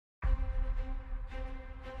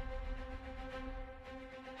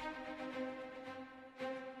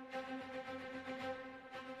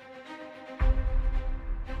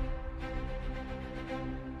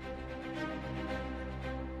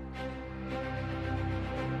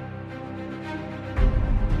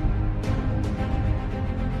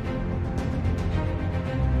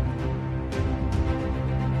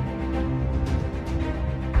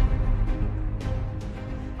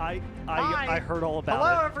I heard all about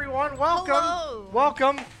Hello, it. everyone. Welcome. Hello.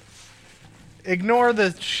 Welcome. Ignore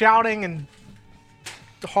the shouting and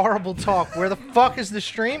horrible talk. Where the fuck is the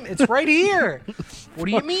stream? It's right here. What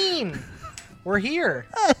do you mean? We're here.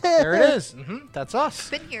 There it is. That's us.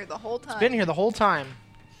 Been here the whole time. Been here the whole time.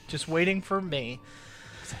 Just waiting for me.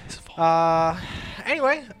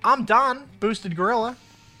 Anyway, I'm Don, Boosted Gorilla,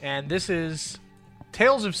 and this is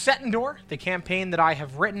Tales of Setendor, the campaign that I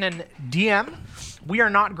have written and DM. We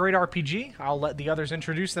are not Great RPG. I'll let the others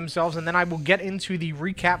introduce themselves, and then I will get into the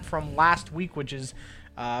recap from last week, which is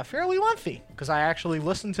fairly lengthy, because I actually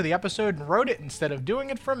listened to the episode and wrote it instead of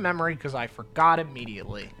doing it from memory, because I forgot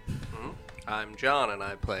immediately. I'm John, and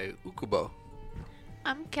I play Ukubo.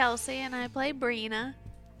 I'm Kelsey, and I play Brina.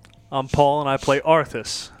 I'm Paul, and I play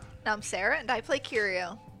Arthas. I'm Sarah, and I play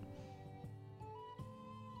Curio.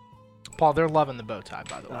 Paul, they're loving the bow tie,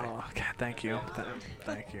 by the way. Oh, okay, thank you.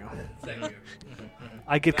 Thank you.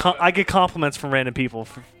 I get compliments from random people.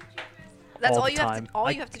 That's all all the you have time. to.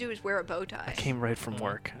 All you have to do is wear a bow tie. I came right from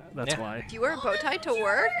work. That's Yeah. why. Do you wear a bow tie to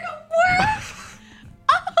work?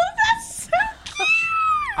 Oh, that's so cute!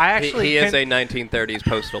 I actually He is a 1930s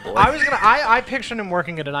postal boy. I pictured him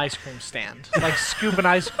working at an ice cream stand, like scooping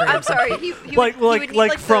ice cream. I'm sorry. He Like would need,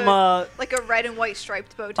 like from like a red and white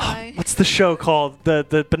striped bow tie. what's the show called?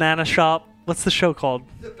 The Banana Shop. What's the show called?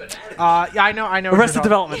 Yeah, I know. what you're Arrested talking-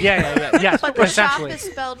 Development. Yeah. Yes, But the shop essentially. is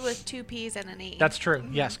spelled with 2 P's and an E. That's true.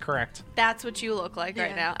 Yes, correct. That's what you look like right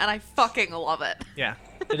Yeah. now, and I fucking love it. Yeah,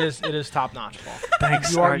 it is top notch, Paul.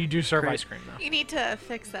 Thanks. You do serve Great. ice cream though. You need to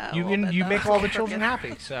fix that. You a little bit, you though. make all the children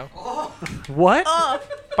happy. So What?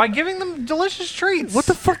 by giving them delicious treats. What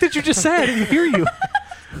the fuck did you just say? I didn't hear you.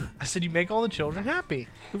 I said you make all the children happy.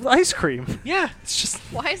 Ice cream. Yeah, It's just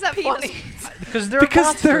Why is that funny? because they're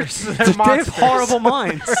because they're monsters. they have monsters. horrible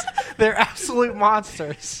minds. They're absolute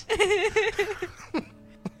monsters.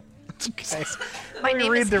 Okay. My Let me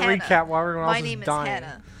name read is the Hannah. recap while everyone else My is name is dying.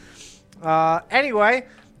 Hannah. Anyway,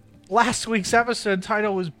 last week's episode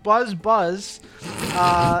title was Buzz Buzz.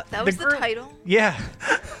 That was the title. Yeah.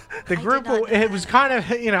 The I group, did not know it was that. kind of,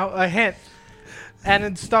 a hint. And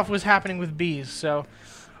then stuff was happening with bees. So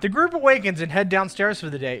the group awakens and head downstairs for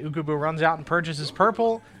the day. Ukubo runs out and purchases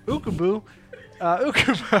purple. Ukubo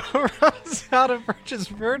runs out and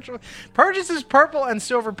purchases purple and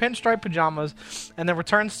silver pinstripe pajamas and then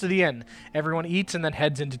returns to the inn. Everyone eats and then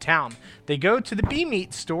heads into town. They go to the bee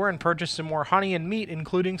meat store and purchase some more honey and meat,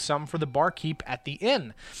 including some for the barkeep at the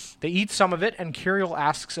inn. They eat some of it, and Curiel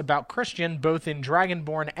asks about Christian, both in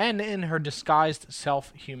Dragonborn and in her disguised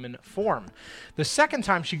self-human form. The second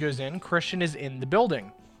time she goes in, Christian is in the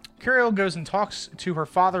building. Curiel goes and talks to her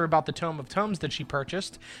father about the Tome of Tomes that she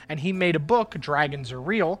purchased, and he made a book, Dragons Are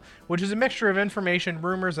Real, which is a mixture of information,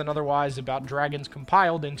 rumors, and otherwise about dragons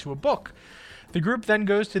compiled into a book. The group then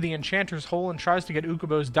goes to the Enchanter's Hole and tries to get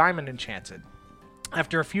Ukubo's diamond enchanted.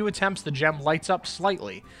 After a few attempts, the gem lights up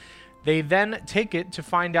slightly. They then take it to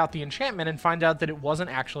find out the enchantment and find out that it wasn't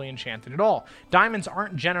actually enchanted at all. Diamonds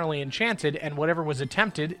aren't generally enchanted, and whatever was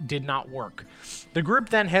attempted did not work. The group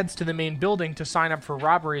then heads to the main building to sign up for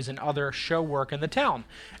robberies and other show work in the town.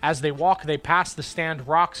 As they walk, they pass the stand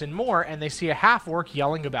Rocks and More, and they see a half-orc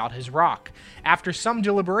yelling about his rock. After some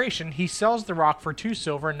deliberation, he sells the rock for 2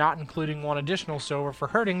 silver, not including 1 additional silver for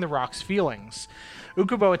hurting the rock's feelings.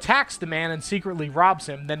 Ukubo attacks the man and secretly robs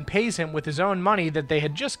him, then pays him with his own money that they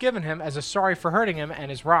had just given him as a sorry for hurting him and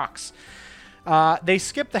his rocks. They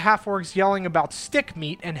skip the half-orcs yelling about stick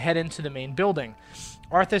meat and head into the main building.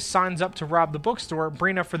 Arthas signs up to rob the bookstore,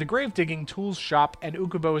 Brina for the grave-digging tools shop, and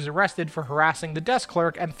Ukubo is arrested for harassing the desk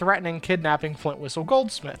clerk and threatening kidnapping Flint Whistle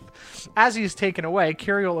Goldsmith. As he is taken away,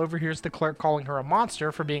 Curiel overhears the clerk calling her a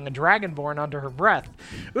monster for being a dragonborn under her breath.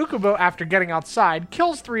 Ukubo, after getting outside,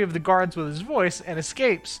 kills 3 of the guards with his voice and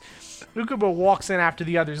escapes. Ukubo walks in after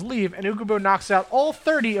the others leave, and Ukubo knocks out all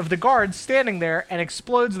 30 of the guards standing there and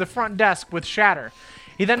explodes the front desk with shatter.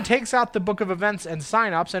 He then takes out the book of events and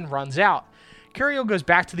sign-ups and runs out. Curiel goes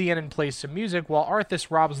back to the inn and plays some music, while Arthas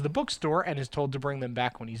robs the bookstore and is told to bring them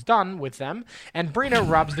back when he's done with them, and Brina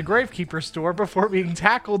robs the Gravekeeper store before being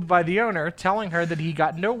tackled by the owner, telling her that he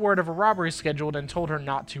got no word of a robbery scheduled and told her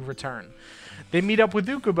not to return. They meet up with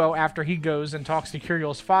Ukubo after he goes and talks to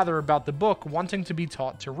Curiel's father about the book, wanting to be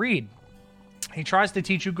taught to read. He tries to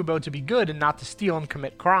teach Ukubo to be good and not to steal and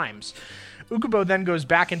commit crimes. Ukubo then goes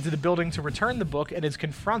back into the building to return the book and is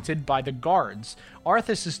confronted by the guards.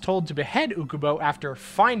 Arthas is told to behead Ukubo after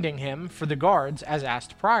finding him for the guards as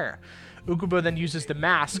asked prior. Ukubo then uses the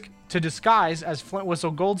mask to disguise as Flint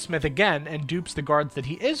Whistle Goldsmith again and dupes the guards that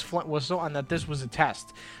he is Flint Whistle and that this was a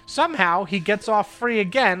test. Somehow, he gets off free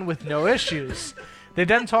again with no issues. They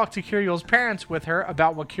then talk to Curiel's parents with her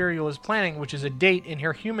about what Curiel is planning, which is a date in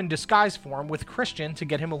her human disguise form with Christian to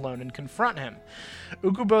get him alone and confront him.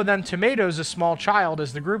 Ukubo then tomatoes a small child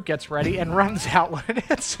as the group gets ready and runs out when it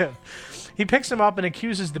hits him. He picks him up and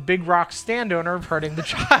accuses the Big Rock stand owner of hurting the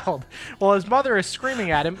child. While his mother is screaming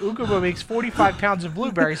at him, Ukubo makes 45 pounds of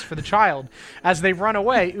blueberries for the child. As they run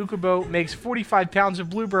away, Ukubo makes 45 pounds of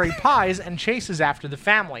blueberry pies and chases after the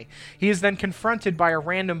family. He is then confronted by a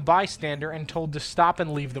random bystander and told to stop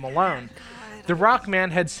and leave them alone. The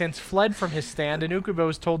Rockman had since fled from his stand, and Ukubo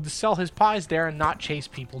is told to sell his pies there and not chase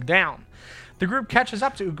people down. The group catches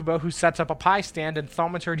up to Ukubo, who sets up a pie stand, and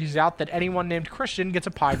thaumaturgies out that anyone named Christian gets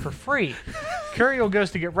a pie for free. Curiel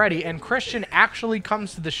goes to get ready, and Christian actually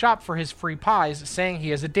comes to the shop for his free pies, saying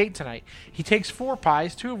he has a date tonight. He takes 4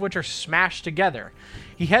 pies, 2 of which are smashed together.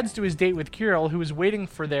 He heads to his date with Curiel, who is waiting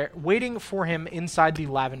for him inside the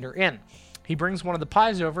Lavender Inn. He brings one of the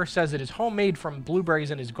pies over, says it is homemade from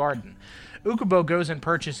blueberries in his garden. Ukubo goes and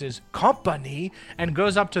purchases company and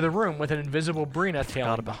goes up to the room with an invisible Brina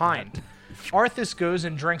tailing behind. Arthas goes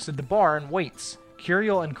and drinks at the bar and waits.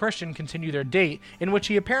 Curiel and Christian continue their date, in which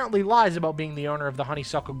he apparently lies about being the owner of the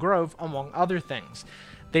Honeysuckle Grove, among other things.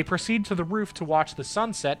 They proceed to the roof to watch the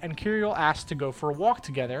sunset, and Curiel asks to go for a walk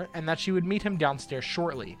together, and that she would meet him downstairs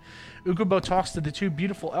shortly. Ukubo talks to the 2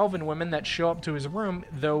 beautiful elven women that show up to his room,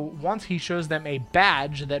 though once he shows them a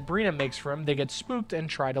badge that Brina makes for him, they get spooked and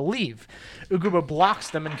try to leave. Ukubo blocks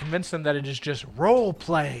them and convinces them that it is just role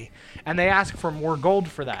play, and they ask for more gold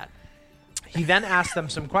for that. He then asks them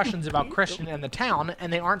some questions about Christian and the town,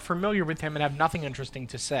 and they aren't familiar with him and have nothing interesting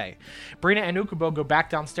to say. Brina and Ukubo go back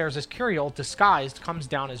downstairs as Curiel, disguised, comes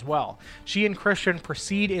down as well. She and Christian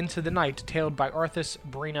proceed into the night, tailed by Arthas,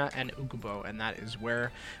 Brina, and Ukubo, and that is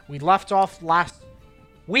where we left off last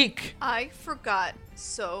week. I forgot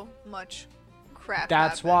so much crap.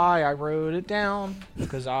 That's happened. why I wrote it down,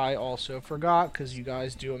 because I also forgot, because you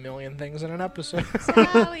guys do a million things in an episode.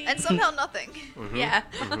 Sally. And somehow nothing. Yeah.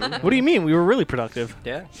 What do you mean? We were really productive.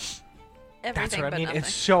 Yeah. Everything That's what I but mean. nothing.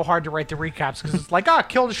 It's so hard to write the recaps, because it's like,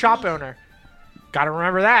 killed a shop owner. Gotta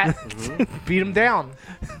remember that. Beat him down.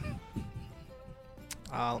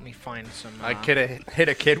 Let me find some. I could have hit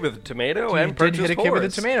a kid with a tomato You and did purchased hit a kid with a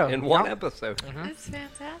horse tomato. in one Yep. episode. That's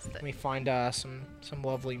fantastic. Let me find some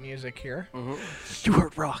lovely music here. You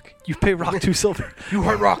heard rock. You pay rock 2 silver. You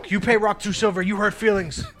heard rock. You pay rock 2 silver. You hurt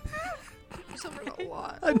feelings. Silver a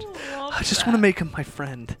lot. I just want to make him my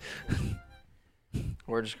friend.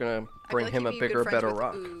 We're just gonna I feel bring like him you'd a be good bigger, friends better with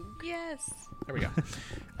rock. Oog. Yes. There we go.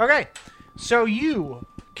 Okay, so you,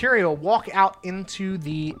 Curiel, walk out into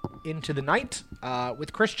the night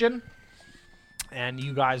with Christian, and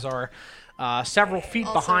you guys are several feet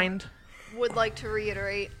Also- behind. Would like to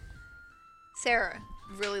reiterate, Sarah,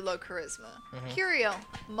 really low charisma. Curiel,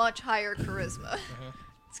 much higher charisma.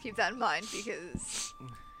 Let's keep that in mind because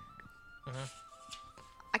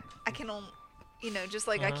I can only, just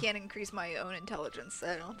like I can't increase my own intelligence.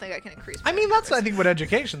 I don't think I can increase. I mean, that's I think what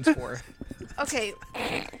education's for. Okay,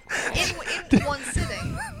 in one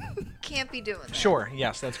sitting, can't be doing that. Sure.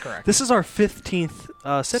 Yes, that's correct. This is our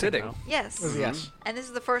 15th Sitting. now. Yes. Yes. And this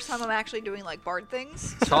is the first time I'm actually doing like bard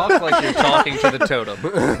things. Talk like you're talking to the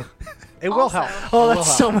totem. It will Also- help. Oh, It will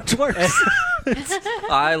that's help. so much worse.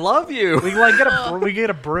 I love you. We like get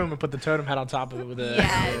a broom and put the totem head on top of it with a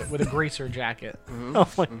Yes. with a greaser jacket. Oh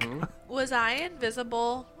my god. Was I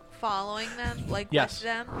invisible following them? Like Yes. with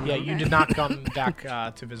them? Yeah, you Okay. did not come back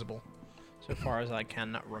to visible, so far as I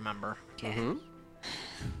can remember.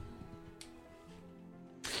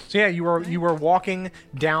 So yeah, you were walking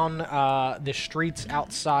down the streets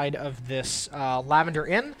outside of this Lavender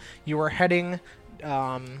Inn. You were heading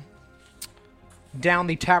down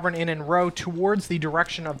the Tavern Inn and Row towards the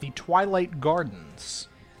direction of the Twilight Gardens.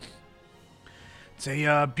 It's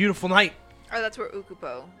a beautiful night. Oh, that's where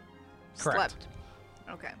Ukubo Correct. slept.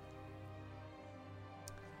 Okay.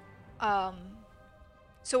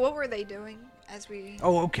 So what were they doing as we?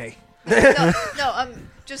 Oh, okay. No,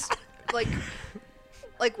 just like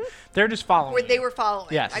They're just following. where you. they were following.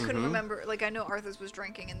 Yes. I couldn't remember. Like I know Arthas was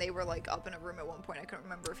drinking, and they were like up in a room at one point. I couldn't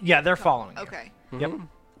remember if. he Yeah, had they're come- following you. Okay. Yep.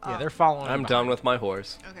 Yeah, they're following. I'm you done behind. with my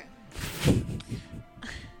horse. Okay.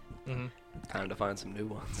 Time to find some new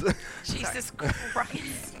ones. Jesus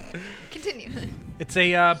Christ. Continue. It's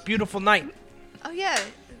a beautiful night. Oh yeah,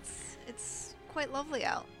 it's quite lovely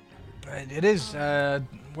out. It is.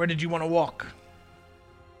 Where did you want to walk?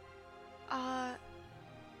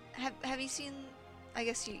 Have you seen? I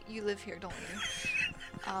guess you live here, don't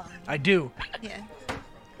you? I do. Yeah.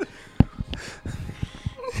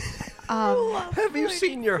 Have you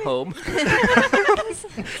seen your home?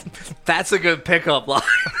 That's a good pickup line.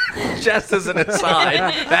 Just as an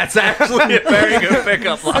aside, that's actually a very good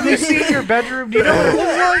pickup Have you line. seen your bedroom? Do you know what it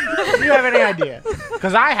looks like? Do you have any idea?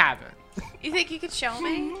 Because I haven't. You think you could show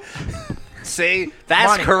me? See,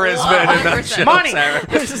 that's Money. charisma in a 100%. nutshell, Money. Sarah.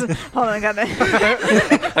 Hold on, I got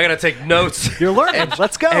that. I gotta take notes. You're learning.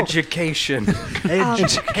 Let's go. Education.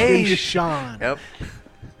 Education. Yep.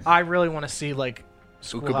 I really want to see like Ukubo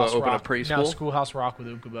Schoolhouse open a Rock. No, preschool? Schoolhouse Rock with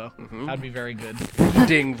Ukubo. That'd be very good.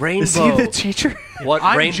 Ding rainbow. Is he the teacher? What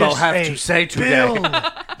I'm rainbow just have a to say today? Bill.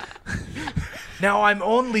 Now I'm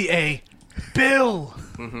only a Bill.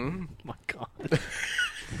 Oh my God.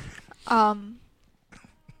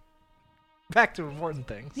 Back to important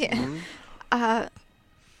things. Yeah. I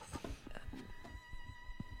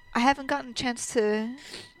haven't gotten a chance to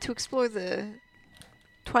explore the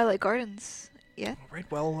Twilight Gardens yet. Right.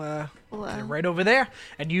 Well, Well, they're right over there,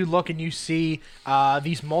 and you look and you see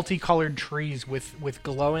these multicolored trees with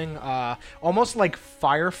glowing, almost like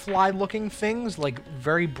firefly-looking things, like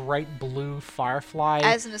very bright blue firefly.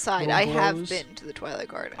 as an aside, little I have glows. been to the Twilight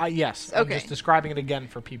Garden. Yes. I'm Okay. just describing it again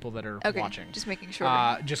for people that are Okay, watching. just making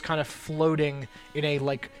sure. Just kind of floating in a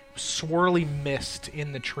like swirly mist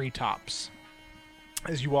in the treetops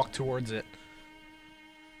as you walk towards it.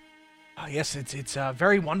 Yes, it's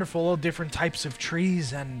very wonderful. All different types of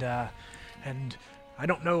trees, and I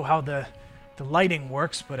don't know how the lighting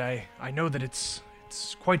works, but I know that it's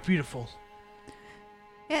quite beautiful.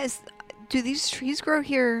 Yeah, do these trees grow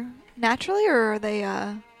here naturally, or are they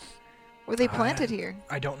were they planted here?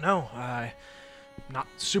 I don't know. Not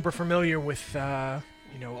super familiar with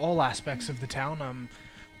all aspects of the town.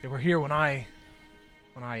 They were here when I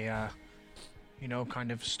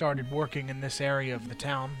kind of started working in this area of the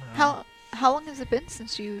town. How long has it been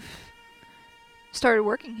since you've started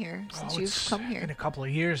working here? Since you've it's come here? been a couple of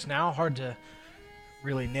years now. Hard to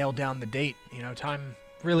really nail down the date. Time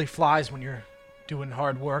really flies when you're doing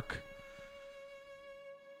hard work.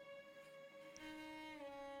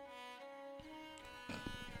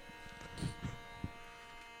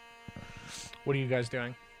 What are you guys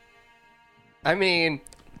doing? I mean,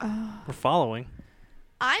 We're following.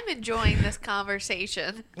 I'm enjoying this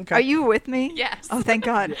conversation. Okay. Are you with me? Yes. Oh, thank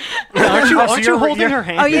God. Aren't you, Oh, so aren't you you're- holding you're- her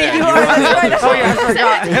hand? Oh, yeah, you are. That's right. Oh yeah, I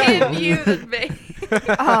forgot. Him, you, than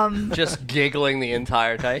me. just giggling the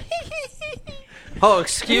entire time. Oh,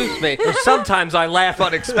 excuse me. Sometimes I laugh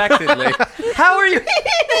unexpectedly. How are you?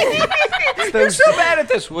 You're so bad at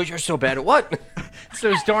this. Well, you're so bad at what? It's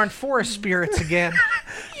those darn forest spirits again.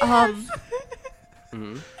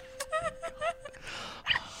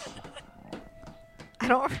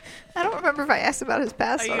 I don't remember if I asked about his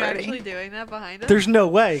past Are you already. actually doing that behind us? There's no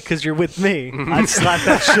way, because you're with me. I'd slap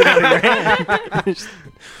that shit out of your hand.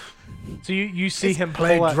 So you see him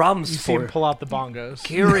play pull out, drums you see him for- pull out the bongos.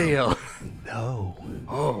 Kirill. No.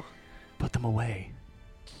 Oh, Put them away.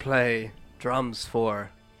 play drums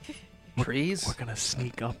for trees? We're going to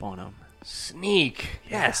sneak up on them. Sneak.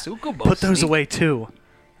 Yes, Ukubo. Put those sneak. away, too.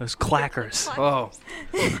 Those clackers. Oh.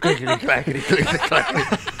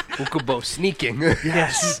 Ukubo sneaking.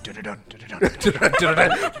 Yes.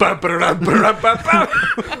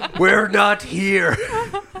 We're not here.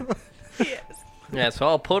 Yes. Yeah, so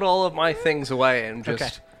I'll put all of my things away and just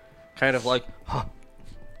Okay. kind of like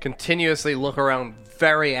continuously look around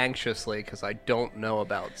very anxiously because I don't know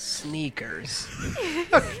about sneakers.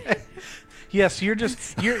 Yes, you just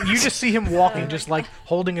see him walking, just like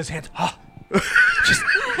holding his hands.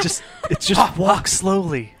 Just walk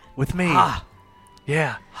slowly with me.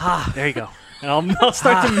 Yeah. There you go. And I'll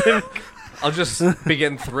start to mimic. I'll just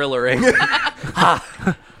begin thrillering.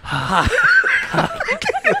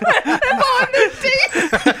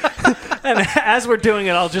 And as we're doing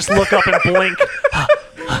it, I'll just look up and blink.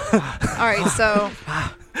 All right, so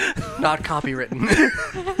Not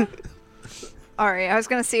copywritten. all right, I was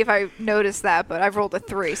gonna see if I noticed that, but I've rolled a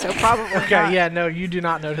 3, so probably Okay, not. yeah, no, you do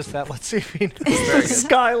not notice that. Let's see if he notices.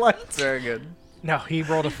 Skylights. Very good. No, he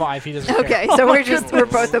rolled a 5. He doesn't care. Okay, so we're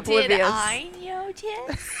both oblivious. Did I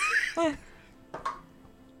notice?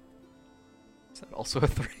 Is that also a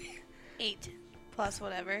 3? 8 plus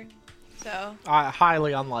whatever. So,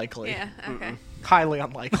 Highly unlikely. yeah, okay. Highly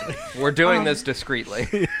unlikely. We're doing this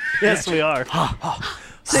discreetly. Yes, we are.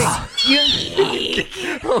 So you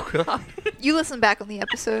Oh, God. you listen back on the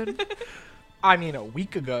episode. I mean, a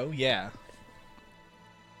week ago, yeah.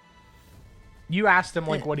 You asked him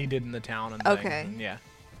like what he did in the town and Okay. things, and yeah,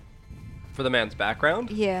 For the man's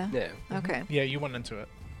background? Yeah. Yeah. Okay. yeah, you went into it.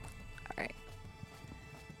 All right.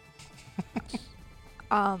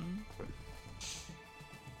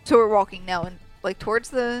 So we're walking now and like towards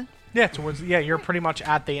the. Yeah, you're pretty much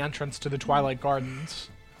at the entrance to the Twilight Gardens.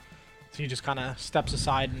 So he just kind of steps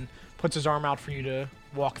aside and puts his arm out for you to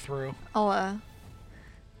walk through. I'll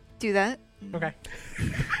do that. Okay.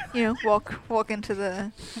 You know, walk into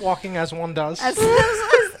the Walking as one does.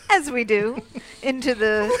 as we do into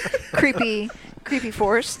the creepy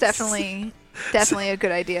forest. Definitely a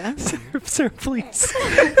good idea. Sir, please.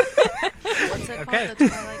 What's it Okay. called?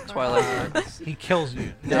 The Twilight Zone. He kills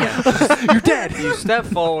you. You're dead. You step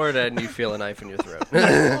forward and you feel a knife in your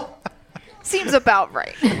throat. Seems about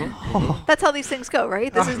right. That's how these things go,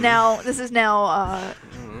 right? This is now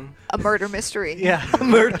a murder mystery. Yeah.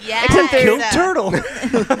 Yeah. Except there's Killed a- turtle.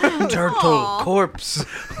 Turtle Aw. corpse.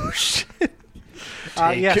 Oh shit.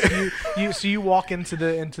 So you walk into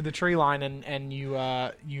the tree line and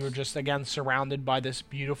you're just again surrounded by this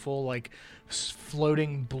beautiful like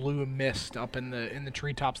floating blue mist up in the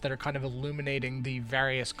treetops that are kind of illuminating the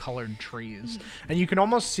various colored trees, and you can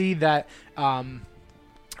almost see that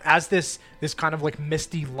as this kind of like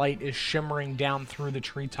misty light is shimmering down through the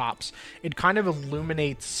treetops, it kind of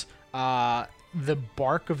illuminates the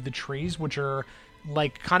bark of the trees, which are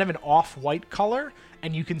like kind of an off-white color,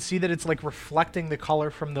 and you can see that it's like reflecting the color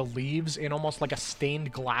from the leaves in almost like a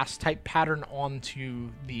stained glass type pattern onto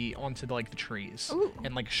the like the trees. Ooh.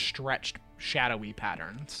 And like stretched shadowy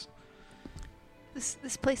patterns.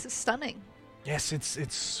 This place is stunning. Yes,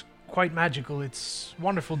 it's quite magical. It's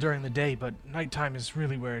wonderful during the day, but nighttime is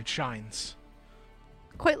really where it shines.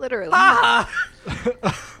 Quite literally.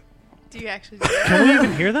 Do you actually do that? Can we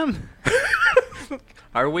even hear them?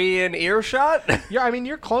 Are we in earshot? Yeah, I mean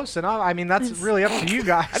you're close enough. I mean that's really up to you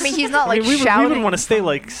guys. I mean, he's not like we shouting. would want to stay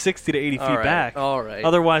like 60 to 80 feet back. All right.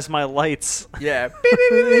 Otherwise, my lights. Yeah.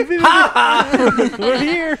 We're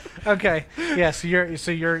here. Okay. Yeah. So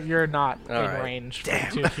you're not All in right. range to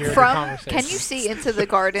hear the From conversation. can you see into the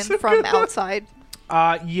garden from outside?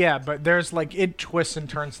 Yeah, but there's like it twists and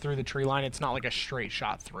turns through the tree line. It's not like a straight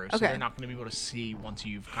shot through, so Okay. they're not going to be able to see once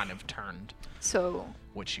you've kind of turned, So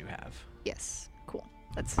which you have. yes, cool.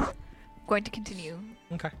 That's going to continue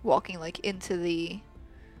Okay. walking like into the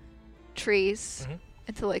trees, Mhm.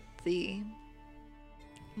 into like the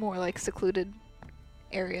more like secluded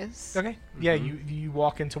areas. Okay. Yeah, you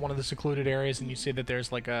walk into one of the secluded areas and you see that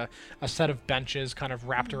there's like a set of benches kind of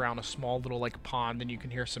wrapped around a small little like pond, and you can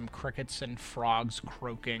hear some crickets and frogs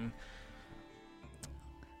croaking.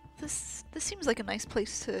 This seems like a nice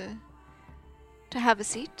place to have a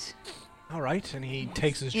seat. All right, and he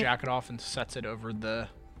takes his Yeah. jacket off and sets it over the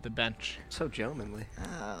bench. So gentlemanly.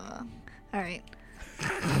 All right.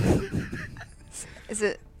 Is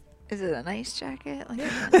it a nice jacket? Like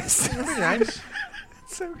It's pretty nice.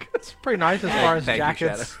 So good. It's pretty nice as far as Thank you,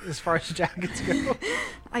 jackets go.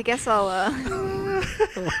 I guess I'll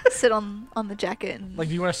sit on the jacket and Like,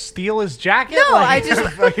 do you want to steal his jacket? No, like, I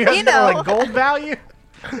just- you have you no, know. like gold value.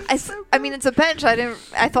 I mean, it's a bench.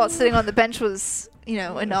 I thought sitting on the bench was,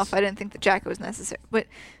 enough. I didn't think the jacket was necessary. But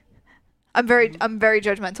I'm very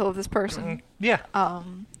judgmental of this person. Yeah.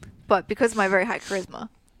 But because of my very high charisma,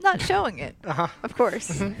 not showing it, Uh-huh. of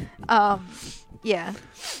course. Yeah.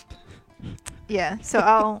 Yeah. So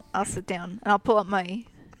I'll sit down and I'll pull up my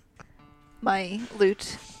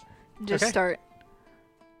lute and just Okay. start.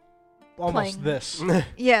 Almost playing. this.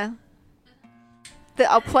 Yeah.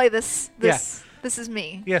 I'll play this. Yeah. This is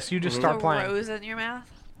me. Yes, you just A start playing. rose in your mouth.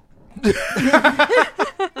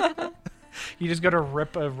 You just go to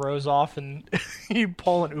rip a rose off and you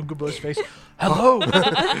pull an Ugabo's face. Hello.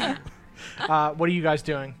 What are you guys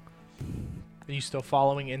doing? Are you still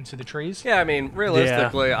following into the trees? Yeah, I mean,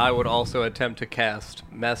 realistically, I would also attempt to cast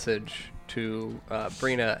message to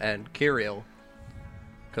Brina and Kirill.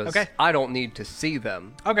 Because Okay. I don't need to see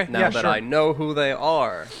them. Okay, Now yeah, that sure. I know who they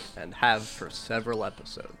are and have for several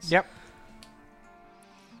episodes. Yep.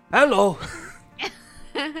 Hello.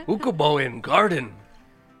 Ukubo in garden.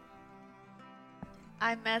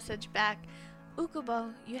 I message back,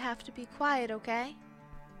 Ukubo, you have to be quiet, okay?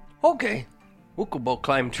 Okay. Ukubo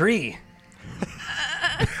climb tree.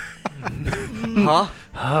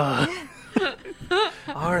 Huh?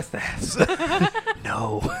 Arthas.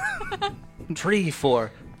 No. Tree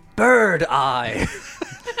for bird eye.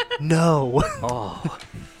 No. Oh.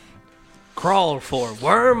 Crawl for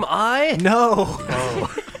worm eye. No.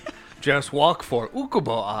 Oh. Just walk for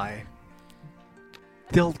Ukubo eye.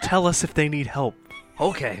 They'll tell us if they need help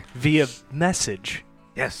Okay. via message.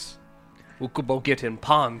 Yes. Ukubo get in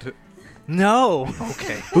pond. No.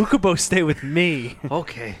 Okay. Ukubo, stay with me.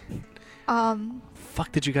 Okay.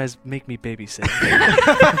 Fuck did you guys make me babysit?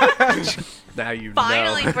 Now you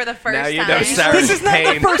Finally, know. for the first Now you time. know Sarah's This is not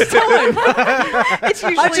pain. the first time. It's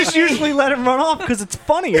usually I just usually let him run off because it's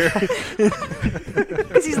funnier.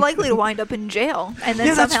 because he's likely to wind up in jail and then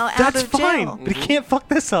Yeah, somehow that's out of fine. jail. But he can't fuck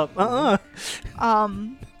this up.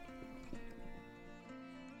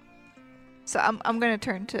 So I'm gonna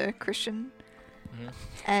turn to Christian,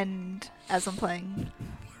 and as I'm playing,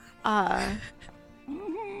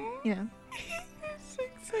 you know.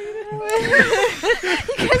 You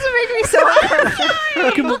guys are making me so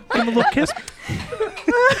uncomfortable. Give him a little kiss.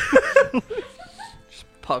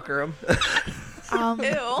 Pucker him.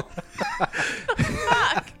 Ew.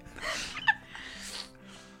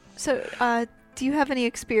 So, do you have any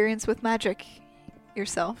experience with magic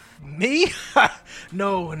yourself? Me?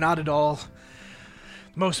 No, not at all.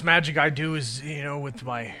 Most magic I do is, with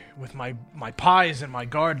my pies in my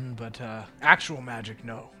garden, but actual magic,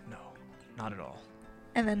 no, not at all.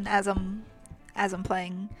 And then as I'm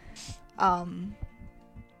playing, I'm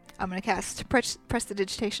gonna cast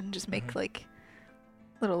prestidigitation. Just make like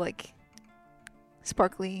little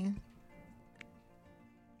sparkly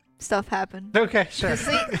stuff happen. Okay, sure.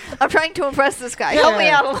 See, I'm trying to impress this guy. Help me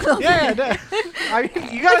out a little bit. Yeah,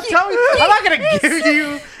 you gotta tell me. I'm not gonna give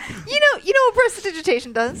you. You know what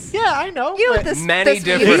prestidigitation does. Yeah, I know. You know what but this Many this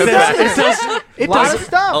different means. effects. it does A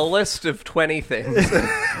stuff. list of 20 things.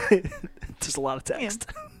 Just a lot of text.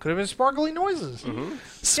 Could have been sparkly noises.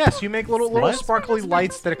 Yes, you make little What? sparkly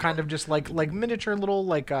lights that are kind of just like miniature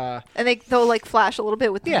little And they'll flash a little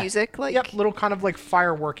bit with the music. Yep, little kind of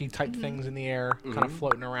fireworky type things in the air, kind of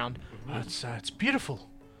floating around. It's beautiful.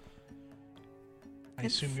 I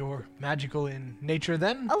assume you're magical in nature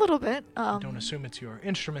then? A little bit. I don't assume it's your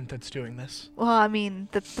instrument that's doing this. Well, I mean,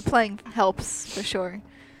 the playing helps for sure.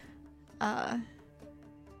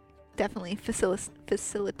 Definitely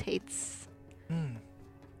facilitates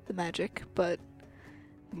the magic, but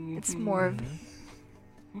it's more of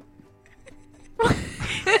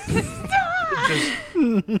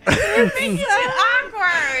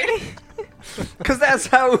Awkward. Because that's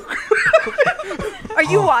how... Are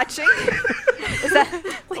you watching? Is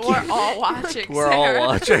that We're all watching. We're all Sarah.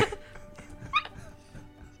 watching.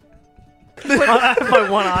 I have my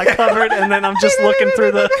one eye covered, and then I'm just looking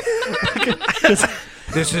through the.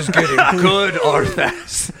 This is getting good,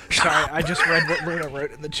 Arthas. Sorry, I just read what Luna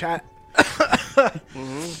wrote in the chat.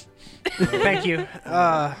 Thank you.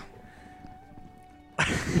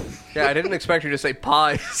 Yeah, I didn't expect you to say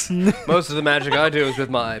pies. Most of the magic I do is with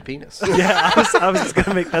my penis. Yeah, I was just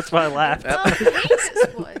gonna make. That's why I laughed. Oh,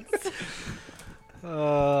 Jesus Woods.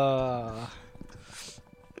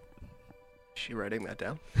 Is she writing that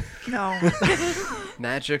down? no?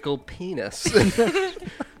 Magical penis.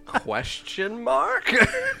 Question mark?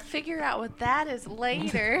 Figure out what that is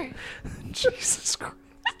later. Jesus Christ.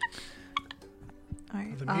 All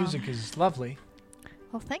right, The music is lovely.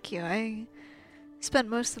 Well, thank you. I spent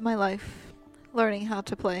most of my life learning how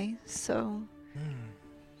to play, so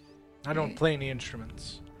I don't play any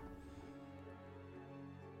instruments.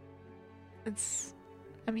 it's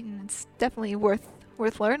definitely worth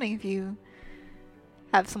learning if you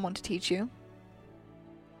have someone to teach you.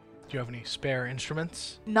 Do you have any spare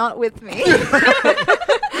instruments? Not with me.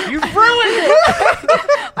 You ruined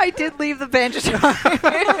it! I did leave the banjo.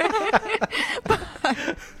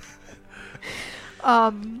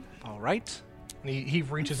 All right. And he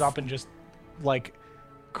reaches up and just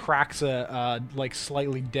cracks a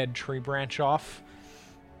slightly dead tree branch off.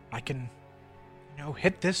 I can,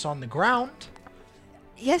 hit this on the ground.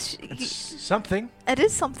 Yes, It's something. it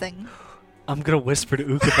is something. I'm gonna whisper to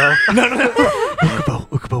Ukubo. No.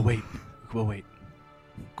 Ukubo, wait. Ukubo, wait.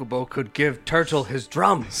 Kubo could give Turtle his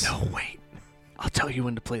drums. No, wait. I'll tell you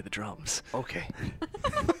when to play the drums. Okay.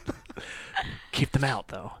 Keep them out,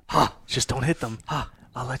 though. Just don't hit them.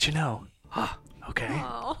 I'll let you know. Okay.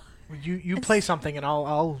 Oh. You play something and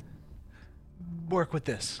I'll work with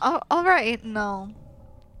this. Oh, all right. No.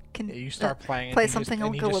 Can Yeah, you start playing. play and he something just,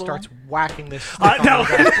 and he a just little. starts whacking this. stick on No.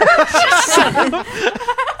 the ground.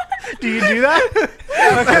 Do you do that?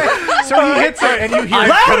 Okay. So he hits it, and you hear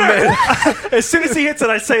Louder! As soon as he hits it,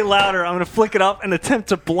 I say louder. I'm gonna flick it up and attempt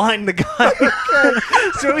to blind the guy.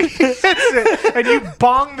 So he hits it, and you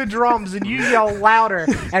bong the drums, and you yell louder,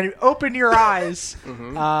 and you open your eyes.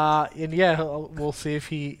 And yeah, we'll see if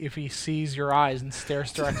he sees your eyes and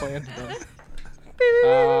stares directly into them.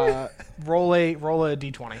 Roll a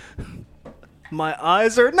d20. My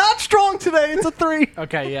eyes are not strong today. It's a 3.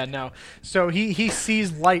 Okay, yeah, no. So he sees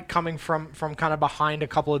light coming from kind of behind a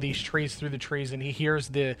couple of these trees, through the trees, and he hears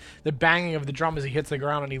the banging of the drum as he hits the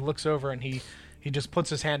ground, and he looks over and he just puts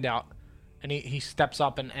his hand out, and he steps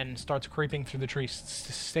up and starts creeping through the trees.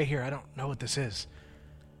 Stay here. I don't know what this is.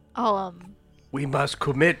 I'll We must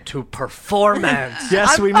commit to performance.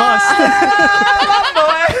 Yes, we must.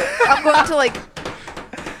 I'm going to like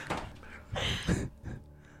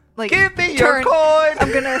Give me turn. your coin.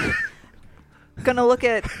 I'm gonna look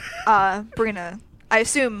at Brina. I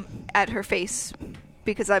assume at her face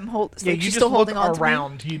because I'm Yeah, you she's just still look holding on to me.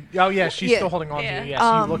 around. Oh yeah, she's Yeah. still holding on to Yeah. you. Yeah,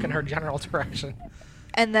 so you look in her general direction.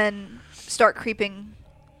 And then start creeping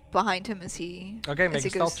behind him as he Okay, as make he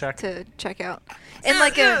a stealth goes check. to check out. And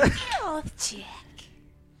like a Oh, Jack.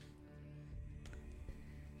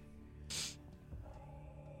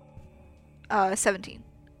 uh 17.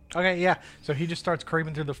 Okay, yeah. So he just starts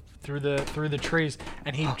creeping through the trees,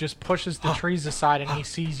 and he just pushes the trees aside, and he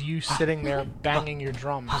sees you sitting there banging your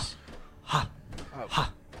drums.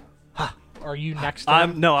 Are you next to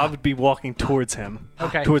him? No, I would be walking towards him.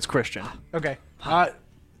 Okay. Towards Christian. Okay.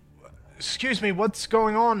 Excuse me, what's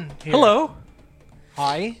going on here? Hello.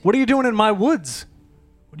 Hi. What are you doing in my woods?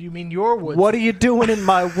 What do you mean your woods? What are you doing in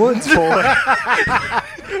my woods for?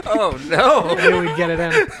 Oh no! I knew we'd get it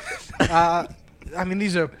in. I mean,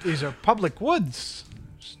 these are public woods.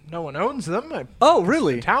 No one owns them. Oh,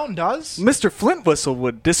 really? Town does. Mr. Flintwhistle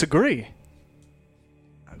would disagree.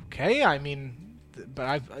 Okay, I mean,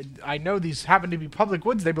 but I know these happen to be public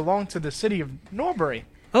woods. They belong to the city of Norbury.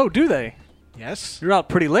 Oh, do they? Yes. You're out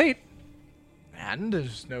pretty late. And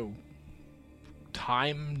there's no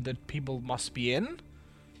time that people must be in.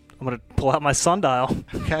 I'm gonna pull out my sundial.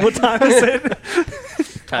 Okay. What time is it?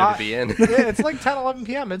 Time to be in. Yeah, it's like 10, 11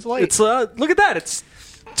 p.m. It's late. It's look at that. It's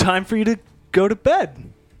time for you to go to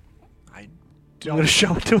bed. I I'm don't. gonna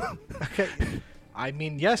show it to him. Okay. I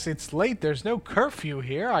mean, yes, it's late. There's no curfew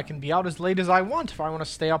here. I can be out as late as I want. If I want to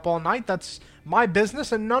stay up all night, that's my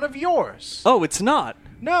business and none of yours. Oh, it's not.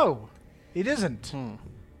 No, it isn't.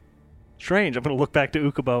 Strange. I'm gonna look back to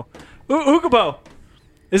Ukubo. Ukubo,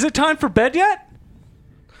 is it time for bed yet?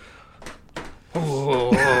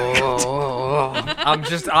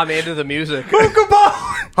 I'm into the music.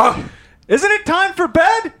 Ukubo, isn't it time for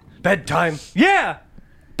bed? Bedtime. Yeah.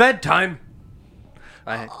 Bedtime.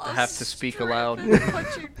 I have to speak aloud.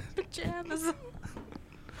 Put your pajamas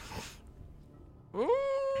on.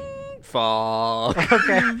 Fog.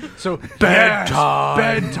 Okay. So bedtime.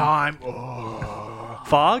 Bedtime.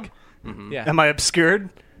 Fog? Yeah. Am I obscured?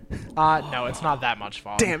 No, it's not that much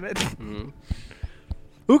fog. Damn it.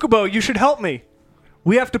 Ukubo, you should help me.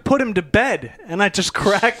 We have to put him to bed. And I just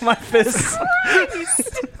crack my fist.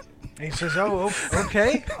 And he says, "Oh,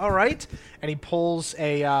 okay, all right." And he pulls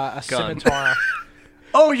a scimitar.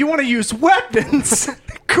 Oh, you want to use weapons?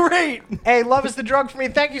 Great. Hey, love is the drug for me.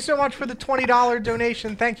 Thank you so much for the $20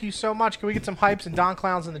 donation. Thank you so much. Can we get some hypes and Don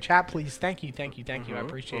Clowns in the chat, please? Thank you, thank you, thank you. I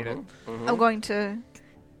appreciate it. I'm going to.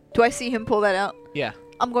 Do I see him pull that out? Yeah.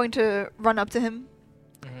 I'm going to run up to him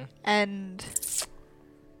and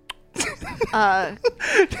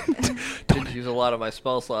Didn't use a lot of my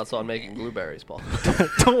spell slots on making blueberries, Paul.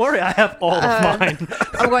 Don't worry, I have all of mine.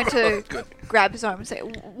 I'm going to grab his arm and say,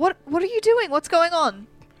 "What are you doing? What's going on?"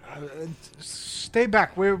 Stay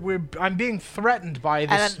back. I'm being threatened by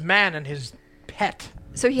this then- man and his pet.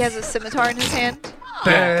 So he has a scimitar in his hand. He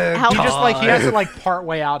How just he has it like part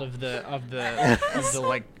way out of the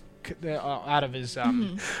like out of his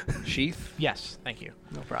Sheath? Yes, thank you.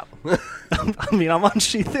 No problem. I mean, I'm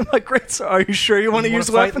unsheathing my greatsword. Are you sure you want to use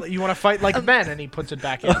fight, weapons? you want to fight like men, and he puts it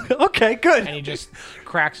back in, Okay, good. and he just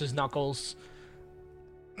cracks his knuckles.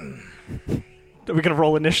 Are we going to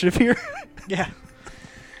roll initiative here? Yeah.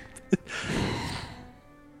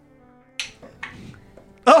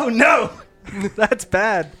 Oh, no. That's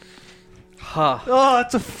bad. Huh. Oh,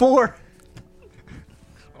 it's a 4.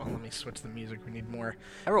 Oh, let me switch the music. We need more.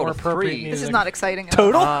 I rolled more a appropriate 3. This is music. not exciting. at all.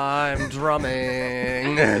 Total? I'm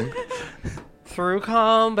drumming through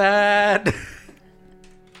combat.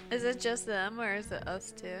 Is it just them or is it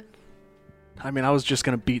us too? I mean, I was just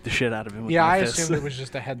going to beat the shit out of him with Yeah, my I fists. assumed it was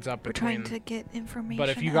just a heads up We're between. trying to get information. But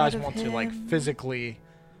if you guys out of want to like him. physically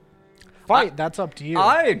fight, that's up to you.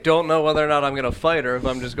 I don't know whether or not I'm going to fight or if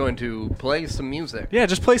I'm just going to play some music. Yeah,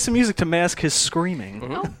 just play some music to mask his screaming.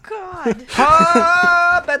 Oh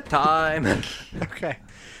God! Bedtime. Okay.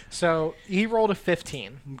 So he rolled a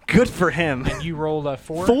 15, Good for him. and you rolled a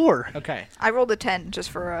 4. 4. Okay. I rolled a 10 just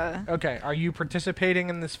for Okay. Are you participating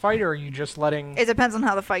in this fight, or are you just letting? It depends on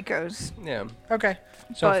how the fight goes. Yeah. Okay.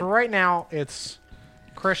 So But- for right now, it's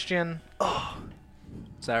Christian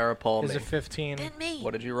Sarah, Paul, is me. a 15. And me.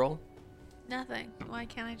 What did you roll? Nothing. Why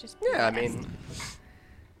can't I just? Yeah, I Yes. mean,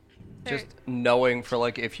 Thir- just knowing for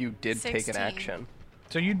like if you did take 16. an action.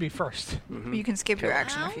 So you'd be first. You can skip your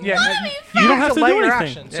action if you Yeah. want. You don't have to delay do your anything.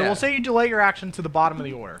 action. So Yeah. we'll say you delay your action to the bottom of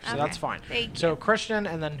the order. So Okay. that's fine. Thank So you. Christian,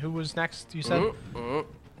 and then who was next? You said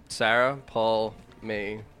Sarah, Paul,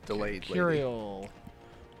 me, delayed lady. Curiel,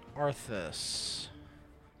 Arthas, It's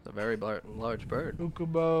a very large bird.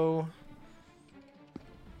 Ukubo,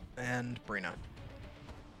 and Brina.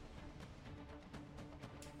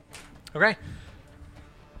 Okay.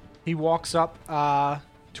 He walks up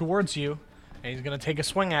towards you, and he's going to take a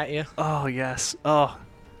swing at you. Oh, yes. Oh.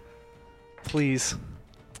 Please.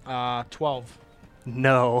 12.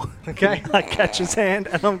 No. Okay. I catch his hand,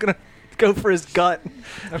 and I'm going to go for his gut.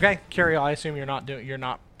 Okay, Curiel, I assume you're not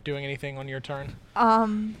doing anything on your turn.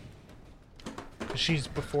 She's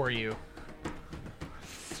before you.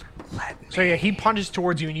 So yeah, he punches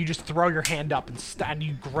towards you, and you just throw your hand up and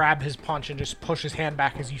you grab his punch and just push his hand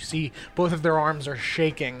back as you see both of their arms are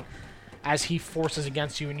shaking as he forces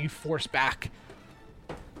against you, and you force back.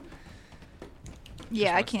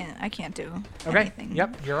 Yeah, I can't do Okay. anything.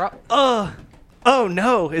 Yep, you're up. Oh,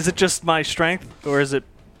 no. Is it just my strength, or is it...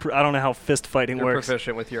 I don't know how fist fighting You're works.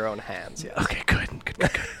 proficient with your own hands, yes. Okay, good.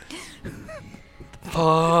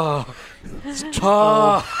 Oh.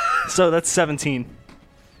 So that's 17.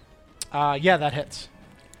 Yeah, that hits.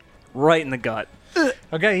 Right in the gut.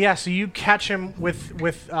 Okay, yeah. So you catch him with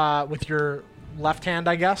your left hand,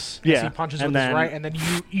 I guess. As Yeah, he punches and with his then right, and then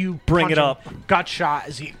you bring punch it him up. gut shot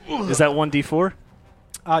as he. Is that 1d4?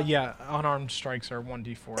 Yeah, unarmed strikes are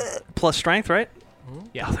 1d4. Plus strength, right?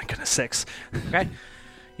 Yeah. Oh, thank goodness, 6. Okay.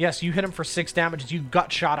 Yes, you hit him for 6 damage as you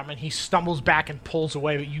gut shot him, and he stumbles back and pulls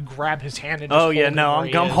away, but you grab his hand and just Oh, hold yeah, him no, where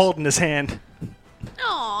he I'm is. holding his hand.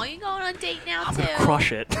 Oh, you going on a date now I'm too? going to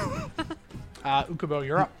crush it. Ukubo,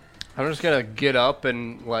 you're up. I'm just gonna get up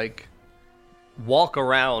and, like, walk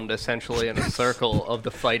around, essentially, in a circle of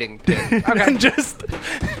the fighting pit. And just...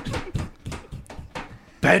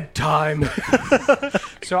 Bedtime!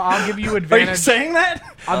 So I'll give you Are advantage. you saying that?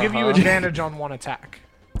 I'll give you advantage on one attack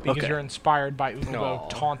because Okay. you're inspired by Ukubo Aw.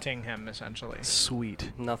 taunting him, essentially.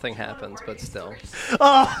 Sweet. Nothing happens, but still.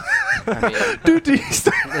 Oh, I mean, dude, do you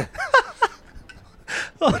start...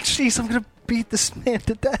 Oh, jeez, I'm going to beat this man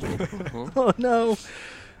to death. Oh, no.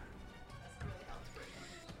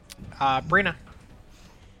 Brina.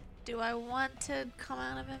 Do I want to come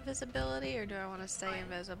out of invisibility or do I want to stay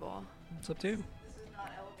invisible? it's up to you.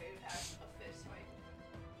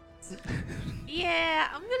 Yeah,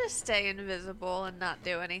 I'm gonna stay invisible and not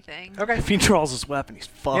do anything. Okay. If he draws his weapon, he's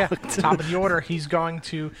Yeah, fucked. top of the order. He's going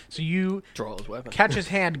to. So you Draw his weapon. catch his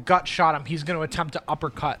hand, gut shot him. He's going to attempt to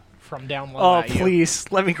uppercut from down low Oh, at you. please,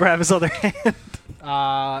 let me grab his other hand.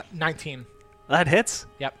 19. That hits?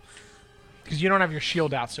 Yep. Because you don't have your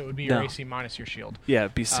shield out, so it would be your No. AC minus your shield. Yeah,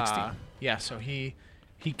 it'd be 16. Yeah, so he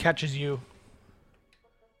catches you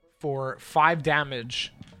for 5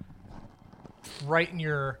 damage right in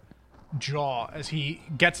your jaw as he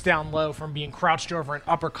gets down low from being crouched over and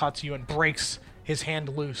uppercuts you and breaks his hand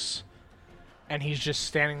loose. And he's just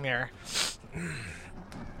standing there.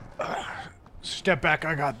 Step back,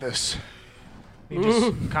 I got this. He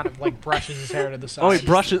just kind of like brushes his hair to the side. Oh,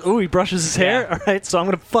 he brushes his hair? Yeah. All right, so I'm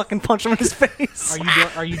going to fucking punch him in his face.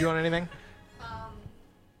 Are you doing anything?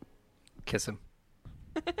 Kiss him.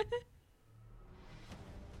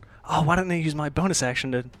 Oh, why didn't I use my bonus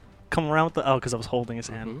action to come around with the... Oh, because I was holding his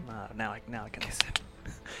hand. Now I can... Kiss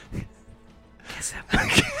him. Kiss him.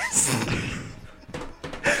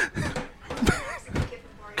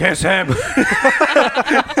 Kiss him.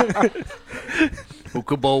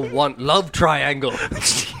 Ukubo want love triangle.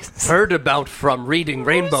 Heard about from reading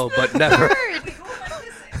Rainbow, but never.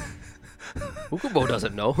 Ukubo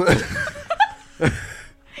doesn't know. Kiss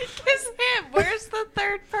him. Where's the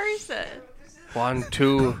third person? 1,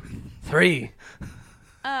 2, 3.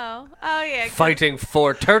 Oh yeah. Fighting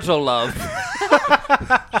for turtle love.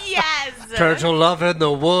 Yes. Turtle love in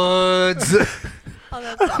the woods. Oh,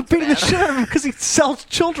 that sounds Beating the bad. shit out of him because he sells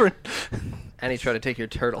children. And he tried to take your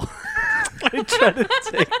turtle. I tried to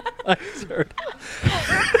take my turtle.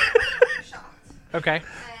 Okay. And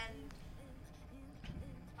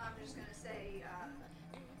I'm just gonna say,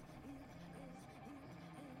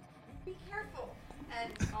 be careful,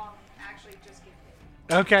 and actually just give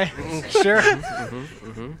it. Okay. Sure.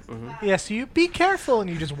 Yeah, so you be careful and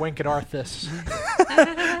you just wink at Arthas.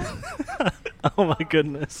 Oh, my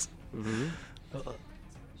goodness.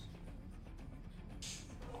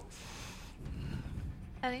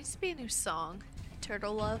 That needs to be a new song.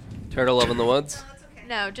 Turtle Love. Turtle love in the woods.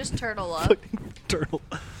 No, just Turtle Love. Fucking turtle.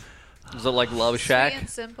 Is it like Love Sweet Shack? and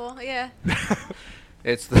simple. Yeah.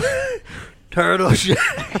 It's the Turtle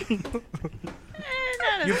Shack. Not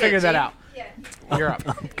as You figure that catchy. out. Yeah. You're up.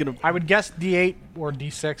 I'm gonna... I would guess D8 or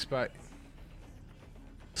D6, but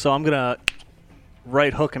So I'm going to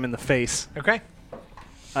right hook him in the face. okay.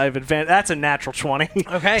 I have advanced. That's a natural 20.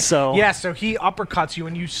 Okay. So yeah, so he uppercuts you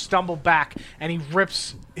and you stumble back and he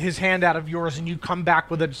rips his hand out of yours and you come back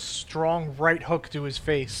with a strong right hook to his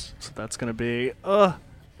face. So that's going to be... Oh,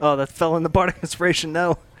 that fell in the bardic inspiration.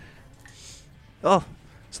 No. Oh,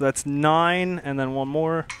 so that's 9 and then one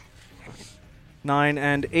more. 9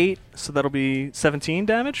 and 8, so that'll be 17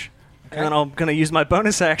 damage. Okay. And then I'm going to use my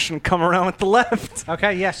bonus action, come around with the left.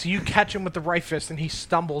 Okay, yeah, so you catch him with the right fist, and he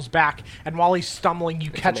stumbles back. And while he's stumbling,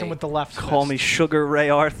 you catch him with the left fist. Call me Sugar Ray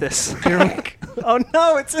Arthas. Oh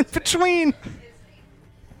no, it's in between.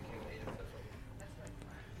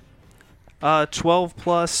 12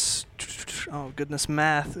 plus, oh goodness,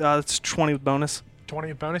 math. It's 20 with bonus. 20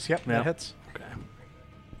 with bonus, yep, that hits. Okay.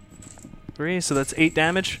 3, so that's 8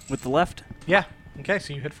 damage with the left. Yeah, okay,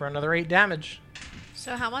 so you hit for another 8 damage.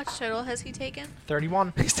 So how much total has he taken?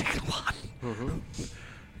 31. He's taking a lot.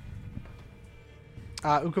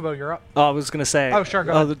 Ukubo, you're up. Oh, I was going to say. Oh, sure,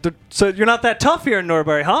 go ahead. So you're not that tough here in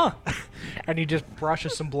Norbury, huh? And he just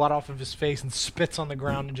brushes some blood off of his face and spits on the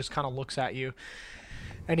ground and just kind of looks at you.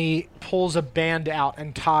 And he pulls a band out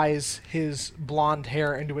and ties his blonde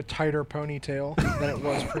hair into a tighter ponytail than it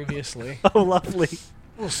was previously. Oh, lovely.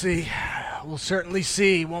 We'll see. We'll certainly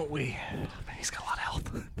see, won't we? He's got a lot of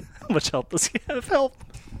health. How much health does he have? Help.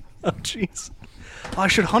 Oh, jeez. Oh, I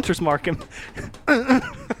should hunter's mark him. I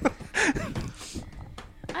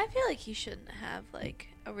feel like he shouldn't have, like,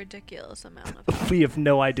 a ridiculous amount of health. We have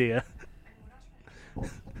no idea.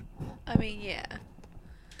 I mean, yeah.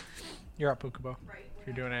 You're up, Ukubo. If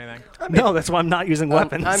you're doing anything. No, that's why I'm not using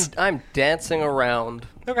weapons. I'm dancing around,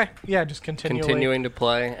 Okay, yeah, just continuing to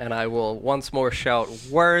play, and I will once more shout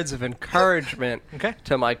words of encouragement Okay.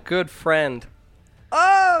 to my good friend.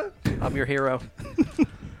 I'm your hero.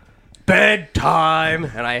 Bedtime!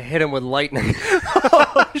 And I hit him with lightning.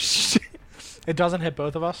 Oh, shit. It doesn't hit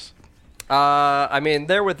both of us. I mean,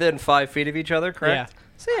 they're within 5 feet of each other, correct? Yeah.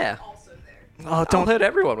 So yeah, Oh, don't don't hit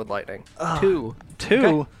everyone with lightning. 2. two.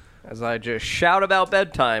 Okay. As I just shout about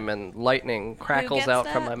bedtime and lightning crackles gets out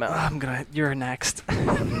from that? my mouth. You're next.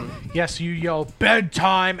 Yes, you yell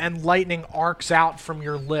bedtime, and lightning arcs out from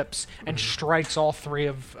your lips and strikes all 3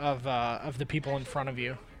 of the people in front of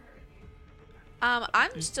you.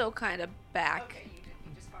 I'm still kind of back.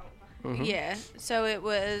 Yeah, so it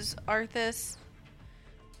was Arthas,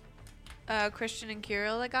 Christian, and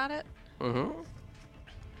Kirill that got it?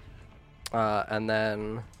 And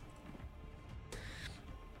then...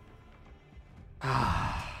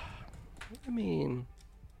 I mean...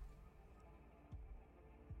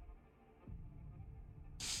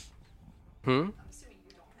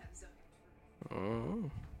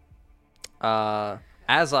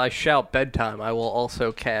 As I shout bedtime, I will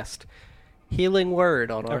also cast Healing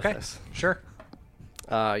Word on Okay, Arthas. sure.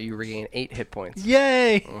 You regain 8 hit points.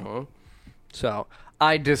 Yay! So,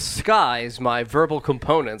 I disguise my verbal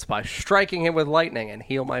components by striking him with lightning and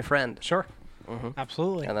heal my friend. Sure.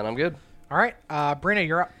 Absolutely. And then I'm good. All right, Brina,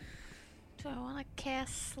 you're up. Do I want to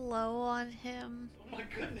cast slow on him? Oh my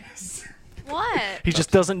goodness. What? He just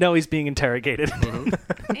doesn't know he's being interrogated.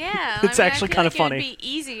 Yeah. It's I actually feel kinda like funny. It would be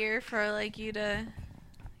easier for, like, you to...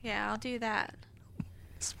 Yeah, I'll do that.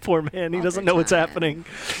 This poor man, he I'll doesn't know what's pretend. happening.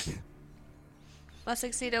 Must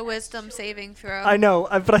succeed a wisdom saving throw. I know,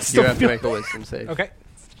 but I You still have to feel make a wisdom save. Okay.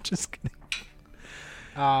 just kidding.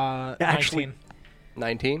 Actually, 19.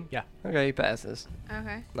 19? Yeah. Okay, he passes.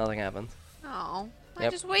 Okay. Nothing happens. Oh. I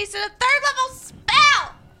Yep. just wasted a 3rd level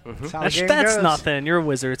spell! That's how the game That's goes. nothing. You're a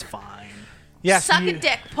wizard. It's fine. Yes, Suck you- a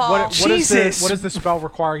dick, Paul. What does Jesus. what does the spell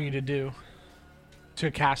require you to do to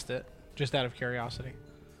cast it? Just out of curiosity.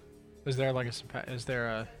 Is there like is there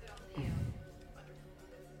a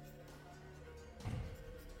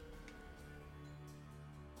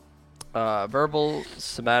Verbal,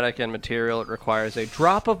 somatic, and material. It requires a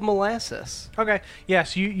drop of molasses. Okay.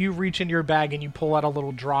 Yes, you reach into your bag and you pull out a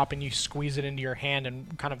little drop and you squeeze it into your hand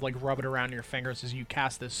and kind of like rub it around your fingers as you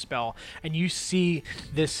cast this spell. And you see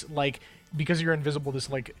this, like, because you're invisible, this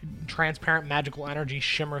like transparent magical energy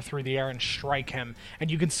shimmer through the air and strike him.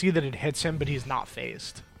 And you can see that it hits him, but he's not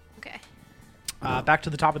phased. Okay. Back to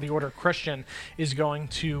the top of the order, Christian is going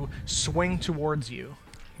to swing towards you.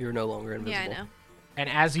 You're no longer invisible. Yeah, I know. And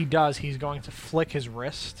as he does, he's going to flick his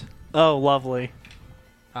wrist. Oh, lovely.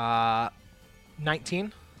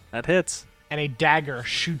 19. That hits. And a dagger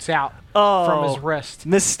shoots out Oh. from his wrist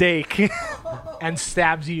Mistake. and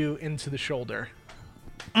stabs you into the shoulder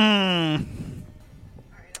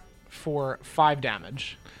for 5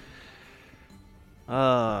 damage.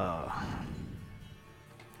 Oh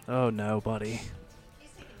no, buddy.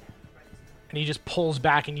 And he just pulls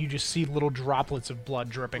back, and you just see little droplets of blood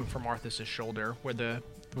dripping from Arthas' shoulder where the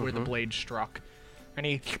blade struck. And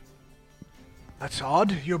he... That's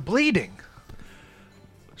odd. You're bleeding.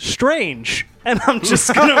 Strange. And I'm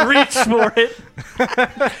just gonna reach for it.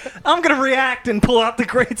 I'm gonna react and pull out the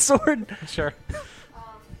great sword. Sure.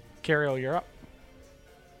 Kirill, you're up.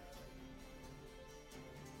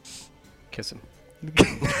 Kiss him.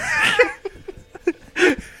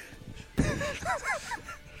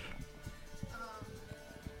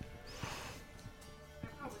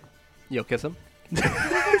 You'll kiss him?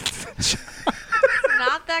 It's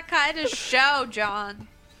not that kind of show, John.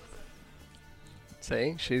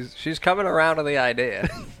 See, she's coming around to the idea.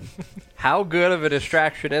 How good of a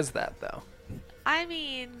distraction is that, though? I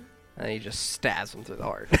mean, And he just stabs him through the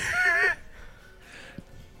heart.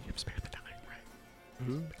 You've spared the time, right?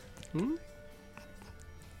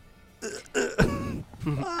 I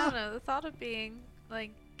don't know. The thought of being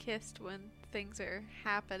like kissed when things are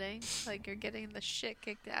happening, like you're getting the shit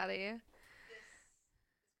kicked out of you.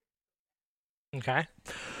 Okay.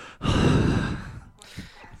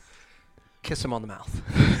 Kiss him on the mouth.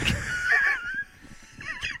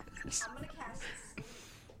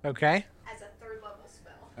 Okay. As a third level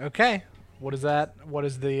spell. Okay. What is that? What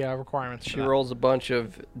is the requirements? She for that? rolls a bunch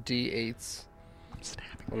of d8s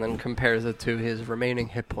and then compares it to his remaining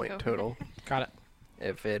hit point Okay. total. Got it.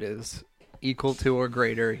 If it is equal to or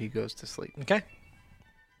greater, he goes to sleep. Okay.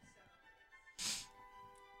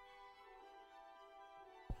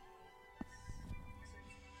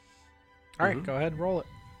 All right, go ahead, roll it.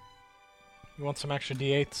 You want some extra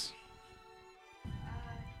d8s?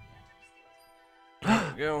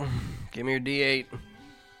 There you go. Give me your d8.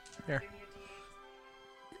 Here.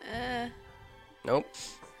 Nope.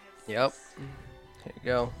 Yep. Here you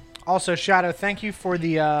go. Also, Shadow, thank you for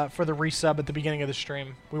the resub at the beginning of the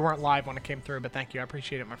stream. We weren't live when it came through, but thank you. I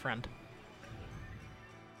appreciate it, my friend.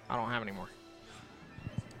 I don't have any more.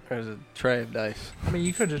 There's a tray of dice. I mean,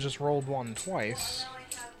 you could have just rolled one twice.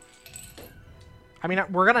 I mean,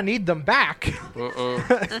 we're gonna need them back.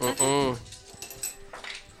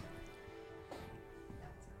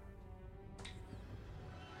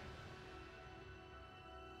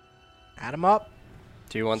 Add them up.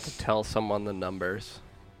 Do you want to tell someone the numbers?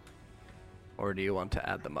 Or do you want to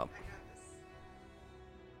add them up?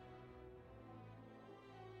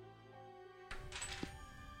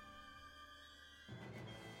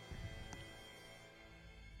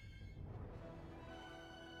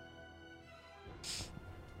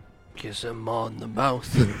 Kiss him on the mouth.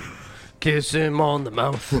 Kiss him on the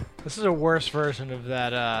mouth. This is a worse version of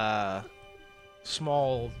that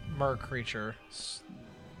small mer creature.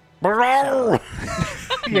 Yeah,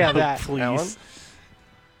 that. Please.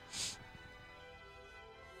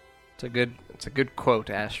 It's a good quote,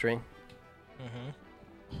 Astrid.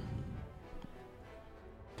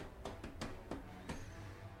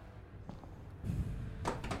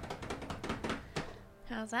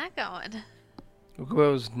 How's that going?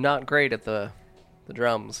 Ukubo's not great at the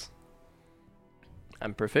drums.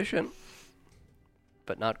 I'm proficient,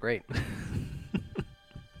 but not great. That's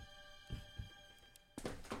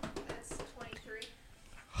 23.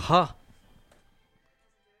 Huh.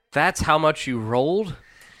 That's how much you rolled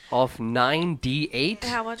off 9d8?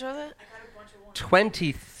 How much was it?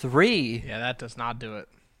 23. Yeah, that does not do it.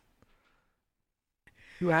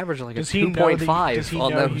 You average like Does a he know that 2.5 does he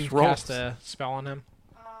on know those you rolls. cast a spell on him?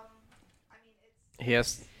 I mean, it's He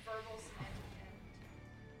has. verbal,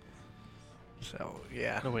 semantic, So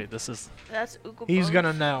yeah, No, wait, this is... That's Ukubo. he's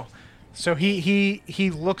gonna know. So he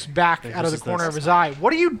looks back Wait, out of the this is corner this. of his eye.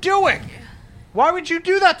 What are you doing? Why would you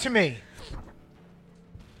do that to me?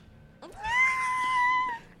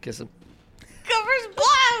 Kiss him. Cover's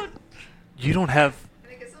blown. You don't have...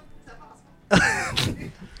 Can I kiss him? Is that possible?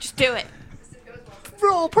 Just do it. Does it go as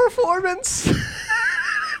well? Roll performance.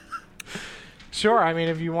 Sure. I mean,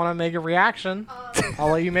 if you want to make a reaction, I'll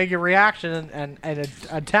let you make a reaction and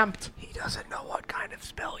attempt. He doesn't know what kind of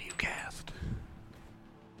spell you cast.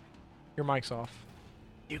 Your mic's off.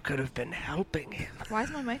 You could have been helping him. Why is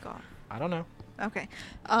my mic off? I don't know. Okay.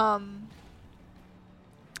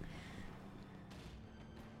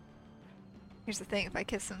 Here's the thing: if I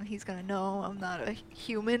kiss him, he's gonna know I'm not a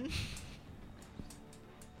human.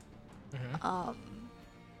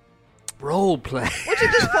 Role play. Which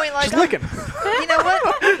at this point, like, Just lick him. you know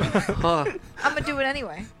what? Huh. I'm gonna do it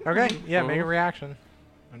anyway. Okay. Yeah. Make a reaction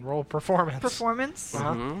and roll performance. Performance.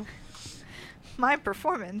 Uh-huh. Mhm. My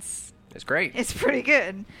performance It's great. is pretty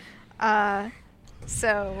good.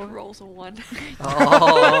 So Rolls a 1.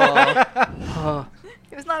 Oh.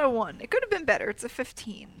 it was not a 1. It could have been better. It's a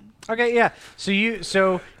 15. Okay, yeah. So you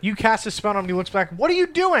cast a spell on him. And he looks back. What are you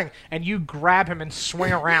doing? And you grab him and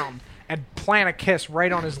swing around and plant a kiss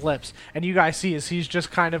right on his lips. And you guys see as he's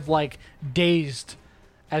just kind of like dazed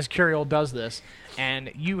as Curiel does this, and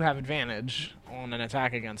you have advantage on an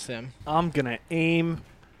attack against him. I'm going to aim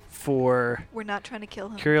for... We're not trying to kill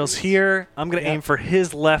him. Curiel's please. here. I'm going to Yep. aim for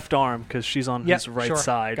his left arm because she's on Yep, his right sure.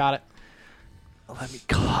 side. Got it. Let me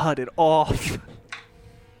cut it off.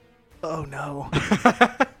 Oh, no.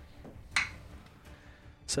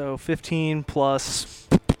 So 15 plus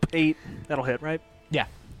 8. That'll hit, right? Yeah.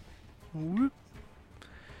 Whoop.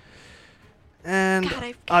 And God,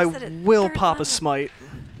 I've I guessed it at will third pop a level. smite.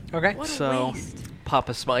 Okay. What a So- waste.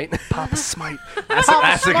 Papa Smite. Pop a smite.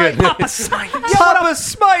 That's a good Pop a smite. Papa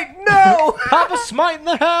Smite, no! Papa Smite in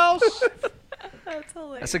the house. That's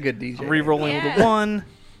hilarious. That's a good DJ. Rerolling with Yeah. a 1.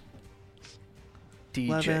 DJ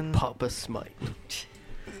 11. Papa Smite.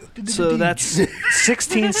 So that's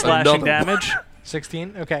 16 slashing Another damage.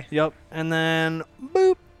 16. Okay. Yep. And then,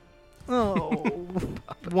 boop. Oh,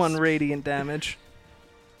 1 radiant damage.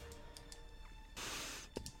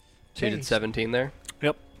 So you did 17 there?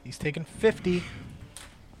 Yep. He's taking 50.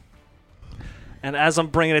 And as I'm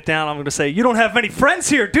bringing it down, I'm going to say, you don't have many friends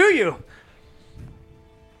here, do you?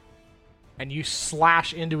 And you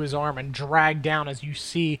slash into his arm and drag down as you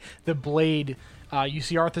see the blade. You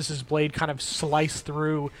see Arthas's blade kind of slice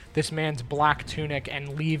through this man's black tunic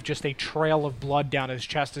and leave just a trail of blood down his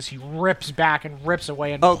chest as he rips back and rips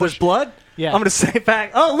away. And Oh, there's blood? Yeah. I'm going to say back,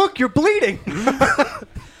 oh, look, you're bleeding.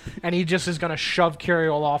 And he just is going to shove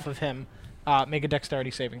Curiel off of him. Make a dexterity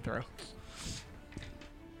saving throw.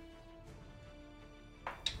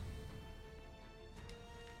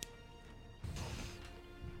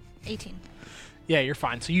 Yeah, you're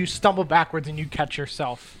fine. So you stumble backwards and you catch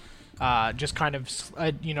yourself just kind of,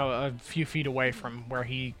 a few feet away from where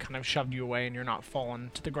he kind of shoved you away and you're not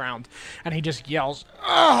falling to the ground. And he just yells,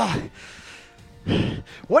 "Ugh!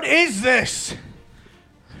 What is this?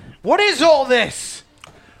 What is all this?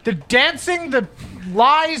 The dancing, the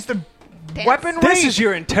lies, the weaponry? This is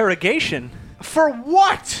your interrogation. For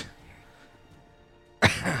what?"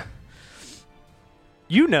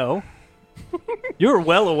 You know. You're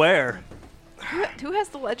well aware. Who has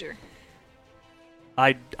the ledger?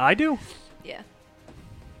 I do, Yeah.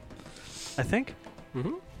 I think.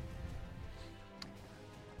 Mm-hmm.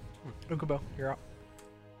 Ukubo, you're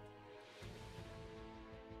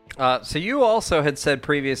up. So you also had said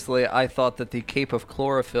previously, I thought that the Cape of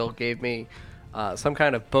Chlorophyll gave me some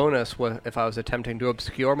kind of bonus if I was attempting to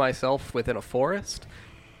obscure myself within a forest.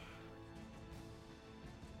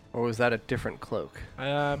 Or was that a different cloak?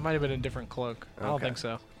 It might have been a different cloak. I don't Okay. think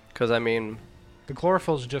so. Because, I mean... The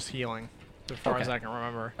chlorophyll's just healing, as far Okay. as I can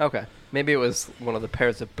remember. Okay. Maybe it was one of the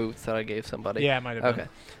pairs of boots that I gave somebody. Yeah, it might have been.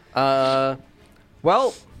 Okay.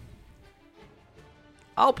 Well...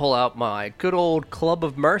 I'll pull out my good old Club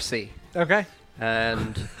of Mercy. Okay.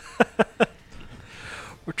 And...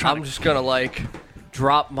 We're trying I'm just gonna, like,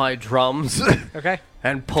 drop my drums Okay.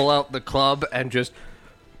 and pull out the club and just...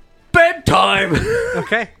 Bedtime!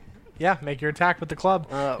 Okay. Yeah, make your attack with the club.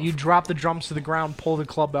 Oh. You drop the drums to the ground, pull the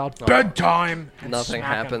club out. Bedtime! and Nothing smack him.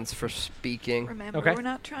 happens for speaking. Remember, Okay. we're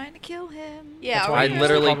not trying to kill him. Yeah, That's or why I you use the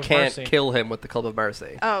literally Club of can't Mercy. kill him with the Club of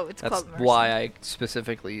Mercy. Oh, it's That's Club of Mercy. why I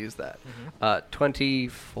specifically use that.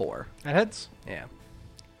 24. That hits. Yeah.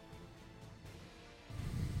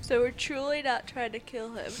 So we're truly not trying to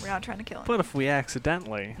kill him. We're not trying to kill him. But if we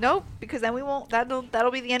accidentally... Nope, because then we won't.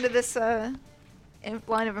 That'll be the end of this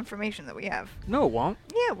line of information that we have. No, it won't.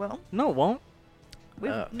 Yeah, well, No, it won't. we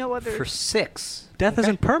have no other. For 6. Death Okay.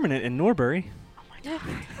 isn't permanent in Norbury.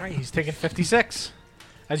 Alright, he's taking 56.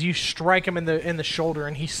 As you strike him in the shoulder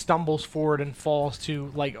and he stumbles forward and falls to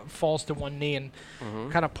one knee and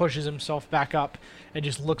kind of pushes himself back up and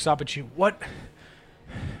just looks up at you. What?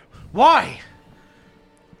 Why?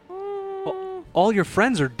 All your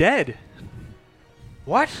friends are dead.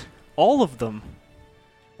 What? All of them.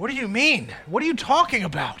 What do you mean? What are you talking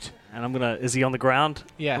about? And I'm gonna... Is he on the ground?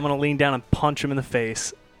 Yeah. I'm gonna lean down and punch him in the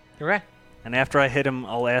face. Okay. And after I hit him,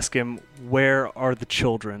 I'll ask him, where are the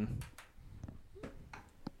children?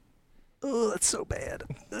 Ugh, that's so bad.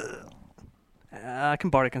 Ugh. I can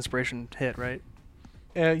Bardic Inspiration hit, right?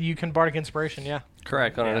 You can Bardic Inspiration, yeah.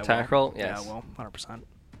 Correct, on an Yeah, attack well, roll? Yes. Yeah, well, 100%.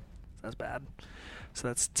 That's bad. So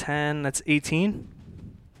that's 10. That's 18.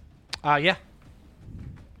 Yeah.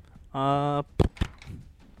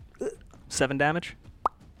 7 damage.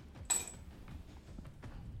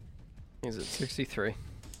 He's at 63.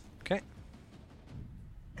 Okay.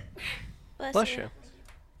 Bless you.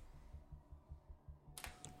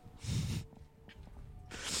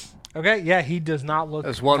 Okay, yeah, he does not look...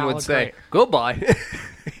 As one not would look say, great. goodbye.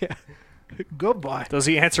 Goodbye. Does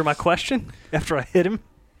he answer my question after I hit him?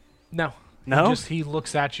 No. No? He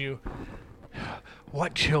looks at you.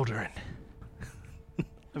 What children?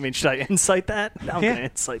 I mean, should I insight that? I'm Yeah. gonna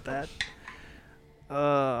insight that.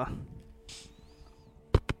 Oh,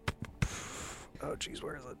 jeez,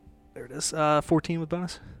 where is it? There it is. 14 with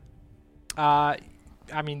bonus. I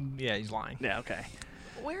mean, yeah, he's lying. Yeah, okay.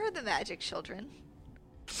 Where are the magic children?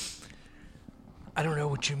 I don't know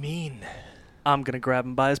what you mean. I'm gonna grab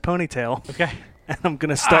him by his ponytail, Okay. and I'm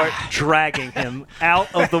gonna start dragging him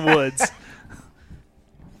out of the woods.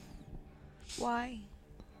 Why?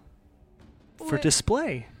 for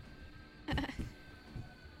display.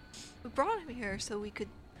 We brought him here so we could.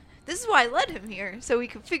 This is why I led him here, so we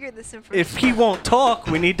could figure this information. If he won't talk,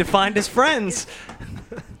 we need to find his friends.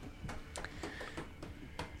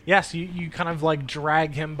 Yes, you kind of like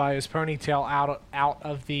drag him by his ponytail out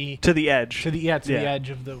of the To the edge. the edge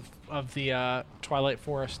of the Twilight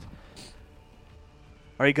Forest.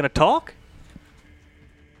 Are you gonna talk?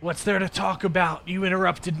 What's there to talk about? You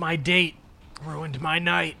interrupted my date, ruined my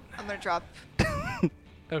night. I'm gonna drop.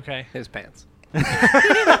 Okay. His pants.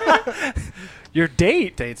 Your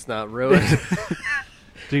date? Date's not ruined.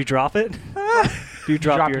 Do you drop it? Do you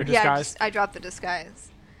drop drop your... your- Yeah, Disguise? I dropped the disguise.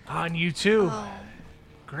 On you too. Oh.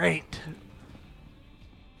 Great.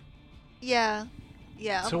 Yeah.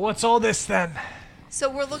 Yeah. So what's all this then? So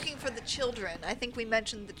we're looking for the children. I think we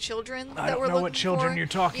mentioned the children I that don't we're know looking what children for. you're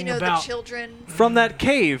talking you know, about. the children. From that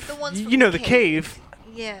cave. The ones from you know the the cave.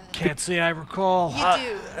 Yeah. Can't say I recall.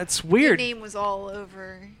 You do. That's Your weird. name was all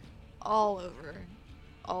over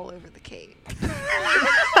the cave.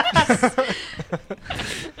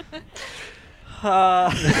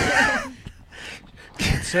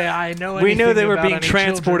 Can't say I know We know anything they were about being any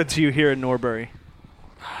transported children. to you here in Norbury.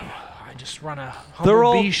 I just run a They're humble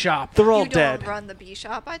all bee shop. They're all You dead. don't run the bee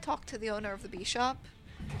shop. I talked to the owner of the bee shop.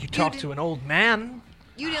 You talk to an old man,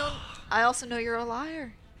 You don't. I also know you're a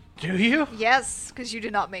liar. do you? Yes, because you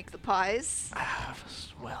did not make the pies.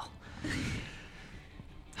 Well,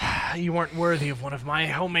 you weren't worthy of one of my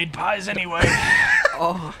homemade pies anyway.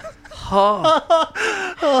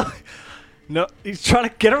 No, he's trying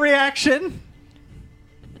to get a reaction.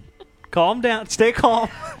 Calm down. Stay calm.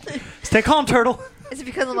 Stay calm, Turtle. Is it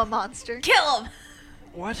because I'm a monster? Kill him!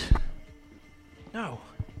 What? No.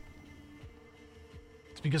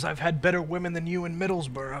 It's because I've had better women than you in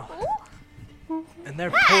Middlesbrough. And they're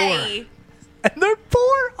Hey! And they're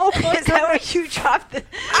poor. Oh my Is that where you dropped the?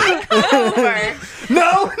 Over!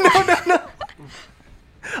 No.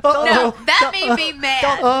 Oh No, that made me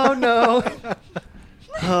mad. Oh no.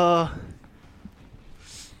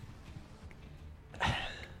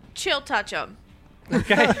 Chill touch him. poor.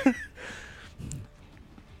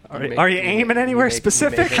 Okay. Are you aiming anywhere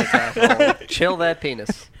specific? Chill that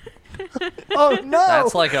penis. Oh no.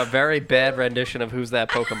 That's like a very bad rendition of Who's That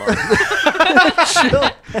Pokemon.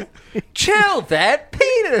 Chill that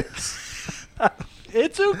penis.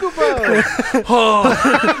 It's Ukubo.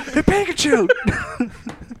 Hey, Pikachu.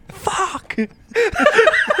 Fuck.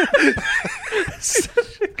 Such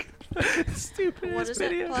a stupid What is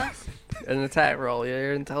it? Plus? An attack roll.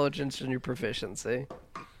 Your intelligence and your proficiency.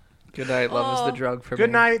 Good night. Love is the drug for me.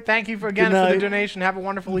 Good night. Thank you again Good for the night. donation. Have a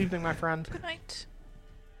wonderful evening, my friend. Good night.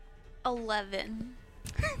 11.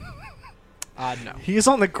 No. He's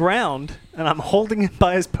on the ground, and I'm holding him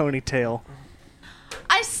by his ponytail.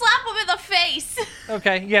 I slap him in the face!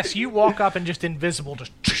 Okay. Yes, you walk up and just invisible.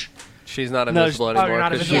 Just. She's not No, invisible Oh, anymore. you're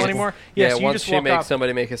not 'cause invisible she's- anymore. Yes, yeah, you once just she walk makes up.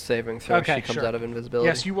 somebody make a saving throw, Okay, she comes sure. out of invisibility.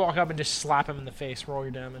 Yes, you walk up and just slap him in the face. Roll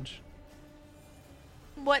your damage.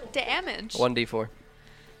 What damage? 1d4.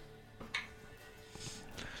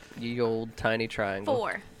 Ye old tiny triangle.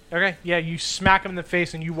 4. Okay. Yeah, you smack him in the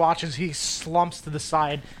face, and you watch as he slumps to the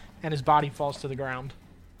side, and his body falls to the ground.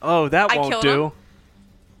 Oh, that I won't killed do. him.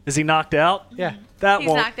 Is he knocked out? Yeah. That He's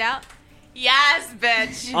won't. knocked out? Yes,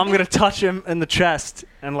 bitch! I'm gonna touch him in the chest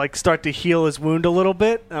and like start to heal his wound a little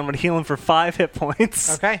bit. I'm gonna heal him for 5 hit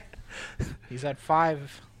points. Okay. He's at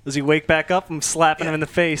 5. Does he wake back up? I'm slapping him in the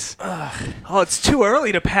face. Oh, it's too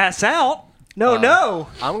early to pass out. No.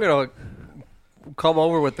 I'm going to come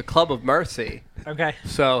over with the Club of Mercy. Okay.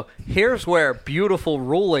 So here's where beautiful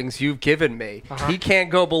rulings you've given me. He can't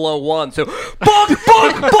go below 1, so bonk,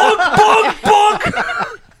 bonk, bonk, bonk,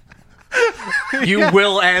 bonk. You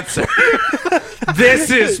will answer. This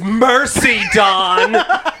is mercy, Don.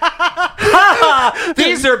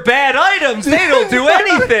 These are bad items. They don't do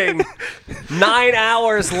anything. 9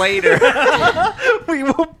 hours later. We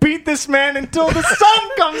will beat this man until the sun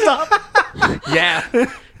comes up. Yeah.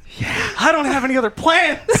 I don't have any other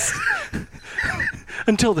plans.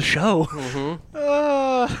 Until the show.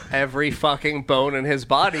 Every fucking bone in his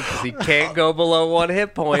body because he can't go below 1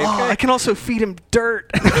 hit point. Oh, I can also feed him dirt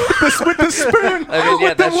with the spoon. I mean, yeah,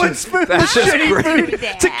 with the that's wood just- spoon, that's the just shitty great.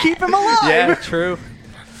 food to keep him alive. Yeah, true.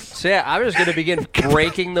 So yeah, I'm just gonna begin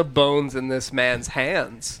breaking the bones in this man's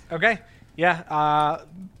hands. Okay. Yeah.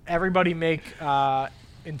 Everybody make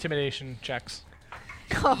intimidation checks.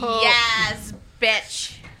 Yes,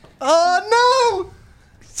 bitch! Oh no!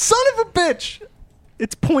 Son of a bitch!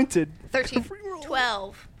 It's pointed. 13.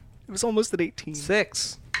 12. It was almost at 18.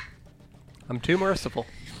 6. I'm too merciful.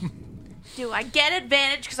 Do I get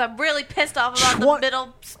advantage because I'm really pissed off about Schwa- the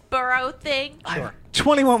Middlesbrough thing? Sure.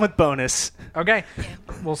 21 with bonus. Okay.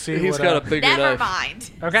 We'll see. He's what, got a bigger Never knife.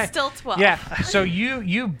 mind. Okay. Still 12. Yeah. So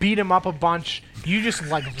you beat him up a bunch. You just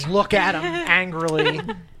like look at him angrily.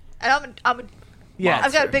 And Yeah.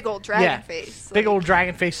 I've got a big old dragon Yeah. face. Big like- old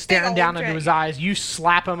dragon face staring old down into his dragon. eyes. You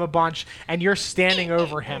slap him a bunch, and you're standing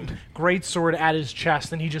over him, great sword at his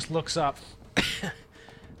chest, and he just looks up.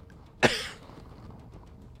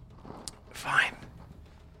 Fine.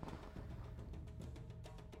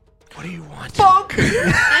 What do you want? Bonk!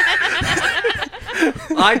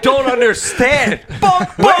 I don't understand. Bonk,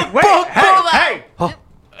 bonk, Wait, bonk, hey, bonk. hey!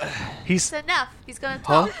 He's It's enough. He's gonna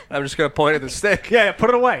Huh? talk. I'm just gonna point at the stick. yeah, put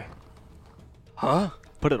it away. Huh?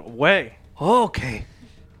 Put it away. Okay.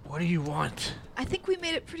 What do you want? I think we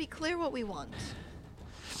made it pretty clear what we want.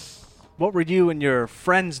 What were you and your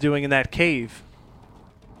friends doing in that cave?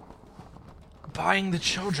 Buying the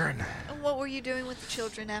children, And what were you doing with the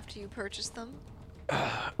children after you purchased them?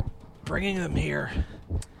 bringing them here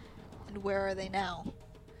And where are they now?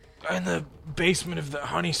 in the basement of the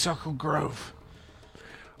Honeysuckle Grove.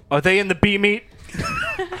 Are they in the bee meat?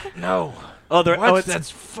 No. Oh, they're, What? oh, it's,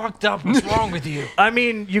 That's fucked up. What's wrong with you? I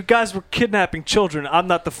mean, you guys were kidnapping children. I'm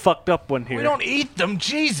not the fucked up one here. We don't eat them,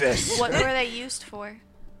 Jesus. What were they used for?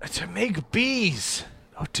 To make bees.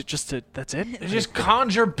 Oh, that's it? They just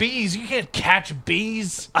conjure bees. You can't catch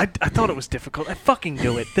bees. I thought it was difficult. I fucking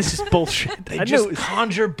knew it. This is bullshit. They I knew just it was,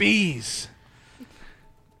 conjure bees.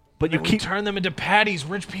 but you And we keep. turn them into patties.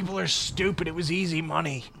 Rich people are stupid. It was easy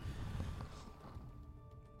money.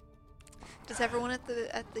 Does everyone at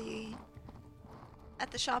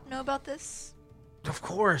the shop know about this? Of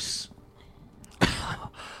course.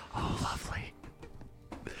 Oh, lovely.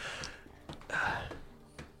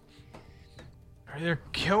 Either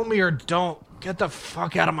kill me or don't. Get the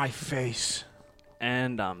fuck out of my face.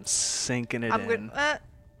 And I'm sinking it I'm in. gonna.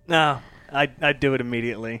 No, I'd do it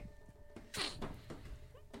immediately.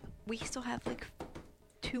 We still have like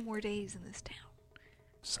 2 more days in this town.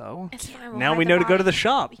 So It's fine. We'll now hide we the know to go to body. the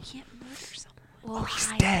shop. We can't murder someone. We'll He's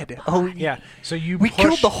hide dead. the Oh body. Yeah. So you We push,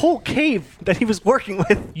 killed the whole cave that he was working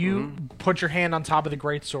with. You put your hand on top of the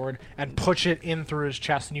greatsword and push it in through his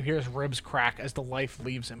chest, and you hear his ribs crack as the life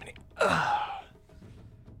leaves him,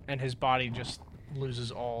 and his body just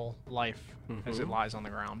loses all life as it lies on the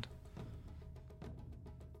ground.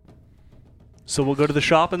 So we'll go to the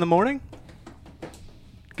shop in the morning.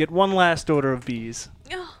 Get one last order of bees.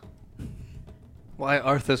 Ugh. Why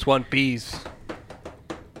Arthas want bees?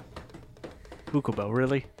 Ukubo,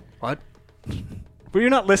 really? What? Were you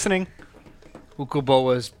not listening? Ukubo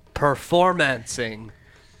was performancing.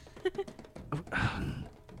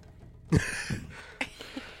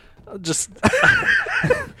 Just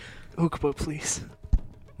Ukubo, please.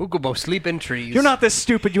 Ukubo, sleep in trees. You're not this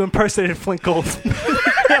stupid. You impersonated Flint Gold.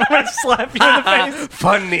 I'm gonna slap you in the face.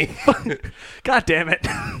 Funny. God damn it.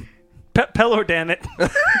 Pelor, damn it.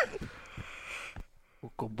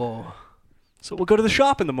 Ukubo. So we'll go to the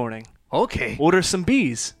shop in the morning. Okay. Order some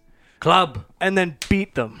bees. Club. And then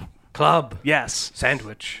beat them. Club. Yes.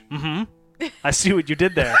 Sandwich. I see what you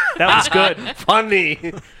did there. That was good. Funny.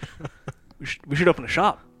 We should open a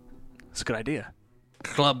shop. That's a good idea.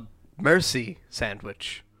 Club Mercy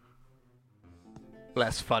sandwich.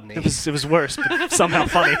 Less funny. It was worse, but somehow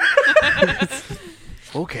funny.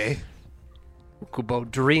 Okay. Ukubo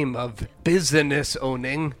dream of business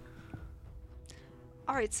owning.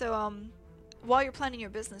 All right. So while you're planning your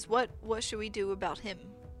business, what should we do about him?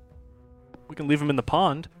 We can leave him in the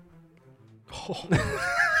pond. How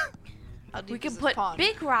deep We is can this put pond?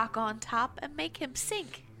 Big Rock on top and make him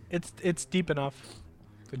sink. It's deep enough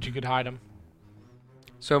that you could hide him.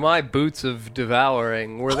 So my boots of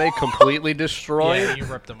devouring, were they completely destroyed? Yeah, you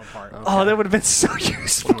ripped them apart. Oh, that would have been so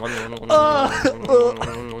useful. Dude,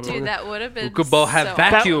 that would have been Ukubo have so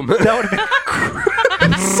vacuum. That would have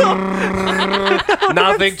been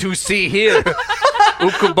Nothing to see here.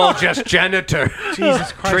 Ukubo just janitor.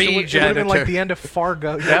 Jesus Christ! Tree it would have janitor. been like the end of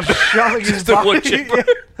Fargo. You're shoving his Just a wood body. chipper.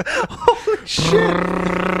 Holy shit.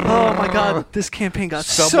 Oh my god, this campaign got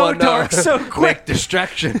so Someone, dark so quick quick.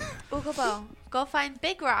 distraction. Ukubo, go find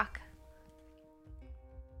Big Rock.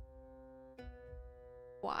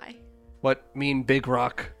 Why? What mean big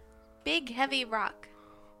rock? Big heavy rock.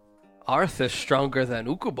 Arthas stronger than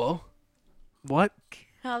Ukubo. What?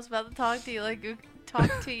 I was about to talk to you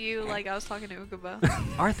like I was talking to Ukubo.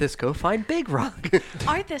 Arthas, go find big rock.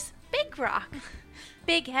 Arthas, Big Rock.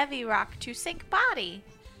 Big heavy rock to sink body.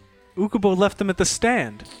 Ukubo left him at the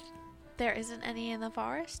stand. There isn't any in the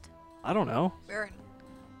forest? I don't know. Baron.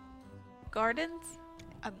 Gardens?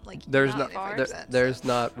 I'm like There's not not. if I There, do that, there's so,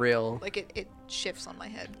 not real. like it shifts on my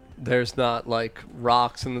head. There's not like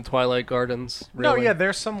rocks in the Twilight Gardens. No, Really? yeah,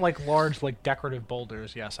 there's some like large like decorative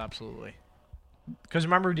boulders. Yes, absolutely. Because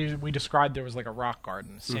remember we described there was like a rock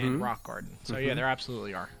garden, sand rock garden. So yeah, there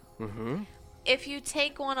absolutely are. If you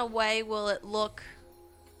take one away, will it look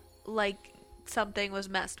like something was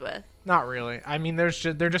messed with? Not really. I mean, they're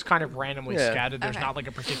just kind of randomly Yeah. scattered. There's Okay. not like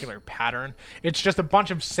a particular pattern. It's just a bunch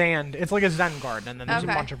of sand. It's like a Zen garden, and then there's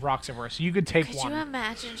Okay. a bunch of rocks everywhere. So you could take Could one. you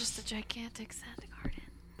imagine just a gigantic Zen garden?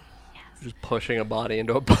 Just pushing a body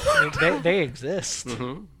into a I mean, they exist.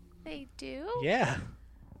 They do? Yeah,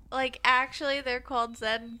 Like, actually, they're called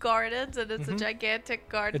Zen gardens, and it's a gigantic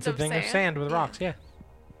garden it's a thing of sand with rocks. Yeah,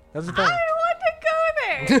 that's the thing. I want to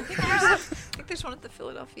go there! I think there's one at the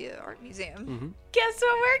Philadelphia Art Museum. Guess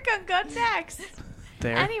what we're gonna go next?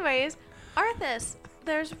 There. Anyways, Arthas,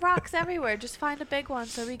 there's rocks everywhere. Just find a big one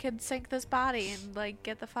so we can sink this body and, like,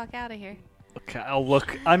 get the fuck out of here. Okay, I'll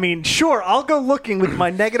look. I mean, sure, I'll go looking with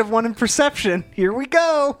my -1 in perception. Here we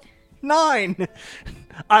go. 9.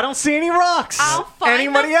 I don't see any rocks. I'll find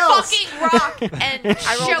Anybody the else? fucking rock and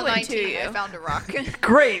I rolled show a it 19. to you. I found a rock.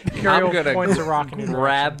 Great. Curiel I'm gonna points a rock in your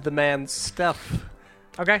grab the man's stuff.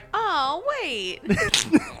 Okay. Oh, wait.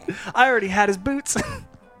 I already had his boots.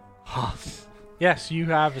 Yes, you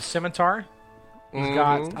have a scimitar. He's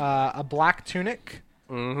got a black tunic.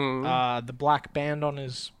 The black band on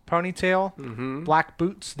his ponytail, black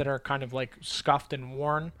boots that are kind of like scuffed and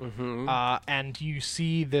worn, and you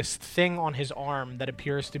see this thing on his arm that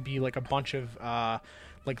appears to be like a bunch of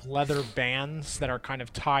like leather bands that are kind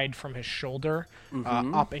of tied from his shoulder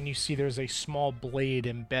up, and you see there's a small blade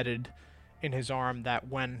embedded in his arm that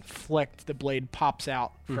when flicked the blade pops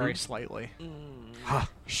out very slightly.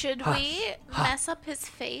 Should we mess up his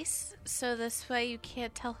face so this way you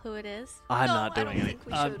can't tell who it is? I'm No, not I doing don't it. think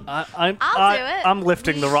we should. I'll do it. I'm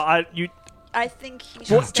lifting the rock. I think he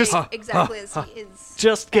should stay just- exactly as he is.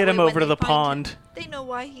 Just That get him way when over to they the find pond. him, they know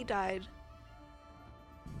why he died.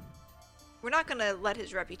 We're not gonna let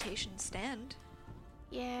his reputation stand.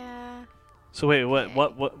 Yeah. So wait,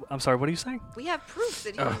 what? I'm sorry. What are you saying? We have proof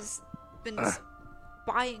that he's been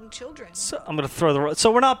buying children. So I'm gonna throw the.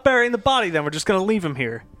 So we're not burying the body then. We're just gonna leave him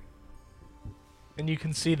here. And you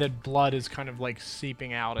can see that blood is kind of like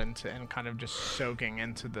seeping out into and kind of just soaking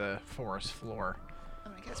into the forest floor.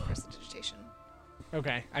 I'm gonna cast prestidigitation.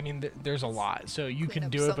 Okay, I mean there's a lot, so you Clean can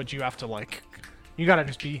up do it, some. but you have to like, you gotta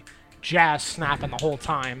just be jazz snapping the whole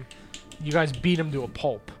time. You guys beat him to a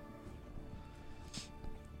pulp.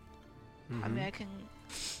 I mean, I can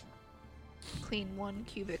clean 1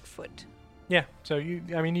 cubic foot. Yeah, so you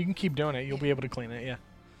can keep doing it. You'll be able to clean it. Yeah.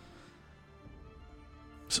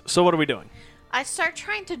 So what are we doing? I start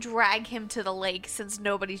trying to drag him to the lake since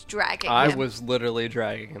nobody's dragging I him. was literally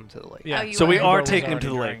dragging him to the lake. Yeah. Oh, you So we are? are Ukubo was taking him to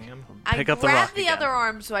the already lake. dragging him. I Pick up the grab rock the again. other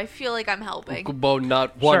arm so I feel like I'm helping. Ukubo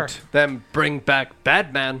not want them bring back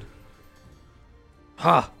Batman.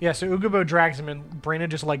 Ha! Yeah, so Ukubo drags him, and Brina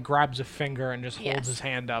just like grabs a finger and just holds Yes. his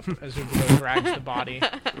hand up as Ukubo drags the body.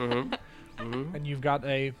 And you've got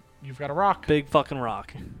a rock. Big fucking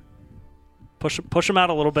rock. Push him out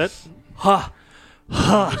a little bit. Ha!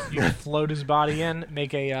 You float his body in.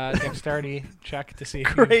 Make a dexterity check to see if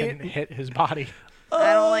Great. you can hit his body.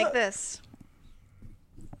 I don't like this.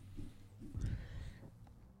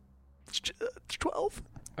 It's 12.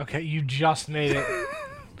 Okay, you just made it.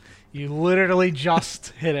 You literally just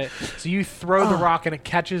hit it. So you throw the rock and it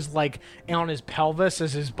catches like on his pelvis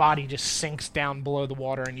as his body just sinks down below the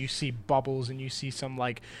water, and you see bubbles and you see some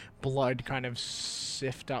like blood kind of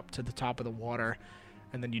sift up to the top of the water,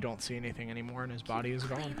 and then you don't see anything anymore and his body is In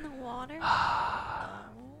gone. the water.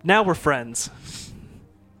 Now we're friends.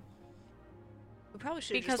 We probably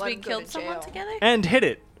should Because just let we him go killed to someone jail. together? And hid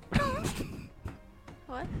it.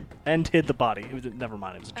 What? And hid the body. Never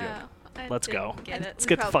mind, it was a joke. Oh, I Let's didn't go. Get it. Let's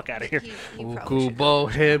get the fuck out of here. He probably should.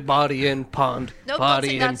 Ukubo hid body in pond. Nope, don't body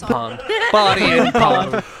sing in that song. pond. Body in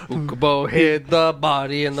pond. Ukubo hid the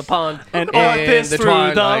body in the pond. And in Arthas the threw the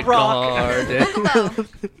Twilight rock. Garden.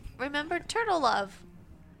 Ukubo, remember Turtle Love?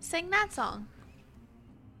 Sing that song.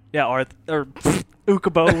 Yeah,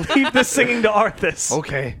 Ukubo, leave the singing to Arthas.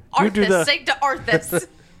 Okay. You do Arthas, the- sing to Arthas.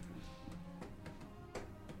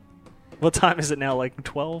 What time is it now? Like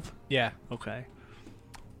 12? Yeah. Okay.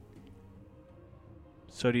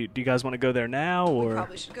 So do you guys want to go there now, or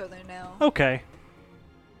Probably should go there now. okay?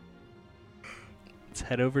 Let's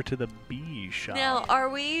head over to the bee shop. Now, are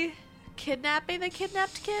we kidnapping the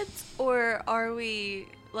kidnapped kids, or are we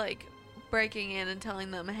like breaking in and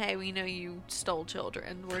telling them, "Hey, we know you stole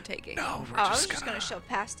children. We're taking." them?" No, we're I was just just gonna. gonna shove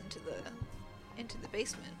past into the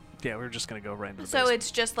basement. Yeah, we're just gonna go right into the So basement.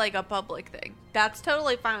 it's just like a public thing. That's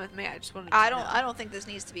totally fine with me. I just wanted to I know. don't think this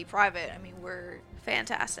needs to be private. I mean, we're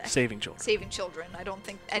Fantastic. saving children. saving children. I don't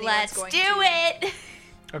think anyone's Let's going do to. it.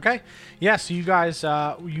 Okay. Yeah, so you guys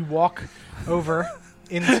you walk over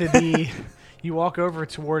into the you walk over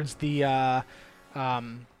towards the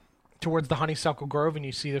honeysuckle grove, and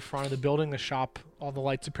you see the front of the building, the shop. All the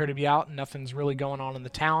lights appear to be out, and nothing's really going on in the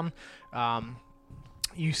town.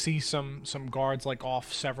 You see some guards like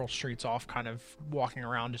off several streets off, kind of walking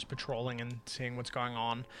around, just patrolling and seeing what's going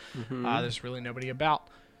on. There's really nobody about.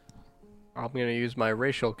 I'm going to use my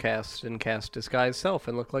racial cast and cast disguise self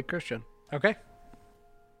and look like Christian. Okay.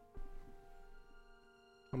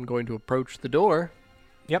 I'm going to approach the door.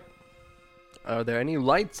 Yep. Are there any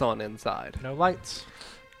lights on inside? No lights.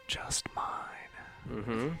 Just mine.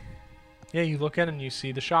 Mm-hmm. Yeah, you look in and you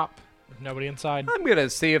see the shop. There's nobody inside. I'm going to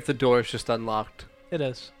see if the door is just unlocked. It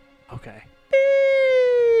is. Okay.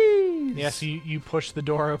 Yes, you push the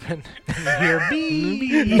door open and you hear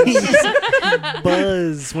bees.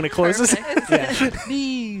 Buzz when it closes. Yeah.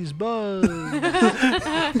 Bees, buzz.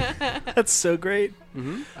 That's so great.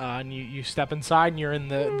 Mm-hmm. And you step inside and you're in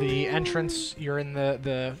the entrance. You're in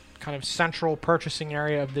the kind of central purchasing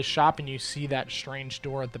area of this shop, and you see that strange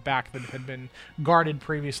door at the back that had been guarded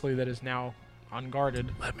previously that is now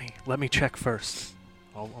unguarded. Let me check first.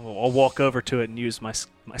 I'll walk over to it and use my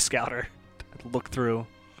scouter to look through.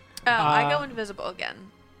 I go invisible again.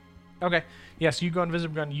 Okay. Yes, you go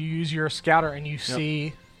invisible gun. You use your scouter and you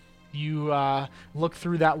see, you look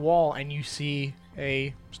through that wall and you see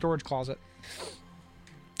a storage closet.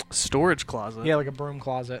 Storage closet. Yeah, like a broom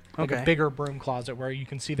closet, like a Okay. bigger broom closet where you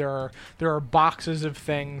can see there are boxes of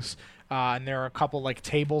things, and there are a couple like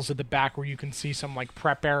tables at the back where you can see some like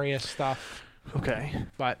prep area stuff. Okay.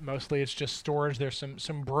 But mostly it's just storage. There's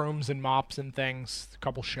some brooms and mops and things, a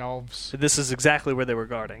couple shelves. So this is exactly where they were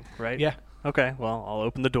guarding, right? Yeah. Okay. Well, I'll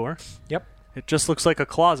open the door. Yep. It just looks like a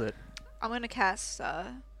closet. I'm gonna cast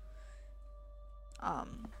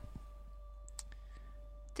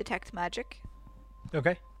detect magic.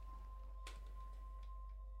 Okay.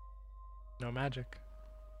 No magic.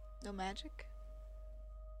 No magic.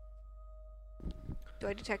 Do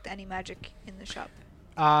I detect any magic in the shop?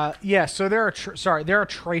 Yeah. So there are there are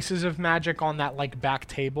traces of magic on that like back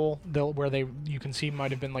table where you can see might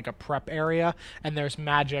have been like a prep area, and there's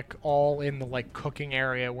magic all in the like cooking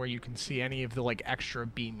area where you can see any of the like extra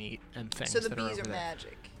bee meat and things. So the that bees over are there.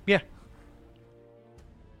 magic. Yeah.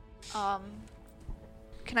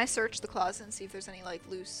 Can I search the closet and see if there's any like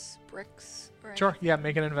loose bricks or Sure. Yeah.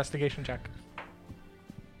 Make an investigation check.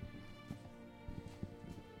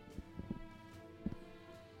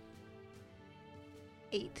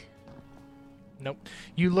 anything? 8. Nope.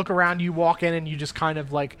 You look around, you walk in, and you just kind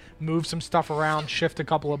of like move some stuff around, shift a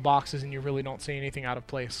couple of boxes, and you really don't see anything out of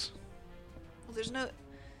place. Well, there's no.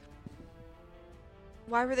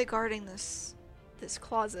 Why were they guarding this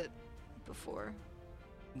closet before?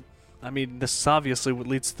 I mean, this is obviously what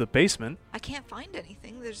leads to the basement. I can't find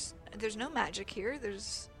anything. There's no magic here.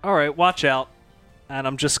 There's All right, watch out. And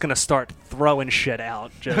I'm just gonna start throwing shit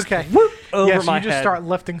out. Just Okay. whoop, over Yeah, so my you just head. start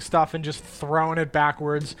lifting stuff and just throwing it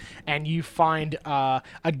backwards, and you find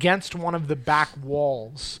against one of the back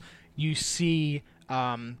walls, you see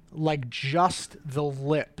like just the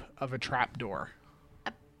lip of a trapdoor.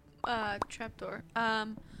 Trapdoor.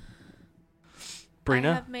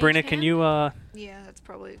 Brina, have mage Brina, can hand? you yeah. That's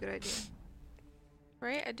probably a good idea.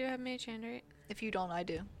 Right? I do have mage hand, right? If you don't, I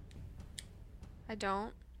do. I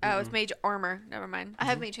don't. Oh, it's mage armor. Never mind. I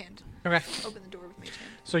have mage hand. Okay. Open the door with mage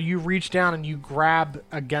hand. So you reach down and you grab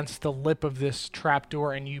against the lip of this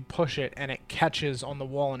trapdoor and you push it, and it catches on the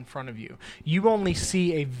wall in front of you. You only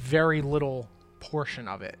see a very little portion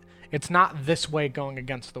of it. It's not this way going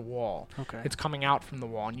against the wall. Okay. It's coming out from the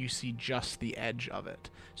wall, and you see just the edge of it.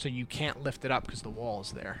 So you can't lift it up because the wall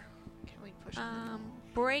is there. Can we push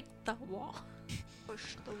Break the wall.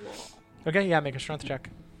 push the wall? Okay, yeah, make a strength check.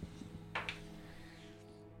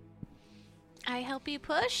 I help you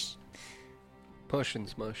push. Push and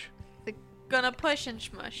smush. Gonna push and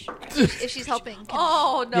smush. If she's helping. Can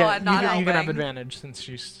Oh no, yeah, I'm not you can have helping. advantage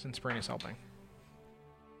since Brina's helping.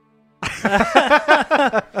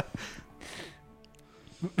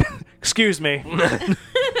 excuse me?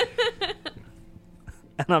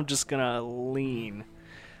 And I'm just gonna lean.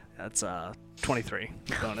 That's 23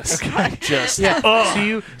 bonus. Just Yeah.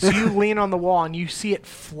 So you lean on the wall and you see it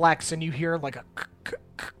flex, and you hear like a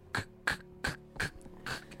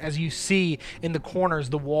as you see in the corners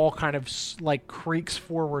the wall kind of like creaks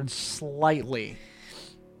forward slightly,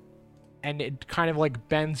 and it kind of like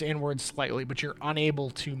bends inward slightly, but you're unable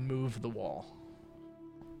to move the wall.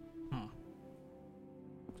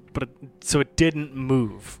 so it didn't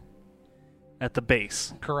move at the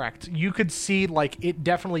base. Correct. You could see like it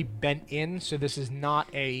definitely bent in, so this is not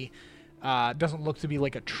a doesn't look to be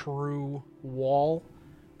like a true wall.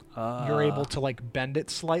 You're able to like bend it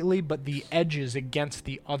slightly, but the edges against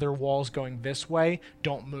the other walls going this way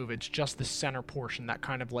don't move. It's just the center portion that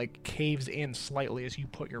kind of like caves in slightly as you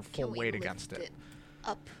put your full Can we weight lift against it.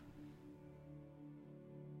 up?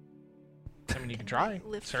 I mean, you can I try.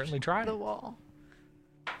 lift Certainly try. the wall.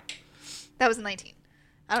 That was a 19.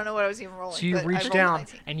 I don't know what I was even rolling. So you but I reach rolled a down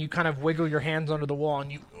 19. and you kind of wiggle your hands under the wall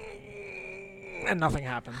and nothing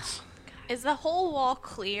happens. Is the whole wall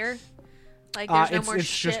clear? Like there's no more it's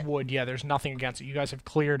shit. just wood. Yeah, there's nothing against it. You guys have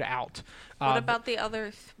cleared out. What about the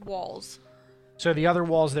other walls? So the other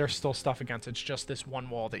walls, there's still stuff against. It's just this one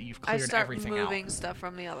wall that you've I cleared start everything moving out. stuff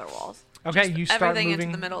from the other walls. Okay, Just you start everything moving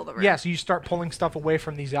into the middle of the room. Yeah, so you start pulling stuff away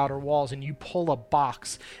from these outer walls, and you pull a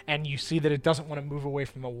box, and you see that it doesn't want to move away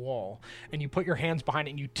from the wall. And you put your hands behind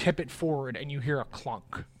it, and you tip it forward, and you hear a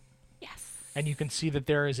clunk. Yes. And you can see that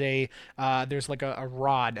there is there's like a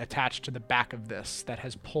rod attached to the back of this that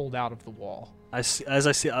has pulled out of the wall. I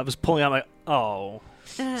was pulling out my. Oh,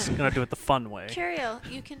 it's gonna do it the fun way. Curiel,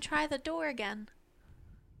 you can try the door again.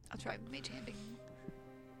 I'll try mage handing.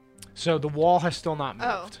 So the wall has still not moved.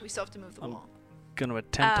 Oh, we still have to move the wall. Gonna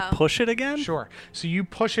attempt Oh. to push it again. Sure. So you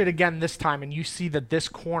push it again this time, and you see that this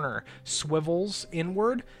corner swivels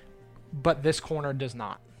inward, but this corner does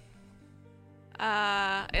not.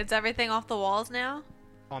 Is everything off the walls now?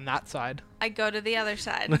 On that side. I go to the other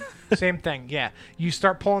side. Same thing, yeah. You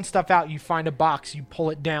start pulling stuff out, you find a box, you pull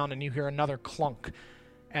it down, and you hear another clunk.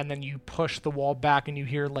 And then you push the wall back, and you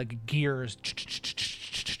hear like gears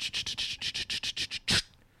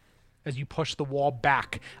as you push the wall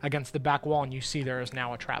back against the back wall, and you see there is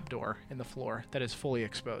now a trapdoor in the floor that is fully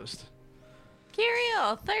exposed.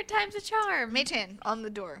 Curiel, third time's a charm. Mage hand on the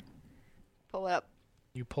door. Pull it up.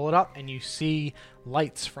 You pull it up, and you see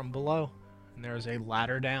lights from below, and there is a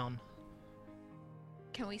ladder down.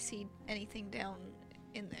 Can we see anything down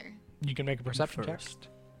in there? You can make a perception check. First,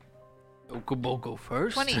 We'll go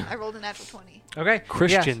first. 20. I rolled a natural 20. Okay.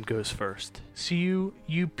 Christian yes. goes first. So you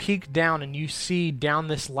peek down and you see down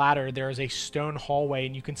this ladder there is a stone hallway,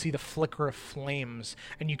 and you can see the flicker of flames,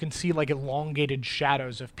 and you can see like elongated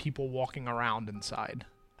shadows of people walking around inside.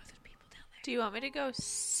 Oh, there's people down there. Do you want me to go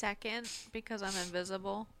second because I'm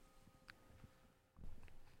invisible?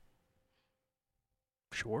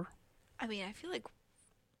 Sure. I mean, I feel like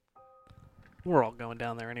We're all going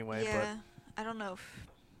down there anyway. yeah. I don't know if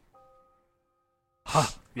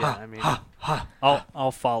But yeah, I mean,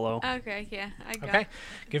 I'll follow. Okay, yeah, I got Okay.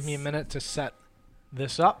 Give me a minute to set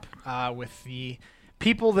this up with the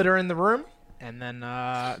people that are in the room, and then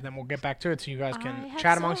we'll get back to it so you guys can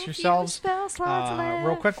chat amongst yourselves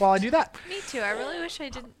real quick while I do that. Me too. I really wish I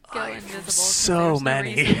didn't go invisible. 'cause so there's no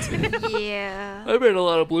many. reason to. yeah. I made a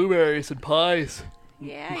lot of blueberries and pies.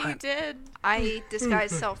 Yeah, you did. I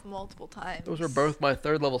disguised self multiple times. Those were both my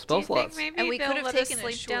third level Do spell you think slots. maybe And we they'll could have let us taken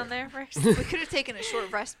a sleep down short- there first? We could have taken a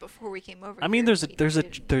short rest before we came over. I mean, here. there's We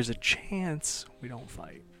didn't. a chance we don't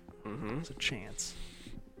fight. There's a chance.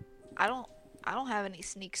 I don't have any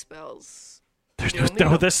sneak spells. There's You no, don't need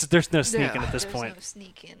no them. there's no sneaking Yeah. at this There's point. no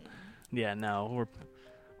sneaking. Yeah, no,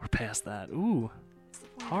 we're past that. Ooh,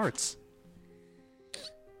 hearts. I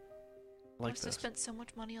like Must have this. spent so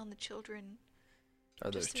much money on the children. Are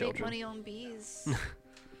those Just to make children? money on bees.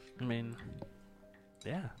 I mean,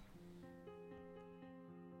 yeah.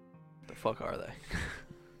 The fuck are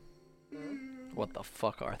they? What the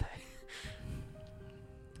fuck are they?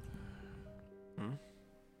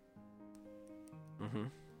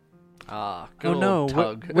 Ah, good Oh no, old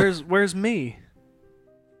Tug. where's me?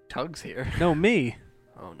 Tug's here. No, me.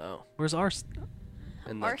 Oh no. Where's ours?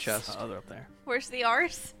 In the Arse. chest. Oh, they're up there. Where's the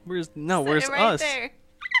arse? Where's Sitting right us? there.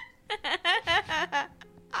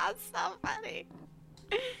 That's so funny.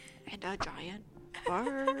 And a giant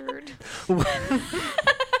bird. Could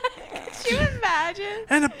you imagine?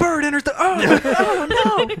 And a bird enters the. Oh,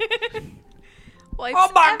 no! Wipes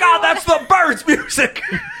Oh my god, everyone- that's the bird's music!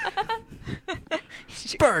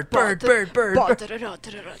 bird.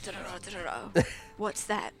 What's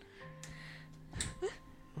that?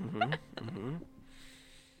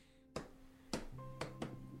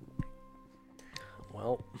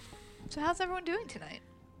 Well, So how's everyone doing tonight?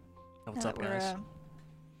 What's Now up, that we're, guys?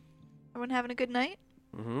 everyone having a good night?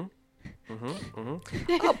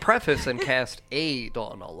 I'll preface and cast aid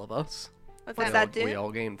on all of us. What's that do? We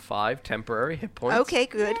all gain 5 temporary hit points. Okay,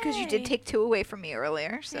 good, because you did Yay. take 2 away from me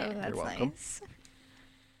earlier, so Yeah. that's You're welcome. nice.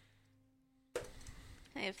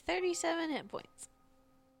 I have 37 hit points.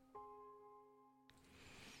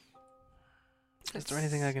 Is there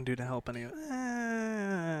anything I can do to help anyone? 41.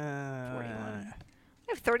 I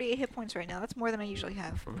have 38 hit points right now. That's more than I usually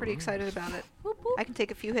have. I'm pretty excited about it. I can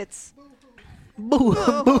take a few hits.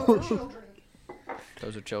 Those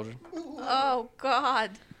are children. Oh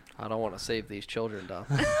God. I don't want to save these children, Dom.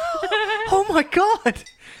 Oh my god!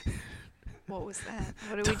 What was that?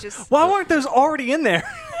 What did we just... Why weren't those already in there?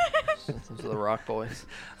 Those are the Rock Boys.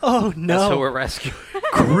 Oh That's who no! we're rescuing.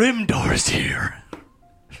 Grimdar's here.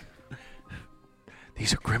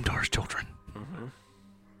 These are Grimdar's children.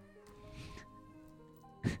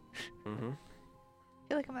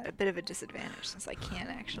 I feel like I'm at a bit of a disadvantage since I can't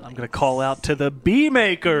actually... I'm gonna call out to the bee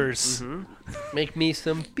makers. Make me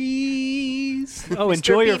some bees. Oh,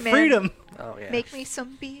 enjoy your Bee-Man. freedom. Oh yeah. Make me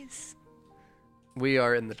some bees. We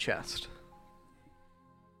are in the chest.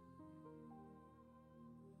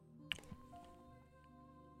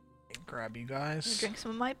 Grab you I'm gonna guys. drink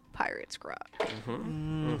some of my pirate's grog.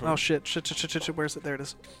 Oh shit. Shit. Where's it? There it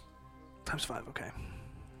is. Times 5. Okay.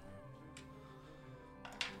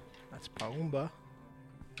 That's Paumba.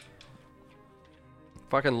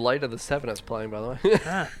 Fucking Light of the Seven is playing, by the way.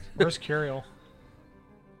 Where's Curiel?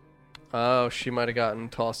 Oh, she might have gotten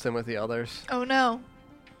tossed in with the others. Oh no.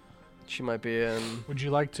 She might be in Would you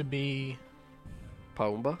like to be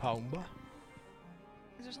Paumba. Paumba?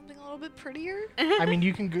 Is there something a little bit prettier? I mean,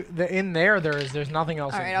 you can go, in there's nothing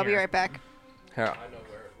else. Alright, in I'll be here. right back. Here.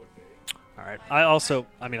 All right. I'm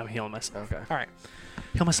healing myself. Okay. All right,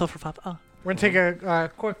 Heal myself for 5. Oh. we're gonna take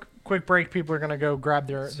a quick break. People are gonna go grab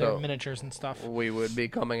their So- miniatures and stuff. We would be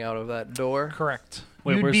coming out of that door. Correct.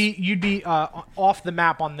 Wait, where's- you'd be off the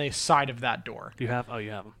map on the side of that door. Do you have? Oh,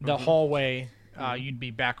 you have them. The hallway. You'd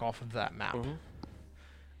be back off of that map.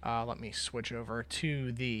 Let me switch over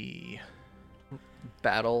to the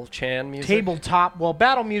Battle Chan music. tabletop. Well,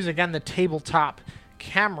 battle music and the tabletop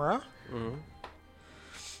camera.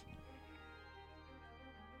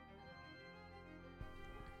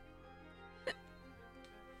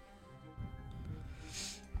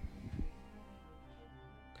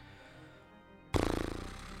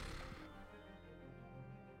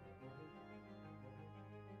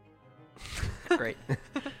 Great.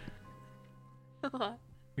 Were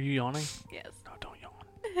you yawning? Yes. No, don't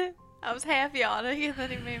yawn. I was half yawning and then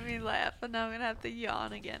he made me laugh, and now I'm gonna have to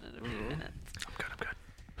yawn again in a few minutes. I'm good.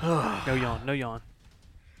 No yawn. No yawn.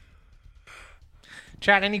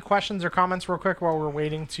 Chat, any questions or comments real quick while we're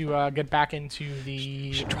waiting to get back into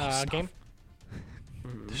the Should draw stuff. game?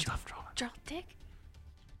 There's stuff drawn. Draw dick?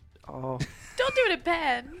 Oh. Don't do it in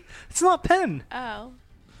pen. It's not pen. Oh.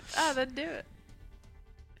 Oh, then do it.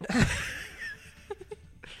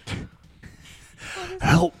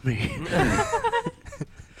 Help me.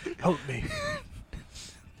 Help me.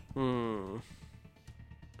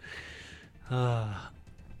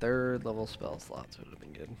 Third level spell slots would have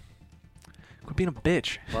been good. Quit being a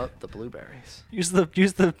bitch. But the blueberries. Use the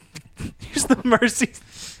mercy.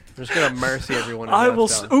 I'm just gonna mercy everyone. who I got will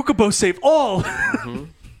done. Ukubo save all.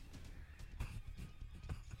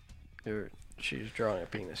 She's drawing a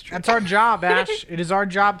penis tree. That's our job, Ash. It is our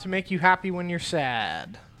job to make you happy when you're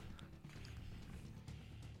sad.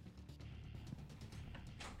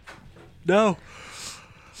 No.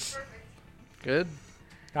 Good.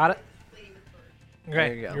 Got it? Okay,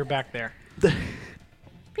 There you go. you're back there.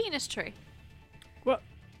 Penis tree.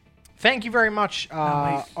 Thank you very much,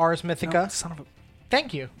 wait. Ars Mythica. No, son of a.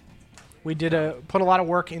 Thank you. We did put a lot of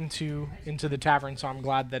work into the tavern, so I'm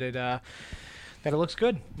glad that it looks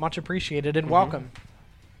good. Much appreciated and welcome.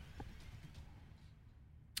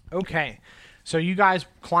 Okay, so you guys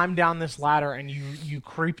climb down this ladder and you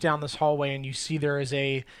creep down this hallway and you see there is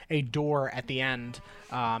a door at the end,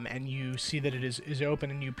 and you see that it is open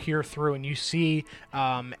and you peer through and you see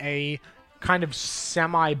a kind of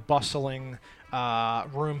semi-bustling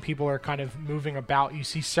room. People are kind of moving about. You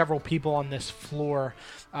see several people on this floor.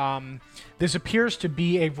 This appears to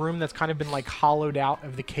be a room that's kind of been like hollowed out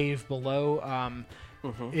of the cave below.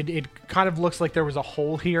 It kind of looks like there was a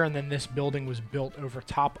hole here, and then this building was built over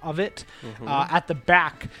top of it. At the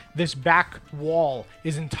back, this back wall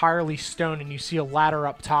is entirely stone, and you see a ladder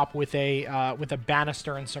up top with a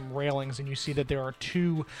banister and some railings, and you see that there are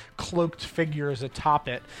two cloaked figures atop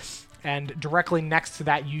it. And directly next to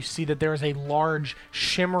that, you see that there is a large,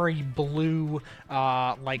 shimmery blue,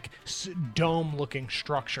 dome-looking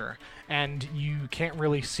structure. And you can't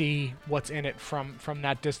really see what's in it from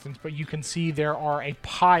that distance, but you can see there are a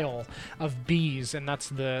pile of bees, and that's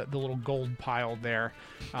the little gold pile there.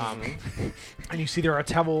 And you see there are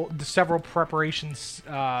several preparations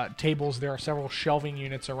tables. There are several shelving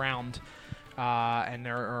units around, and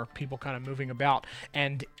there are people kind of moving about.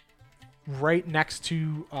 And right next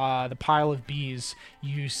to the pile of bees,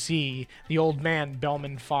 you see the old man,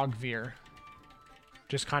 Belman Fogveer,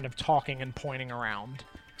 just kind of talking and pointing around.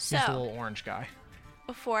 He's the So, little orange guy.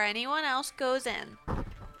 before anyone else goes in,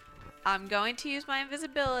 I'm going to use my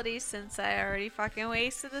invisibility since I already fucking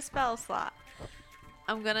wasted a spell slot.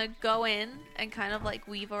 I'm gonna go in and kind of like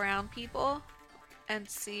weave around people and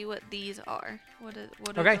see what these are. What are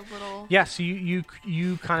Okay. the little... Yeah, so you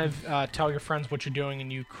kind of tell your friends what you're doing,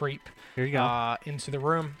 and you creep Here you go. into the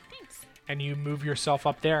room, Thanks. and you move yourself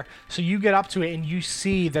up there. So you get up to it, and you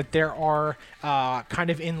see that there are kind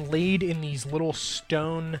of inlaid in these little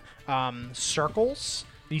stone circles,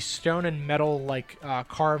 these stone and metal like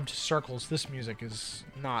carved circles. This music is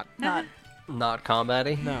not. Not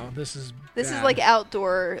combat-y. No, this is. This is bad. like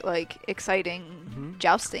outdoor, like exciting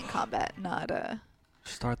jousting combat, not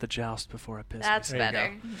Start the joust before I piss. That's There you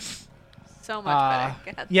better. So much better.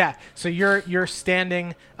 Go ahead. Yeah, so you're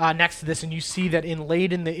standing next to this, and you see that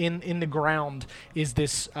inlaid in the ground is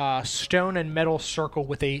this stone and metal circle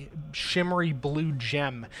with a shimmery blue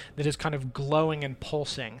gem that is kind of glowing and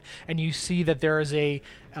pulsing. And you see that there is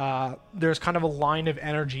there's kind of a line of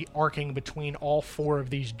energy arcing between all 4 of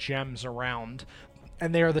these gems around,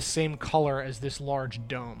 and they are the same color as this large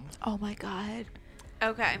dome. Oh my god.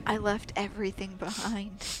 Okay. I left everything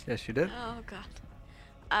behind. Yes, you did. Oh god.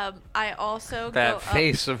 I also That go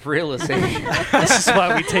face of realization. This is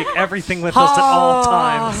why we take everything with us at all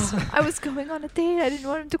times. I was going on a date. I didn't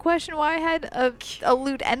want him to question why I had a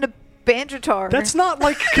lute and a banjotar. That's not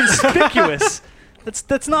like conspicuous.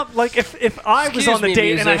 That's not like if I was Excuse on the me,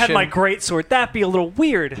 date and I had my musician. greatsword, that'd be a little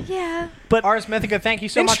weird. Yeah. But Ars Mythica, thank you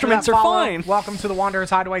so much for that Instruments are follow. fine. Welcome to the Wanderer's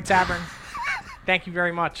Hideaway Tavern. Thank you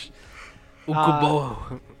very much.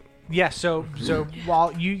 Ukubo. Yeah, so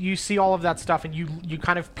while you see all of that stuff, and you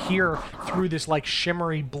kind of peer through this like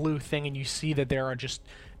shimmery blue thing, and you see that there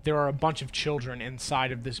are a bunch of children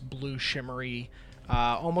inside of this blue shimmery,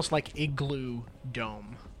 almost like igloo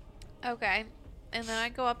dome. Okay. And then I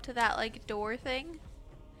go up to that like door thing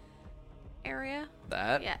area.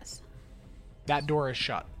 That? Yes. That door is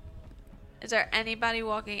shut. Is there anybody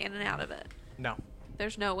walking in and out of it? No.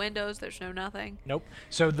 There's no windows, there's no nothing. Nope.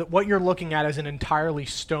 So what you're looking at is an entirely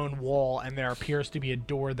stone wall, and there appears to be a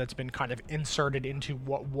door that's been kind of inserted into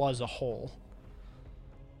what was a hole.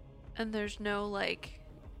 And there's no like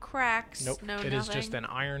cracks, Nope. no It nothing. is just an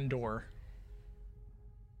iron door.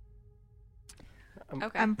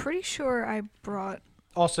 Okay. I'm pretty sure I brought.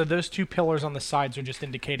 Also, those 2 pillars on the sides are just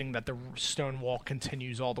indicating that the stone wall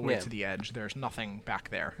continues all the way Yeah. to the edge. There's nothing back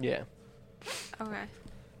there. Yeah. Okay.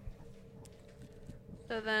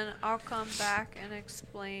 So then I'll come back and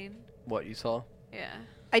explain. What you saw? Yeah.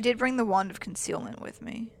 I did bring the wand of concealment with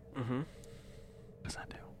me. Mm-hmm. what does that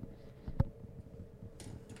do?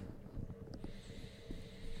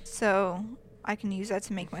 So I can use that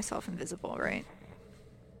to make myself invisible, right?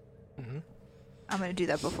 Mm-hmm. I'm gonna do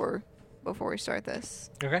that before we start this.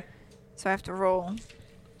 Okay. So I have to roll.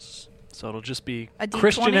 So it'll just be A D20?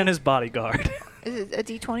 Christian and his bodyguard. Is it a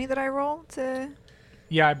D20 that I roll to?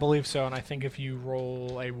 Yeah, I believe so, and I think if you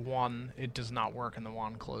roll a 1, it does not work, and the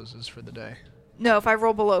wand closes for the day. No, if I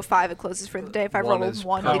roll below 5, it closes for the day. If I One roll is a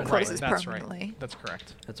 1, permanent. it closes That's permanently. right. That's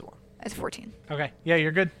correct. That's one. It's 14. Okay. Yeah,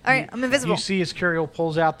 you're good. All right, I'm invisible. You see as Curiel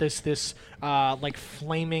pulls out this like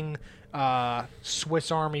flaming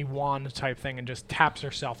Swiss Army wand type thing and just taps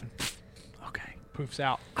herself and Okay. poofs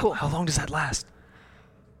out. Cool. How long does that last?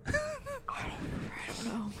 I don't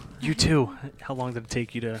know. You too. How long did it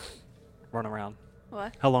take you to run around?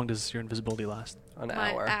 What? How long does your invisibility last? An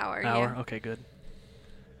My hour. hour. Hour? Yeah. Okay, good.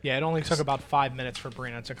 Yeah, it only took about 5 minutes for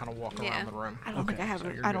Brina to kind of walk Yeah. around the room. I don't think I have. so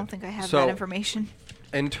you're I don't good. think I have So- that information.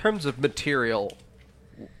 In terms of material,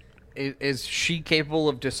 is she capable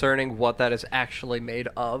of discerning what that is actually made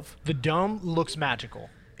of? The dome looks magical.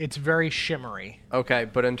 It's very shimmery. Okay,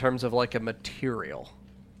 but in terms of like a material.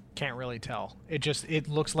 Can't really tell. It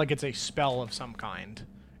looks like it's a spell of some kind.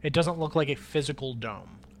 It doesn't look like a physical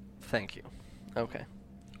dome. Thank you. Okay.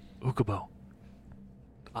 Ukubo.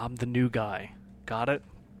 I'm the new guy. Got it?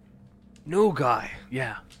 New guy.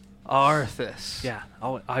 Yeah. Arthas. Yeah.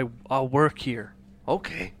 I'll work here.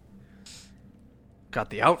 Okay. Got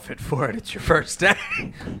the outfit for it. It's your first day.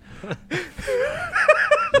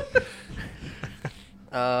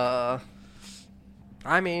 I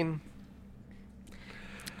mean,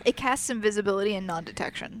 It casts invisibility and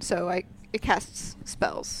non-detection, so it casts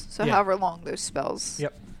spells. So Yeah. however long those spells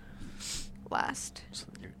Yep. last. So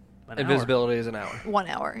an hour. invisibility is an hour. 1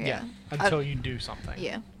 hour. Yeah. Yeah. Until you do something.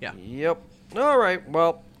 Yeah. Yeah. Yep. All right.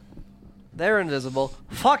 Well, they're invisible.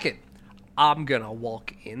 Fuck it. I'm going to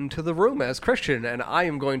walk into the room as Christian, and I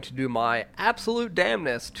am going to do my absolute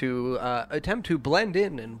damnness to attempt to blend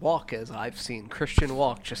in and walk as I've seen Christian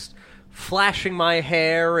walk, just flashing my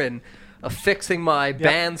hair and affixing my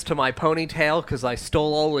bands to my ponytail because I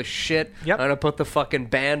stole all his shit. Yep. I'm going to put the fucking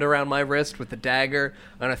band around my wrist with the dagger.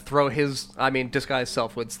 I'm going to throw disguise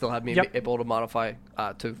self would still have me Yep. able to modify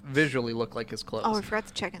to visually look like his clothes. Oh, I forgot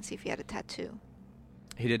to check and see if he had a tattoo.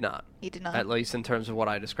 He did not. He did not. At least in terms of what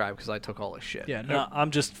I described, because I took all his shit. Yeah, No,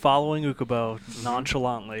 I'm just following Ukubo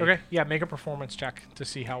nonchalantly. Okay, yeah, make a performance check to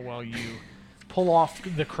see how well you pull off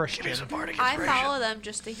the Christian. I follow them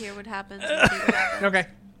just to hear what happens. And see what happens. Okay.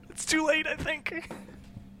 It's too late, I think.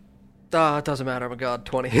 It doesn't matter. I'm a god.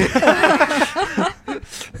 20.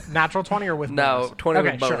 Natural 20 or with No, bonus? 20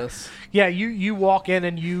 Okay, with sure. bonus. Yeah, you walk in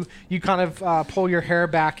and you kind of pull your hair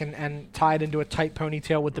back and tie it into a tight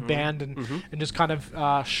ponytail with the band and just kind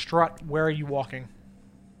of strut. Where are you walking?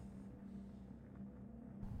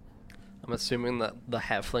 I'm assuming that the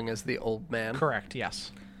halfling is the old man. Correct,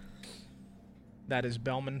 yes. That is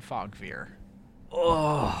Bellman Fogveer.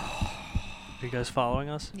 Are you guys following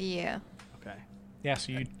us? Yeah. Okay. Yeah,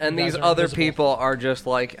 so you And you guys these are other invisible. people are just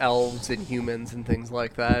like elves and humans and things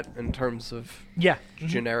like that in terms of Yeah. Mhm.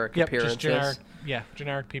 generic Yep, appearances. just generic. Yeah,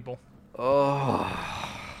 generic people.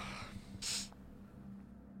 Oh.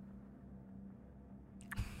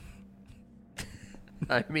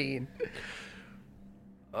 I mean,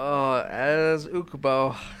 as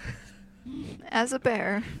Ukubo, As a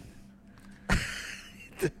bear.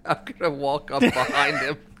 I'm gonna walk up behind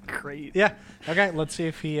him. Great. Yeah. Okay, let's see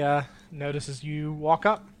if he notices you walk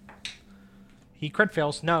up. He crit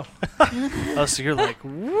fails. No. Oh, so you're like,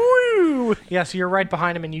 woo! Yeah, so you're right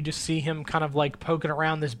behind him, and you just see him kind of like poking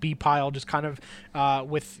around this bee pile, just kind of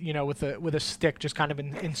with a stick, just kind of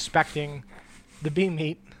inspecting the bee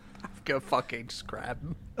meat. Go fucking just grab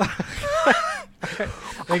him.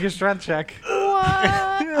 Make a strength check. What?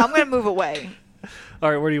 I'm going to move away. All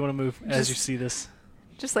right, where do you want to move as Just- you see this?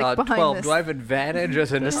 Just like behind 12. this. Do I have advantage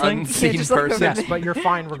as an This thing? unseen Yeah, just like over person? Yes, but you're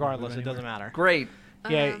fine regardless. It doesn't matter. Great.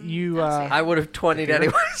 Yeah, you. I'll see. I would have 20'd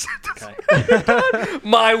anyways. Okay.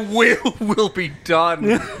 My will be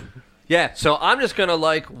done. Yeah, so I'm just gonna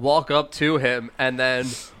like walk up to him and then,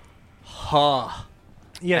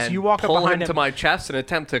 Yes, and you walk up pull behind him to my chest and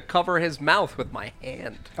attempt to cover his mouth with my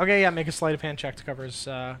hand. Okay, yeah, make a sleight of hand check to cover his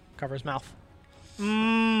mouth.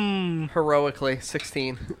 Heroically,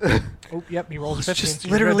 16. Oh, yep, he rolls a 15. Just so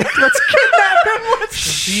you're good. literally, let's kidnap him. Let's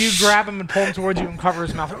So you grab him and pull him towards you and cover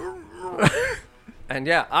his mouth. And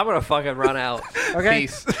yeah, I'm gonna fucking run out. Okay.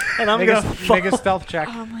 Peace. and I'm Make gonna make a stealth check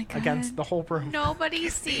Oh my God. against the whole room. Nobody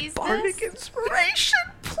sees Bardic this. inspiration,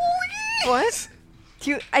 please. What?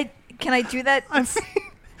 Can I do that?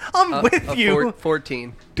 I'm with you.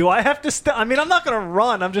 14. Do I have to? I mean, I'm not gonna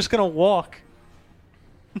run. I'm just gonna walk.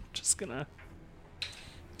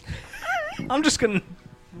 I'm just gonna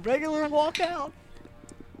regular walk out.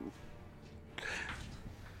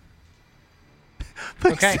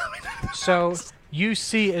 Okay, so you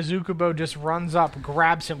see Izukubo just runs up,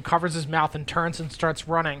 grabs him, covers his mouth, and turns and starts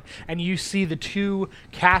running. And you see the two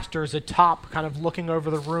casters atop, kind of looking over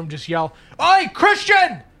the room, just yell, "Oi,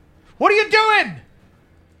 Christian! What are you doing?"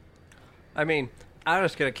 I mean, I'm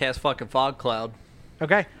just gonna cast fucking fog cloud,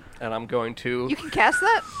 Okay, and I'm going to. You can cast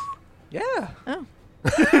that? Yeah. Oh.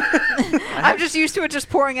 I'm just used to it just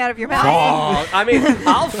pouring out of your mouth. Oh, I mean,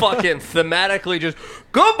 I'll fucking thematically just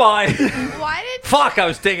goodbye. Why did Fuck, I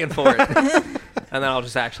was digging for it. And then I'll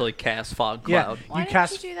just actually cast fog Yeah. cloud. why You didn't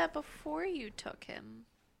cast- you do that before you took him?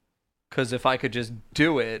 Because if I could just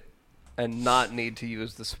do it and not need to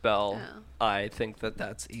use the spell, Yeah. I think that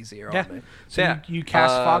that's easier yeah. on me. So yeah, you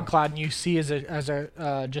cast fog cloud, and you see as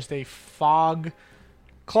a just a fog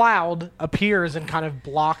cloud appears and kind of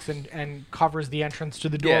blocks and covers the entrance to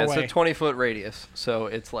the Yeah, doorway. it's a 20-foot radius, so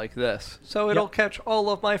it's like this. So it'll catch all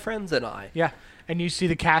of my friends and I. Yeah, and you see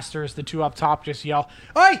the casters, the two up top, just yell,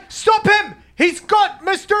 "Hey, stop him! He's got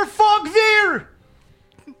Mr. Fogveer!"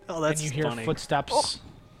 Oh, that's And you hear funny. footsteps.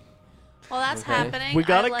 Well, that's Okay. happening. We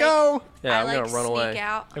gotta I, like, go. Yeah, I I'm like gonna run sneak away.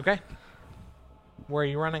 out. Okay. Where are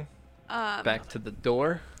you running? Back to the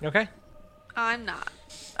door. Okay. I'm not.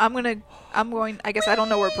 I'm going, I guess I don't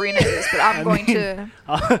know where Brina is, but I'm going to,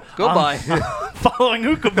 Goodbye. Following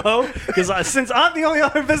Ukubo, because since I'm the only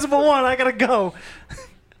other visible one, I gotta go.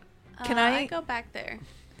 Can I I- go back there?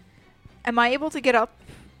 am I able to get up?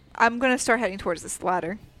 I'm going to start heading towards this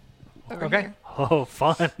ladder. Over Okay. here. Oh,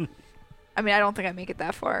 fun. I mean, I don't think I make it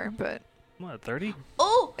that far, but What, 30?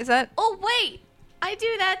 Oh, is that? oh wait, I do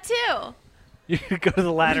that too. You could go to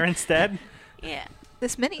the ladder instead? Yeah.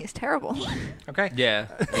 This mini is terrible. Okay. Yeah.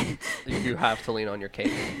 You have to lean on your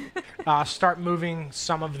cane. start moving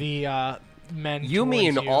some of the men. You towards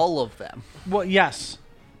mean you. all of them? Well, yes.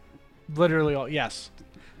 Literally all. Yes.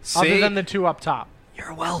 See? Other than the two up top.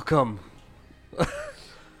 You're welcome.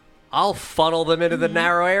 I'll funnel them into the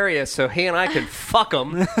narrow area so he and I can fuck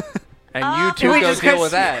them, and you two we go just deal go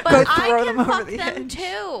with that. But Go I throw can them over fuck the them edge.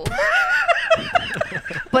 too.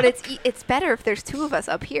 But it's better if there's two of us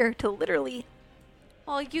up here to literally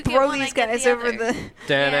Well, you get throw one, I these get guys the over other. the.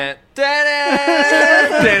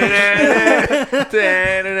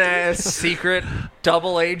 Secret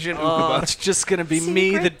double agent Oh, Ukuba. it's just gonna be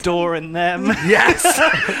me, the door, and them. Yes.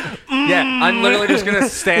 Yeah, I'm literally just gonna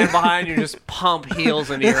stand behind you, just pump heels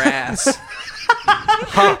into your ass.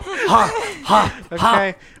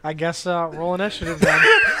 Okay. I guess roll initiative then.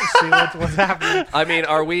 See what's happening. I mean,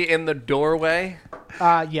 are we in the doorway?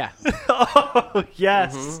 Yeah. Oh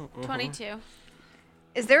yes. 22.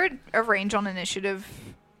 Is there a range on initiative?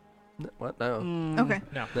 What? No. Okay.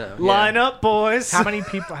 No. No. Line up, boys. How many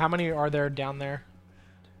people? How many are there down there?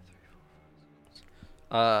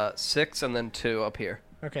 6 and then 2 up here.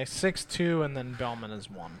 Okay, 6, 2, and then Bellman is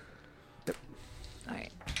 1. All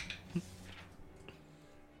right.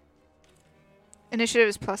 Initiative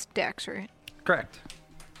is plus Dex, right? Correct.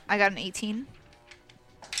 I got an 18.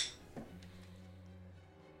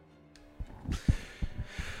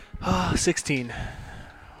 Oh, 16.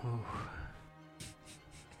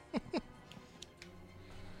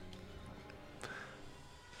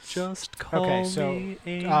 Just call Okay, so, me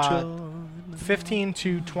Angel. 15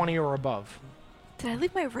 to 20 or above. Did I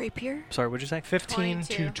leave my rapier? Sorry, what'd you say? 15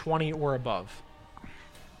 to 22. 20 or above.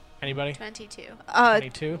 Anybody? 22.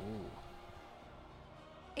 22.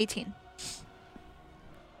 18.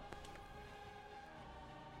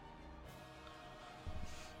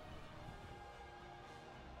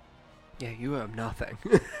 Yeah, you have nothing.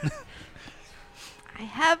 I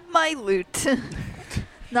have my loot.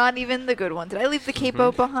 Not even the good one. Did I leave the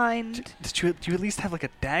capo behind? Do you at least have like a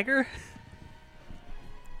dagger?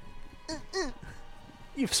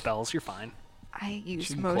 You have spells. You're fine. I used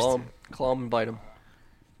You can most. claw him and bite him.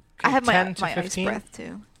 I have my 10 to my ice 15? breath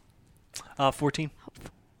too. 14.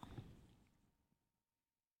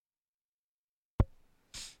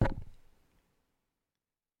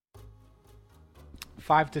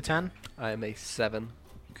 5 to 10. I am a 7.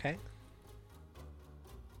 Okay.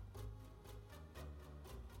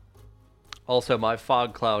 Also, my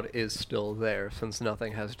fog cloud is still there since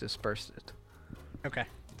nothing has dispersed it. Okay.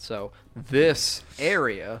 So this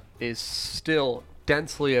area is still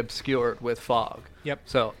densely obscured with fog. Yep.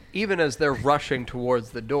 So even as they're rushing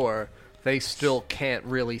towards the door, they still can't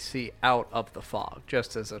really see out of the fog,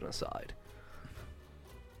 just as an aside.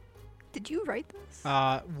 Did you write this?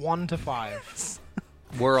 1 to 5.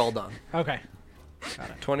 We're all done. Okay.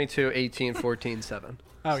 22, 18, 14, 7.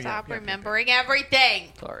 Oh, Stop yeah. remembering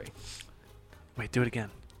everything. Sorry. Wait, do it again.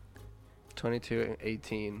 22,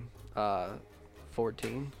 18,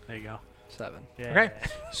 14, There you go. 7. Yeah. Okay.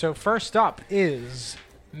 So first up is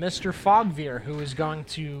Mr. Fogveer, who is going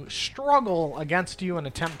to struggle against you and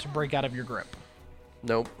attempt to break out of your grip.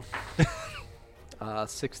 Nope.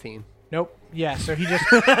 16. Nope. Yeah, so he just...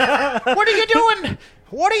 What are you doing?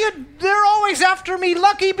 What are you... They're always after me,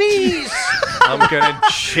 lucky bees! I'm gonna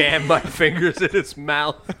jam my fingers in his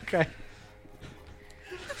mouth. Okay.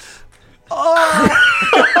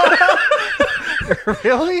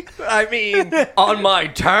 Really? I mean, on my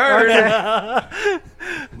turn.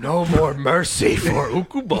 No more mercy for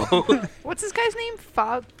Ukubo. What's this guy's name?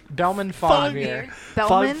 Fog. Bellman Fogveer.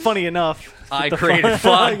 Bellman. Funny enough. I the created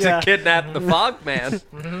fog- fog Yeah. to kidnap the fog man.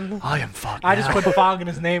 I am Fog. I just now. put Fog in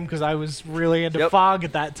his name because I was really into Yep. Fog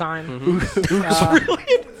at that time. Really You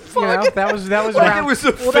know, that was Like around. it was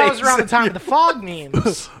a well, that was face around the in time of the Fog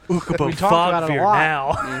memes. Ukubo we talked about it a Fogveer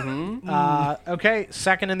lot. now. Okay,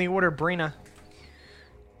 second in the order, Brina.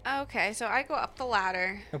 Okay, so I go up the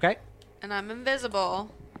ladder Okay. and I'm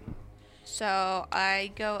invisible. So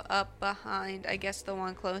I go up behind, I guess, the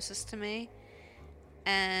one closest to me.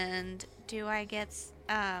 And do I get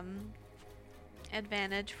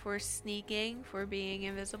advantage for sneaking, for being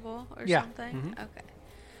invisible or Yeah. something? Okay.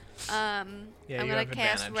 Yeah, I'm you gonna have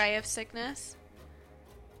cast advantage. Ray of Sickness.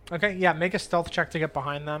 Okay, yeah, make a stealth check to get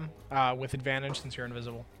behind them with advantage since you're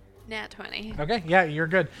invisible. Nat 20. Okay, yeah, you're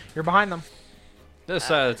good. You're behind them. This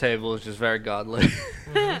side of the table is just very godly.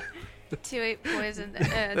 2-8 poison,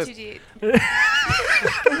 2d8.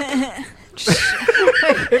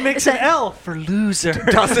 It makes an L for loser.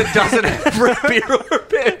 doesn't have rapier or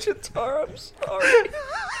Panchatar. I'm sorry.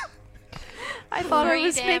 I thought I 3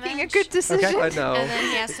 was making a damage. good decision. Okay. I know. And then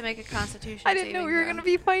he has to make a Constitution I didn't know we were saving gonna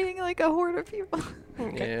be fighting like a horde of people.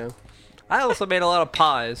 Yeah. I also made a lot of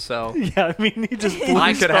pies, so Yeah, I mean, he just blew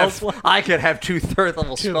I could spell have slot. I could have 2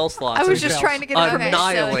 third-level spell slots. I was and just fails. trying to get Okay, information. so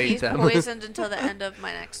Annihilate he's them. poisoned until the end of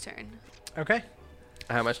my next turn. Okay.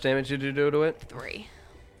 How much damage did you do to it? 3.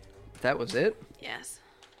 That was it. Yes.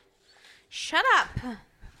 Shut up.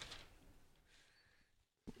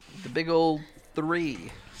 The big old 3.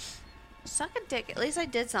 Suck a dick. At least I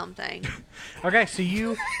did something. Okay, so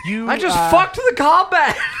you I just fucked the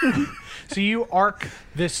combat. So you arc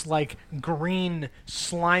this like green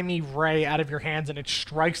slimy ray out of your hands, and it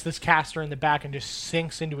strikes this caster in the back and just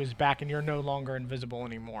sinks into his back, and you're no longer invisible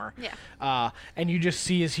anymore. Yeah. And you just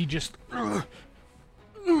see as he just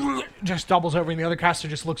doubles over, and the other caster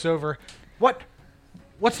just looks over.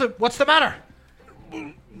 What's the matter?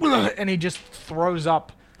 And he just throws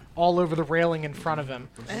up all over the railing in front of him.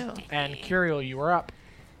 Ew. And Curiel, you are up.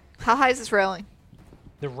 How high is this railing?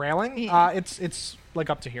 The railing? Yeah. It's like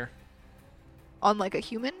up to here. On like a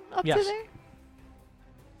human up Yes. to there?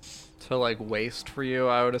 So like waste for you,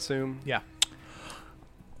 I would assume. Yeah.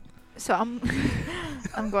 So I'm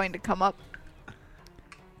going to come up.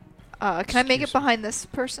 Can I make it behind this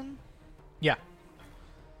person? Yeah.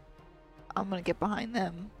 I'm gonna get behind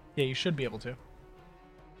them, Yeah, you should be able to.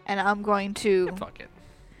 and I'm going to. Fuck it.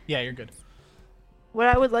 Yeah, you're good. What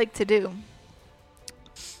I would like to do.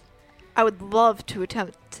 I would love to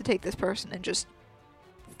attempt to take this person and just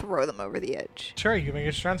throw them over the edge. Sure, you can make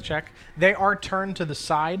a strength check. They are turned to the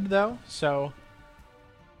side, though, so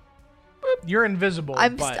you're invisible.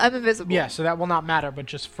 I'm but invisible. yeah, so that will not matter. But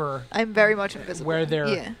just for I'm very much invisible. where they're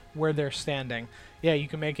Yeah. standing, yeah, you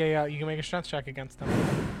can make a strength check against them.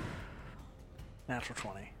 Natural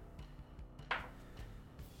 20.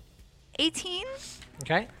 18.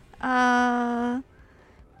 Okay.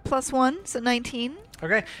 Plus 1, so 19.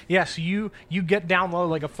 Okay. Yeah, so you get down low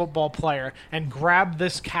like a football player and grab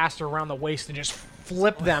this caster around the waist and just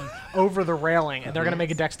flip them over the railing, and they're going to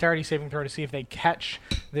make a dexterity saving throw to see if they catch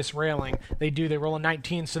this railing. They do. They roll a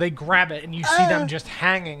 19, so they grab it, and you see them just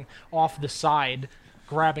hanging off the side,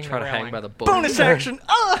 grabbing Try the to railing. hang by the bull. Bonus action.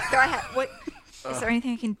 Ah! Do I have what? Is there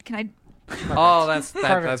anything can I? Oh, that's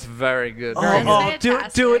very good. Very Oh, do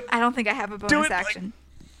it, do it. I don't think I have a Do bonus it, action.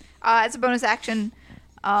 As a bonus action,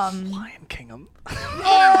 Lion King 'em.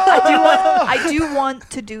 I do want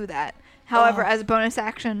to do that. However, as a bonus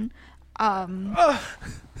action, I'm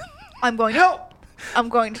going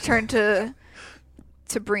to turn to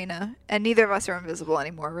Brina, and neither of us are invisible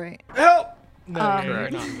anymore, right? No, you're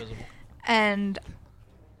Correct. not invisible. And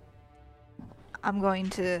I'm going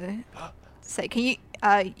to say, can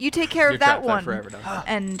you take care You're of that trapped there one? forever now.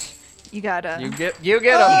 And you gotta You get him. you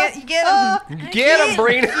get him. Get him,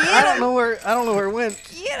 Breen. I don't know where it went.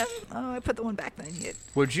 Get him. Oh, I put the one back that I needed.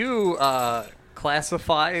 Would you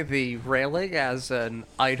classify the railing as an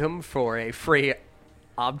item for a free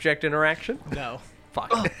object interaction? No.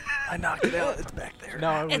 Fuck. I knocked it out. It's back there. No,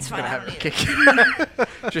 I It's wouldn't. fine. I don't need it.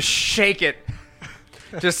 Kick. Just shake it.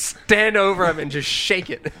 Just stand over him and just shake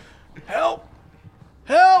it. Help!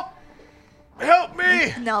 Help! Help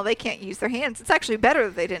me! No, they can't use their hands. It's actually better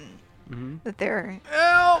that they didn't. That they're.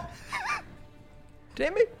 Help!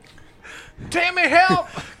 Damn it. Tammy, help!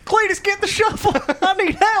 Cletus, get the shovel. I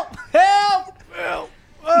need help. Help! Help!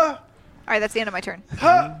 All right, that's the end of my turn.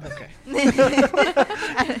 Okay.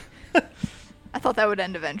 I thought that would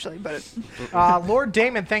end eventually, but it, Lord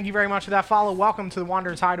Damon, thank you very much for that follow. Welcome to the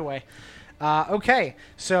Wanderer's Hideaway. Okay,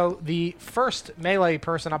 so the first melee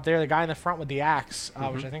person up there, the guy in the front with the axe,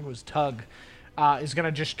 which I think was Tug, is going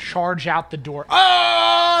to just charge out the door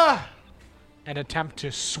and attempt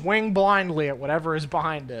to swing blindly at whatever is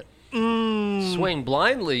behind it. Swing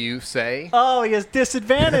blindly, you say. Oh, he has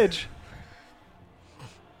disadvantage.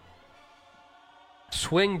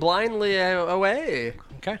 Swing blindly away.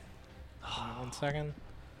 Okay. 1 second.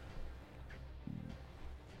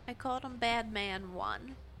 I called him Bad Man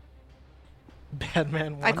 1. Bad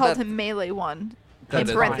man one. I called him melee one. That In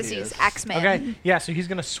is parentheses, obvious. Axeman. Okay, yeah, so he's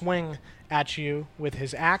going to swing at you with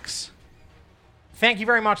his axe. Thank you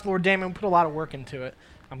very much, Lord Damon. We put a lot of work into it.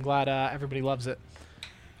 I'm glad everybody loves it.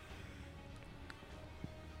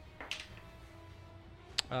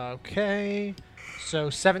 Okay, so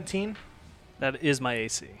 17. That is my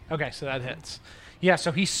AC. Okay, so that hits. Yeah,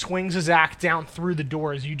 so he swings his axe down through the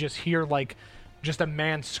door as you just hear, like, just a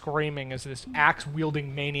man screaming as this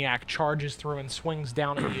axe-wielding maniac charges through and swings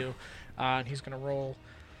down at you. And he's going to roll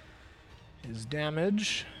his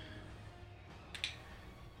damage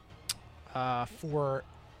for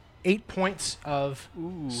 8 points of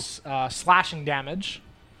slashing damage.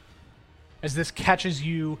 as this catches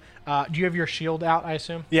you. Do you have your shield out, I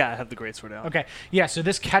assume? Yeah, I have the greatsword out. Okay. Yeah, so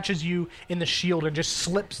this catches you in the shield and just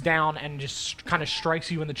slips down and just kind of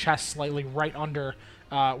strikes you in the chest slightly right under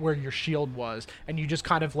where your shield was. And you just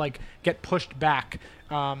kind of like get pushed back.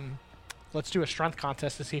 Let's do a strength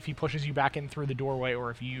contest to see if he pushes you back in through the doorway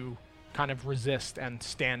or if you kind of resist and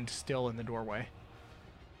stand still in the doorway.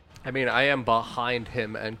 I mean, I am behind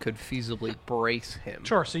him and could feasibly brace him.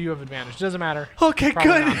 Sure, so you have advantage. Doesn't matter. Okay,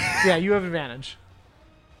 Probably good. not. Yeah, you have advantage.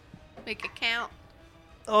 Make it count.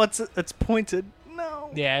 Oh, it's pointed.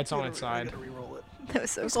 No. Yeah, it's on Gotta its re- I side. gotta reroll it. That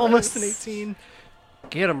was so It's close. almost an 18.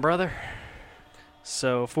 Get him, brother.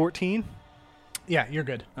 So 14. Yeah, you're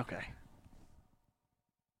good. Okay.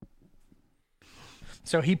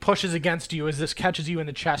 So he pushes against you as this catches you in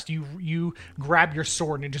the chest. You grab your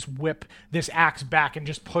sword and just whip this axe back and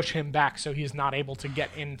just push him back so he is not able to get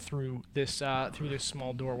in through this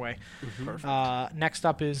small doorway. Next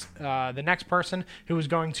up is the next person who is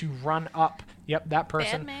going to run up. Yep, that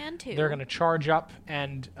person. Batman 2. They're going to charge up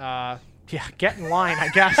and get in line, I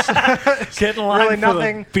guess. Get in line Really for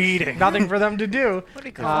nothing. the beating. Nothing for them to do. What do you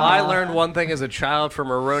If call I learned one thing as a child from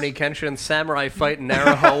Rurouni Kenshin, samurai fight in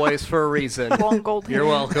narrow hallways for a reason. long gold You're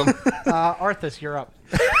hair? welcome. Arthas, you're up.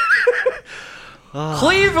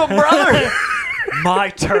 Cleave him, brother! My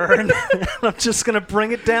turn. I'm just gonna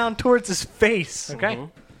bring it down towards his face. Okay.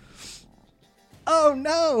 Oh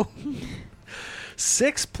no.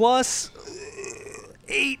 6 plus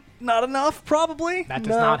 8. Not enough, probably. That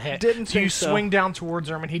does No, not hit. Didn't so you think so. swing down towards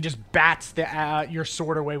him, and he just bats your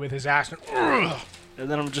sword away with his axe. And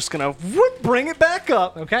then I'm just gonna whoop, bring it back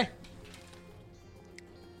up. Okay.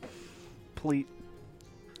 Pleat.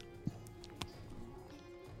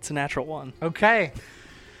 It's a natural 1. Okay.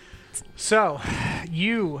 So,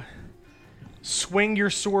 you swing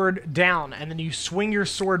your sword down, and then you swing your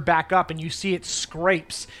sword back up, and you see it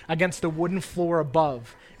scrapes against the wooden floor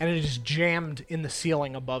above, and it is jammed in the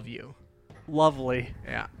ceiling above you. Lovely.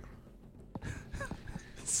 Yeah.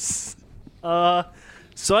 So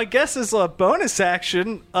I guess as a bonus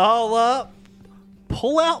action, I'll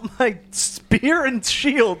pull out my spear and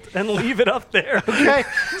shield and leave it up there. Okay.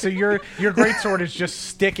 So your greatsword is just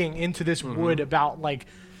sticking into this wood about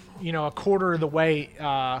a quarter of the way.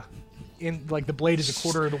 The blade is a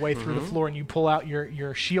quarter of the way through the floor, and you pull out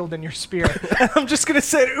your shield and your spear. I'm just gonna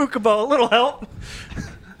say to Ukubo, a little help.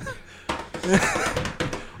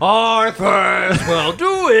 Arthas will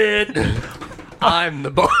do it! I'm the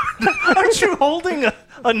bard. Aren't you holding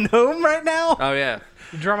a gnome right now? Oh, yeah.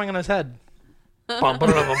 You're drumming on his head. Bum,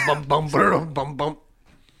 bum, bum, bum, bum, bum, bum.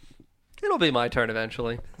 It'll be my turn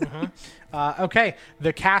eventually. Okay,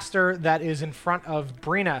 the caster that is in front of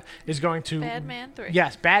Brina is going to... Badman 3.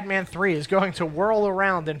 Yes, Badman 3 is going to whirl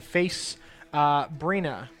around and face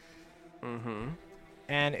Brina.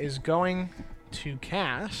 And is going to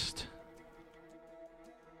cast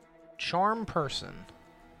Charm Person.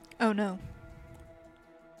 Oh no.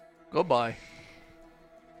 Goodbye.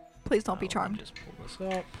 Please don't be charmed. Just pull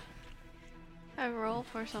this up. I roll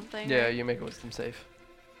for something. Yeah, you make a wisdom save.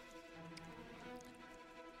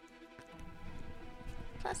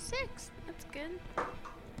 Plus 6. That's good.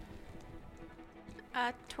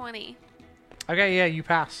 20. Okay, yeah, you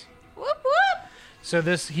pass. Whoop whoop! So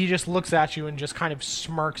he just looks at you and just kind of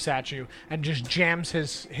smirks at you and just jams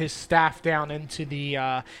his staff down into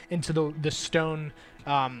the stone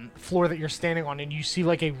floor that you're standing on, and you see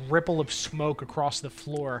like a ripple of smoke across the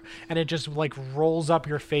floor, and it just like rolls up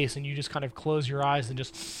your face, and you just kind of close your eyes and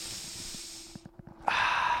just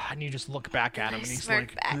and you just look back at him, and he's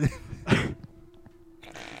Smirk like,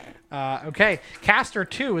 back. okay, Caster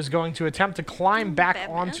 2 is going to attempt to climb back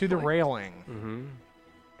Batman onto the 4. railing.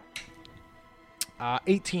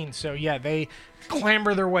 18, so yeah, they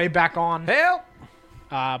clamber their way back on. Help!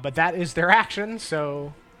 But that is their action,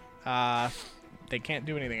 so they can't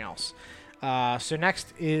do anything else. So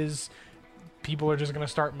next is people are just going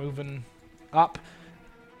to start moving up.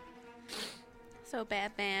 So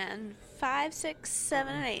Batman 5, 6,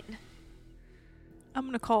 7, and 8. I'm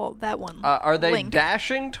gonna call that one. Are they Link.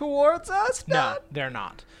 dashing towards us? No, they're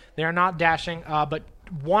not. They're not dashing, but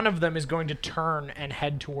one of them is going to turn and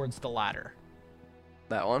head towards the ladder.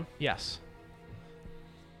 That one? Yes.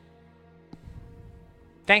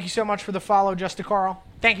 Thank you so much for the follow, Just Carl.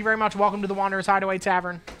 Thank you very much. Welcome to the Wanderer's Hideaway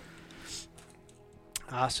Tavern.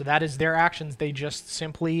 So that is their actions. They just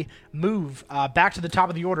simply move. Back to the top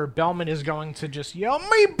of the order, Bellman is going to just yell,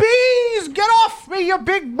 "Me bees! Get off me, you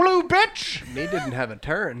big blue bitch!" Me didn't have a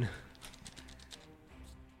turn.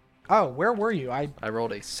 Oh, where were you? I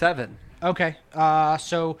rolled a 7. Okay.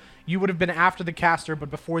 So you would have been after the caster,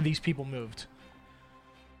 but before these people moved.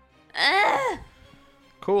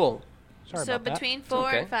 Cool. Sorry So about that. between 4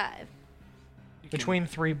 okay. and 5. Between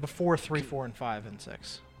 3, before 3, 4, and 5, and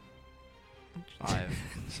 6. 5,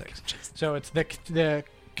 6. So it's the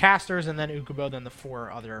casters, and then Ukubo, then the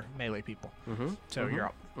 4 other melee people. Mm-hmm. So you're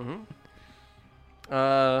up. Mm-hmm.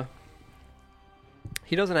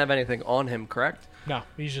 He doesn't have anything on him, correct? No,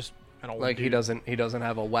 he's just an old Like dude. he doesn't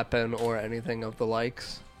have a weapon or anything of the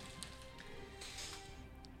likes.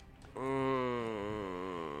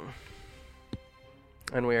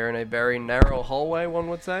 And we are in a very narrow hallway, one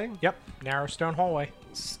would say. Yep, narrow stone hallway.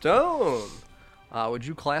 Stone. Would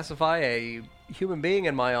you classify a human being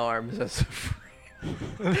in my arms as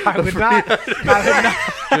I would not.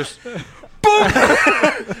 just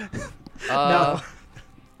No.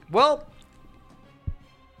 Well,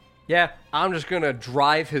 yeah, I'm just gonna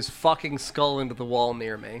drive his fucking skull into the wall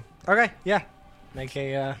near me. Okay, yeah.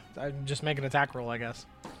 Just make an attack roll, I guess.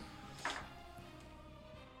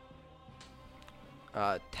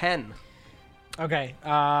 10. Okay,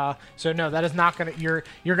 so no, that is not gonna. You're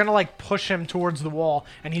gonna like push him towards the wall,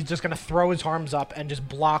 and he's just gonna throw his arms up and just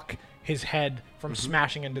block his head from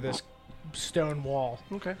smashing into this stone wall.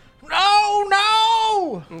 Okay.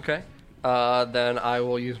 No! Okay. Then I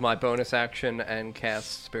will use my bonus action and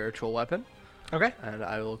cast Spiritual Weapon. Okay. And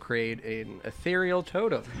I will create an ethereal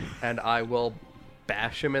totem. And I will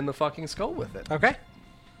bash him in the fucking skull with it. Okay.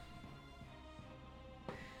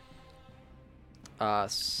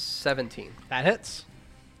 17. That hits.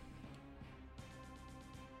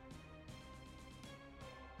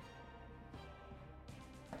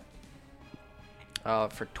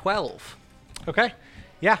 For 12. Okay.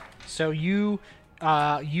 Yeah. So you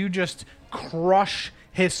just crush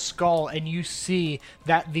his skull, and you see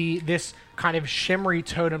that this kind of shimmery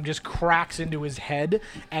totem just cracks into his head,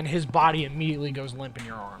 and his body immediately goes limp in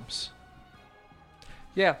your arms.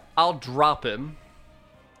 Yeah, I'll drop him.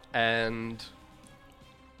 And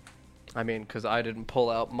I mean, because I didn't pull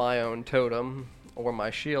out my own totem or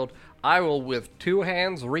my shield, I will with 2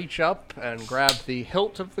 hands reach up and grab the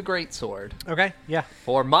hilt of the greatsword Okay. Yeah.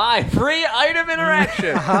 for my free item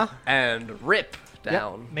interaction and rip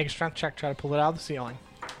down. Yep. Make a strength check. Try to pull it out of the ceiling.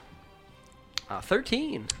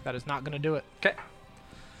 13. That is not going to do it. Okay.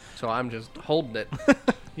 So I'm just holding it.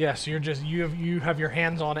 Yeah. So you're just you have your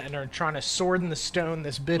hands on it and are trying to sword in the stone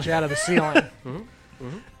this bitch out of the ceiling.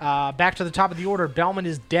 Back to the top of the order. Bellman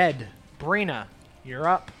is dead. Brina, you're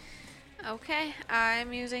up. Okay,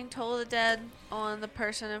 I'm using Toll the Dead on the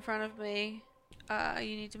person in front of me.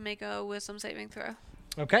 You need to make a wisdom saving throw.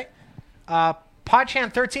 Okay.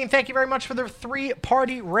 Podchan13, thank you very much for the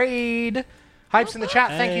 3-party raid. Hypes in the chat,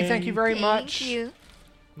 thank you very much. Thank you.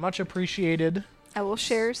 Much appreciated. I will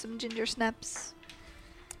share some ginger snaps.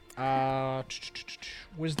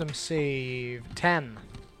 Wisdom save 10.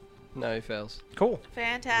 No, he fails. Cool.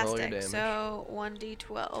 Fantastic. damage. So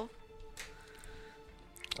 1d12.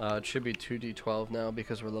 It should be 2d12 now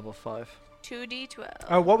because we're level 5. 2d12.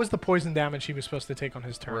 Oh, what was the poison damage he was supposed to take on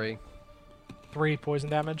his turn? 3. 3 poison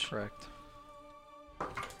damage? Correct.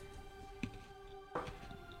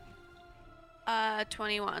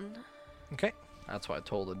 21. Okay. That's why I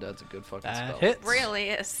told the dead's a good fucking That spell. hits. Really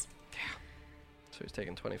is. So he's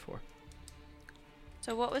taking 24.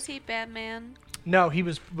 So what was he, bad man? No, he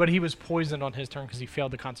was poisoned on his turn because he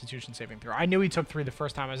failed the Constitution saving throw. I knew he took 3 the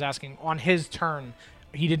first time. I was asking on his turn,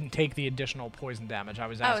 he didn't take the additional poison damage. I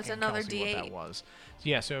was asking it's another Kelsey what that D8. was. So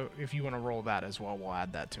yeah, so if you want to roll that as well, we'll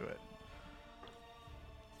add that to it.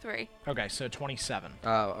 3. Okay, so 27. Oh,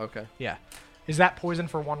 okay. Yeah. Is that poison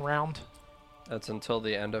for 1 round? That's until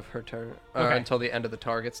the end of her turn. Or Okay. until the end of the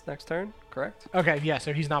target's next turn, correct? Okay, yeah,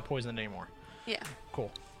 so he's not poisoned anymore. Yeah. Cool.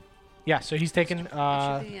 Yeah, so he's taken It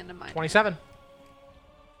should be the end of mine. 27.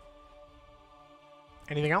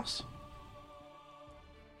 Anything else?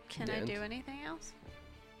 Can I Didn't. do anything else?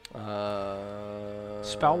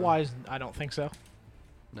 Spell-wise, I don't think so.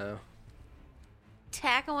 No.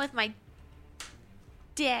 Attack him with my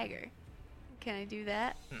dagger. Can I do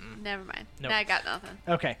that? Never mind. Nope. I got nothing.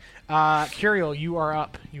 Okay. Curiel, you are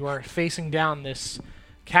up. You are facing down this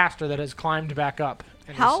caster that has climbed back up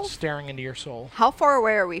and How- is staring into your soul. How far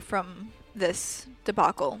away are we from this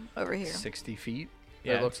debacle over here? 60 feet.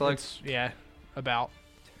 Yeah, it looks like. it's- yeah, about.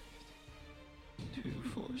 2,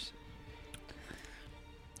 4, 6.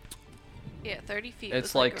 Yeah, 30 feet. It's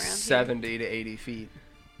was like around 70 to 80 feet.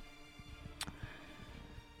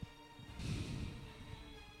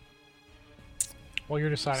 While you're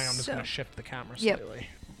deciding, I'm just So- going to shift the camera Yep. slightly.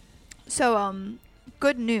 So,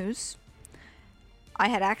 good news. I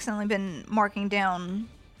had accidentally been marking down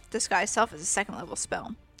Disguise Self as a 2nd level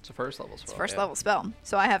spell. It's a first level spell. It's a first yeah. level spell.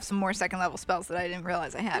 So I have some more 2nd level spells that I didn't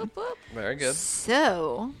realize I here. had. Whoop, whoop. Very good.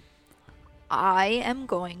 So, I am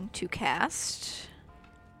going to cast.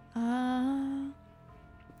 I'm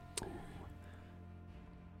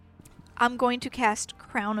going to cast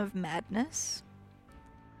Crown of Madness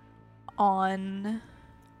on.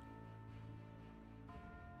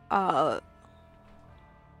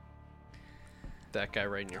 That guy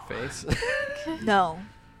right in your face. No.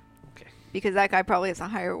 Okay. Because that guy probably has a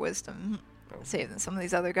higher wisdom save than some of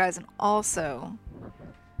these other guys, and also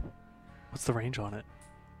What's the range on it?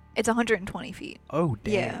 it's 120 feet. Oh,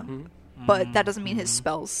 Yeah. damn. But that doesn't mean his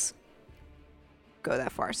spells go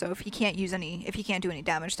that far. So if he can't do any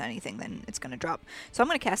damage to anything, then it's gonna drop. So I'm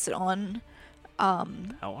gonna cast it on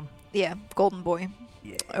That one. Golden Boy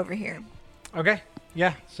Yeah. over here. Okay.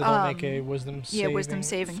 Yeah. So they'll make a wisdom saving wisdom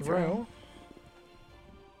saving throw.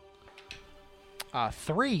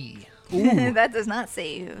 3. That does not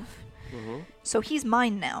save. Mm-hmm. So he's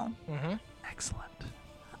mine now. Mm-hmm. Excellent.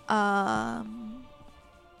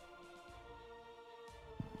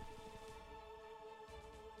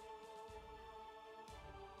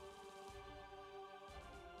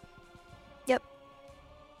 Yep.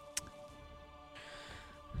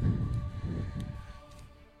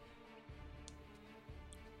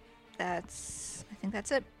 I think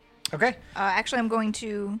that's it. Okay. Actually, I'm going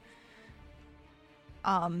to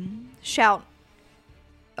shout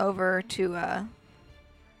over to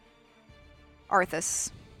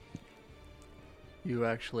Arthas. You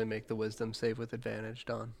actually make the wisdom save with advantage,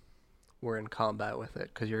 Don. We're in combat with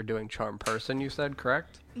it because you're doing charm person. You said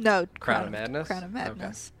correct. No, Crown of Madness? Crown of Okay.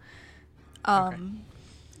 Madness. Okay.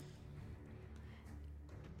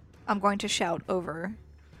 I'm going to shout over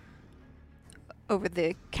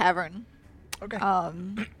the cavern Okay.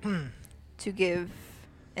 to give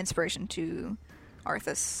inspiration to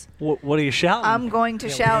Arthas. What are you shouting? I'm going to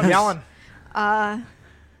Yeah, shout. yelling.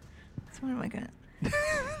 So what am I gonna?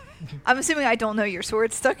 I'm assuming I don't know your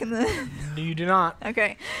sword stuck in the. You do not.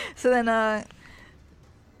 Okay, so then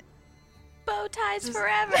Bow ties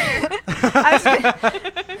forever.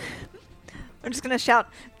 I'm just gonna shout,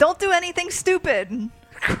 "Don't do anything stupid!"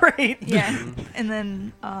 Great. Yeah, and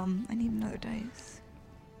then I need another dice.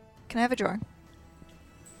 Can I have a drawer?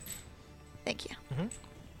 Thank you.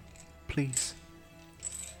 Please.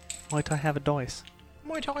 Might I have a dice?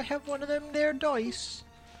 Might I have one of them there dice?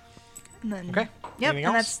 And then, Okay. Yep, Anything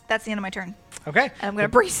and else? that's the end of my turn. Okay. And I'm gonna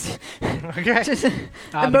brace. Okay. Just The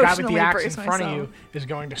guy with emotionally the axe in brace front of myself. you is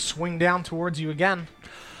going to swing down towards you again.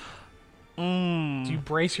 Do you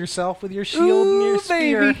brace yourself with your shield and your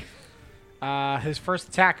spear? baby. His first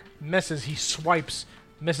attack misses. He swipes,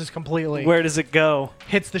 misses completely. Where does it go?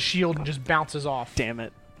 Hits the shield and just bounces off. Damn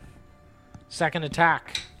it. Second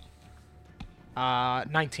attack.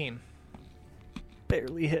 19.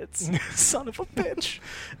 Barely hits. Son of a bitch.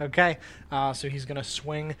 Okay, so he's going to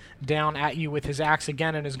swing down at you with his axe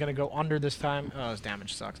again and is going to go under this time. Oh, his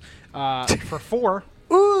damage sucks. For 4,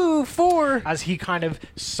 Ooh, 4. as he kind of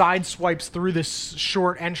side swipes through this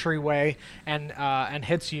short entryway and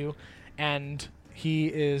hits you, and he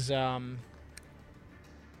is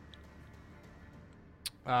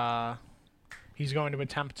he's going to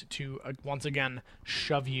attempt to once again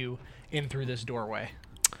shove you in through this doorway.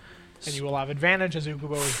 And you will have advantage as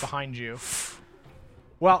Ukubo is behind you.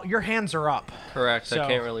 Well, your hands are up. Correct. So, I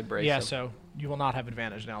can't really brace Yeah, him. so you will not have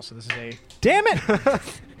advantage now. So this is a Damn it.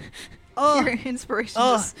 Your inspiration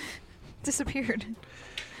Ugh. just disappeared.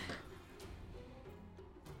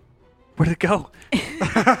 Where'd it go?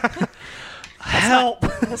 Help.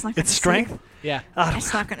 That's not gonna It's strength? yeah.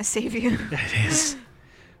 It's not gonna save you. It is.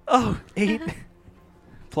 Oh, 8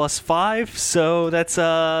 plus 5, so that's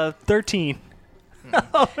 13.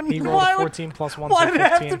 Oh, He rolled why a would- 14 plus 1, Why so did it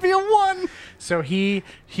 15. have to be a 1? So he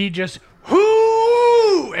just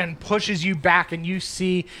whoo and pushes you back, and you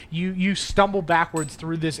see you stumble backwards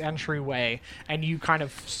through this entryway, and you kind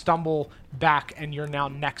of stumble back, and you're now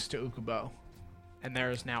next to Ukubo, and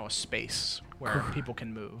there is now a space where people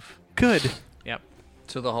can move. Good. Yep.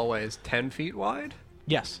 So the hallway is 10 feet wide?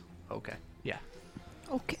 Yes. Okay. Yeah.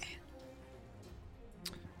 Okay.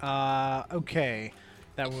 Okay.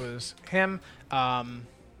 That was him.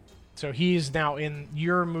 So he's now in.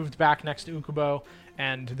 You're moved back next to Ukubo,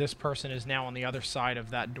 and this person is now on the other side of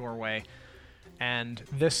that doorway. And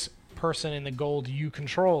this person in the gold you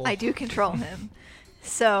control. I do control him.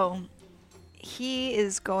 So he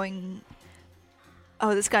is going.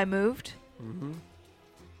 Oh, this guy moved? Mm-hmm.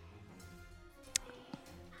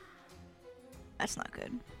 That's not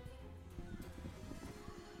good.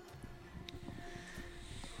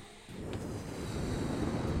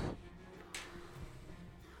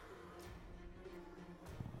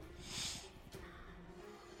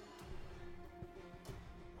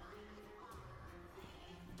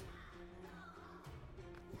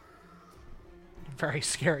 very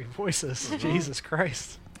scary voices. Jesus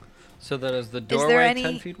Christ. So then is the there doorway any-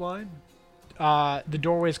 10 feet wide? The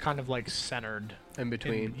doorway's kind of like centered. In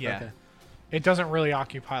between? yeah. Okay. It doesn't really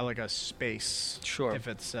occupy like a space. Sure. If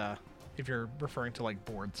it's if you're referring to like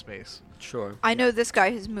board space. Sure. I know this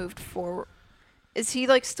guy has moved forward. Is he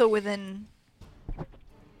like still within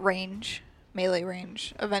range, melee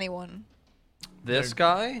range of anyone? This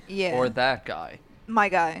guy? Yeah. Or that guy? My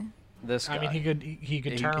guy. This guy. I mean, he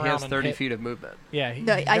could He turn around has and 30 hit. feet of movement. Yeah.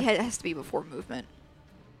 No, it has to be before movement.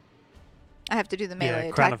 I have to do the melee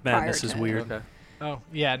Yeah, Crown attack of Madness prior is to- weird. Okay. Oh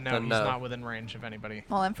yeah, no, Then he's no. not within range of anybody.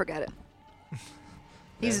 Well, then forget it.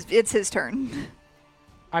 It's his turn.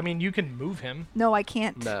 I mean, you can move him. No, I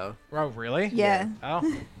can't. No. Oh, really? Yeah.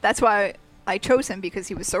 Oh, That's why I chose him, because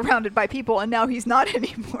he was surrounded by people, and now he's not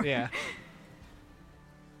anymore. yeah.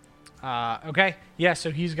 Okay. Yeah.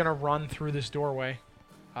 So he's gonna run through this doorway,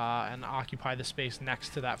 and occupy the space next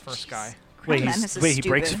to that first guy. Wait, Crown of Madness is he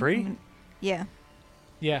breaks stupid. free? Yeah.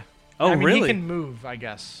 Yeah. Oh, I mean, really? He can move, I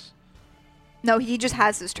guess. No, he just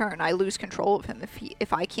has his turn. I lose control of him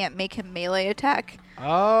if I can't make him melee attack.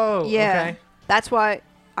 Oh. Yeah. Okay. That's why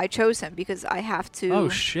I chose him, because I have to Oh,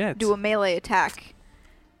 shit. do a melee attack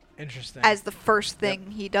Interesting. as the first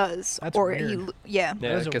thing he does. That's or weird. yeah.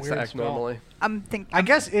 Yeah, is it a gets to weird act spell. normally. I'm thinking. I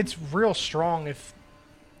guess it's real strong if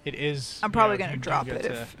it is. I'm you probably know, if gonna you do drop get it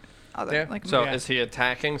to- if other Yeah. like. So Yeah. is he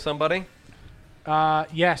attacking somebody?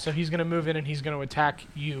 Yeah. So he's gonna move in and he's gonna attack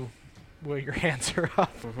you, while your hands are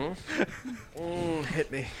up.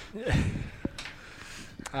 Hit me.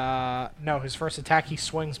 No, his first attack he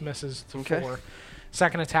swings, misses to Okay. 4.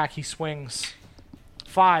 Second attack he swings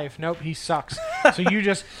 5. Nope, he sucks. So you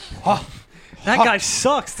just That guy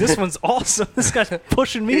sucks. This one's awesome. This guy's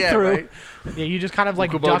pushing me through. Right? yeah, you just kind of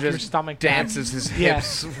like Ukubo duck your just stomach down. dances his Yeah.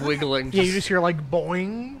 hips, wiggling. Yeah, you just hear like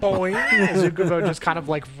boing, boing, as Ukubo just kind of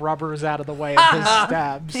like rubbers out of the way of his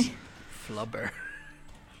stabs. flubber.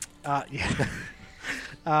 Yeah.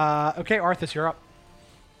 Okay, Arthas, you're up.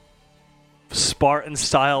 Spartan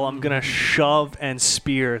style, I'm going to shove and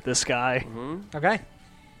spear this guy. Okay.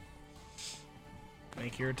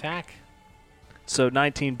 Make your attack. So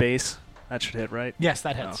 19 base. That should hit, right? Yes,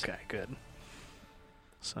 that hits. Okay, good.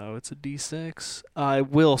 So it's a d6. I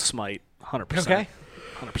will smite 100%. Okay.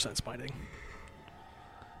 100% smiting.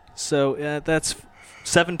 So that's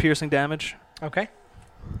 7 piercing damage. Okay.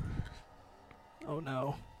 Oh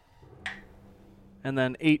no. And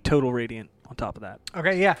then 8 total radiant on top of that.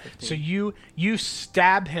 Okay, yeah. So you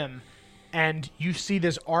stab him, and you see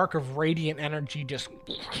this arc of radiant energy just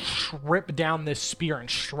rip down this spear and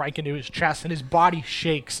strike into his chest, and his body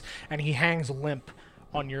shakes, and he hangs limp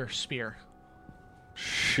on your spear.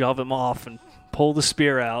 Shove him off and pull the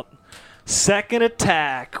spear out. Second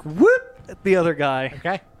attack. Whoop! At the other guy.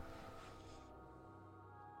 Okay.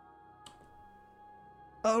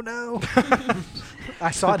 Oh no.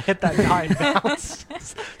 I saw it hit that die and bounce.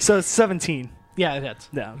 So it's 17. Yeah, it hits.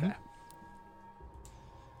 Yeah, okay.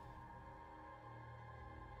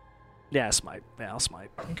 Yeah, smite. Yeah, I'll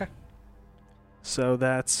smite. Okay. So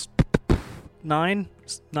that's 9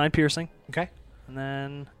 piercing, Okay. and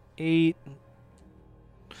then 8,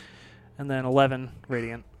 and then 11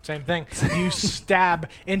 radiant. Same thing. You stab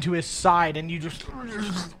into his side, and you just,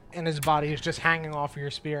 and his body is just hanging off of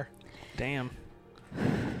your spear. Damn.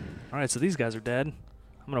 All right, so these guys are dead.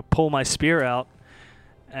 I'm gonna pull my spear out,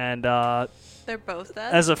 and They're both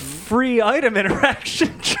dead. as a free item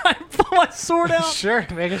interaction, try and pull my sword out Sure.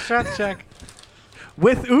 Make a shot check.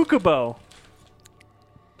 with Ukubo.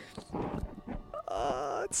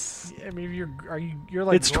 I mean, you're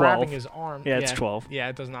like It's grabbing 12. his arm. Yeah, it's 12. Yeah,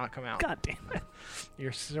 it does not come out. God damn it.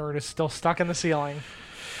 Your sword is still stuck in the ceiling.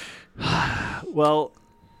 Well,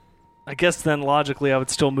 I guess then logically I would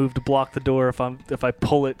still move to block the door if I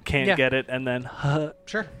pull it, can't Yeah. get it, and then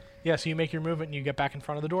Sure. Yeah, so you make your movement and you get back in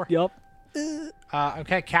front of the door. yup.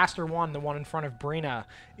 Okay, Caster 1, the one in front of Brina,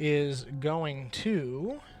 is going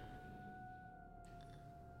to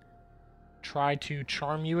try to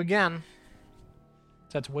charm you again.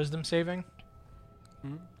 So that's wisdom saving.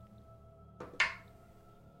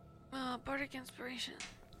 Bardic Inspiration.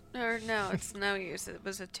 Or no, it's no use. It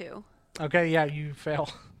was a 2. Okay, yeah, you fail.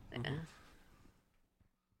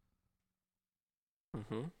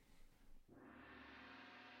 Mm-hmm.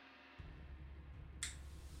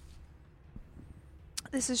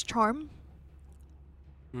 This is charm.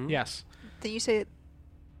 Yes. Then you say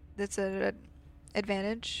that's an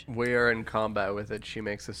advantage. We are in combat with it. She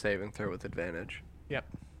makes a saving throw with advantage. Yep.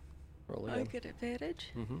 Roll I again. get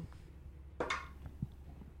advantage. Mm-hmm.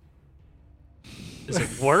 Is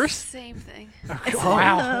it worse? Same thing.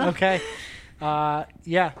 Wow. Okay.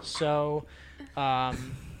 Yeah. So,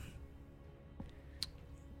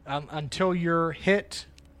 Until you're hit,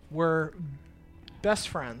 we're best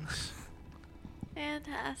friends.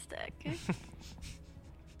 Fantastic.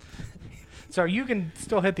 So you can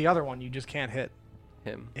still hit the other one. You just can't hit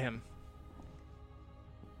Him.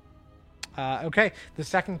 Okay, the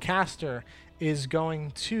second caster is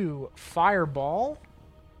going to fireball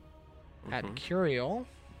at Curiel.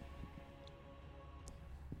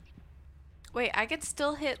 Wait, I could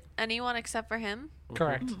still hit anyone except for him?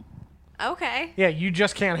 Correct. Okay. Yeah, you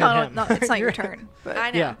just can't hit No, him. no, it's not your turn. But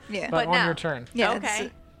I know. Yeah, Yeah. but, But on no. your turn. yeah,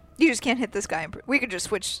 Okay. you just can't hit this guy. We could just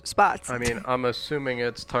switch spots. I mean, I'm assuming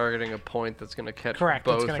it's targeting a point that's going to catch Correct,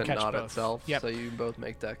 it's both gonna and catch not both. itself. Yep. So you both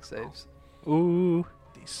make dex saves. Ooh.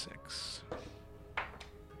 D6.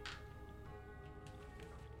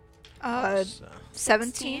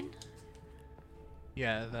 17.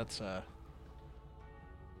 Yeah, that's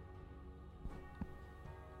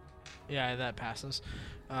yeah, that passes.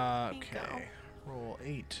 Okay. Roll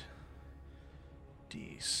 8.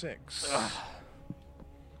 D6.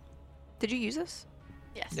 Did you use this?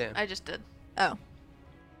 Yes, Yeah. I just did. Oh,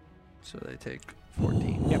 So they take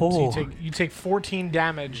 14. Yep, so Oh. you take 14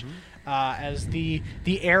 damage as the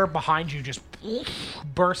air behind you just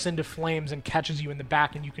bursts into flames and catches you in the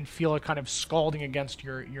back, and you can feel it kind of scalding against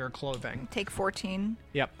your clothing. take 14.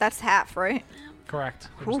 Yep, That's half, right? correct.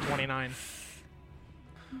 It was 29.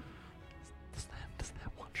 Does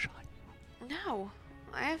that one shot? No.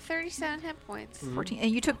 I have 37 hit points. 14.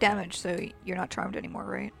 And you took damage, so you're not charmed anymore,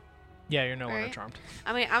 right? Yeah, you're no longer Right. charmed.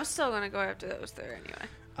 I mean, I'm still going to go after those three anyway.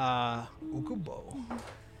 Ukubo.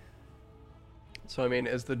 So, I mean,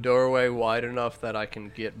 is the doorway wide enough that I can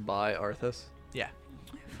get by Arthas? Yeah.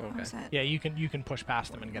 What Okay. was that? Yeah, you can push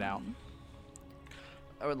past them and get out.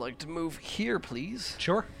 I would like to move here, please.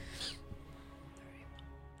 Sure.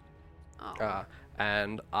 Oh.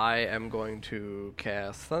 And I am going to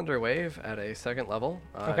cast Thunder Wave at a second level.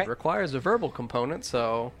 Okay. It requires a verbal component,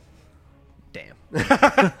 so... Damn.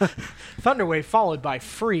 Thunderwave followed by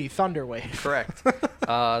free Thunderwave. Correct.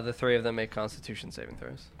 The three of them make Constitution saving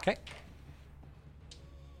throws. Okay.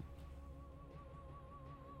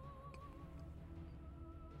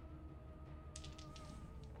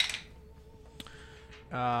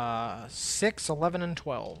 Uh, 6, 11, and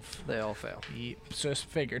 12. They all fail. Yep, just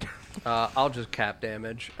figured. I'll just cap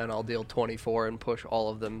damage, and I'll deal 24 and push all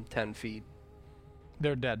of them 10 feet.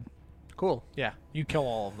 They're dead. Cool. Yeah, you kill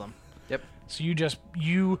all of them. Yep. So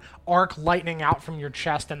you arc lightning out from your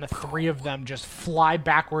chest, and the three of them just fly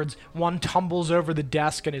backwards. One tumbles over the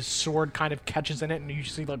desk, and his sword kind of catches in it, and you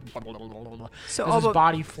see like So as all his but-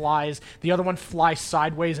 body flies. The other one flies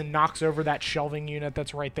sideways and knocks over that shelving unit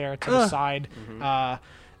that's right there to the side.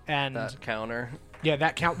 And That counter. yeah,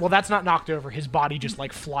 that count. Well, that's not knocked over. His body just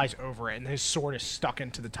like flies over it, and his sword is stuck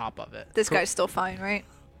into the top of it. This guy's still fine, right?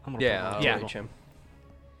 I'm gonna Yeah, put I'll Yeah. reach him.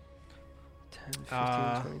 10,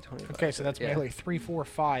 15, 20, 25. Okay, so that's Yeah. melee 3, 4,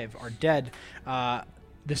 5 are dead.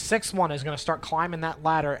 The sixth one is going to start climbing that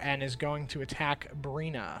ladder and is going to attack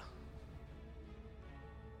Brina.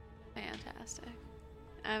 Fantastic.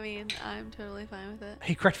 I mean, I'm totally fine with it.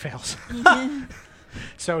 He crit fails.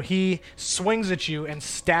 So he swings at you and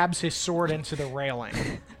stabs his sword into the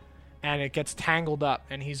railing. And it gets tangled up,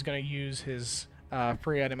 and he's going to use his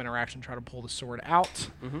pre-item interaction to try to pull the sword out.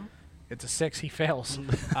 Mhm. It's a 6. He fails.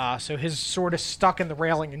 So his sword is stuck in the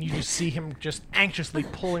railing, and you just see him just anxiously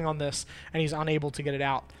pulling on this, and he's unable to get it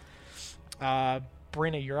out.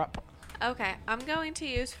 Brina, you're up. Okay, I'm going to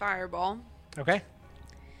use Fireball. Okay.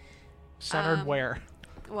 Centered where?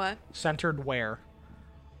 What? Centered where?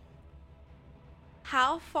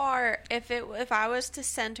 How far, if I was to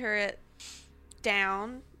center it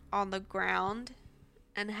down on the ground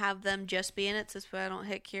and have them just be in it so I don't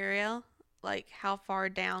hit Curiel, like how far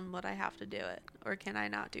down would I have to do it? Or can I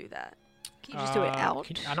not do that? Can you just do it out?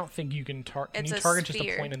 I don't think you can target. Can It's you a target just a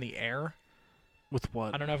sphere. point in the air? With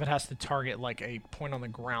what? I don't know if it has to target like a point on the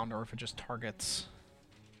ground or if it just targets.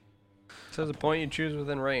 So there's a point you choose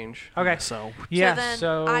within range. Okay. So Yeah. so then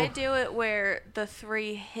So I do it where the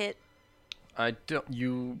 3 hit. I don't.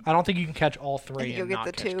 You. I don't think you can catch all three you'll and get not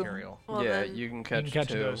the catch 2. Curiel. Well, yeah, then, you can You catch, can catch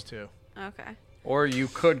two. those two. Okay. Or you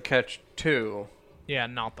could catch 2. Yeah,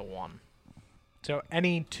 not the one. So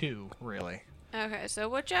any 2, really. Okay, so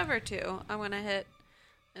whichever 2 I'm gonna hit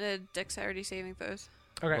a dexterity saving throws.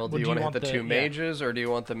 Okay. Well, do you want to hit the 2 yeah. mages, or do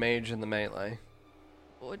you want the mage and the melee?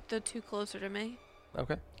 What, the 2 closer to me?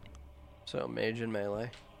 Okay. So mage and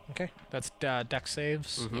melee. Okay. That's dex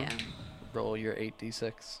saves. Mhm. Yeah. Roll your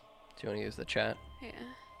 8d6. Do you want to use the chat? Yeah.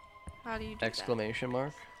 How do you do Exclamation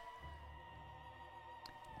mark.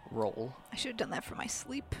 Roll. I should have done that for my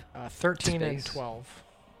sleep. 13 and Space. 12.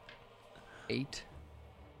 8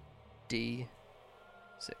 d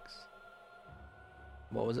 6.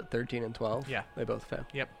 What was it? 13 and 12. Yeah. They both fail.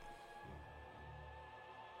 Yep.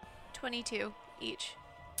 22 each.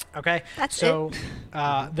 Okay. That's so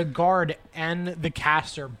the guard and the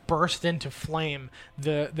caster burst into flame.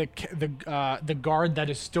 The guard that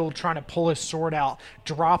is still trying to pull his sword out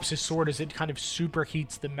drops his sword as it kind of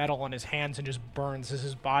superheats the metal on his hands and just burns as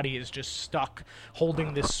his body is just stuck,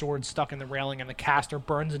 holding this sword stuck in the railing, and the caster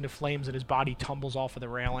burns into flames and his body tumbles off of the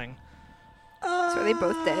railing. So are they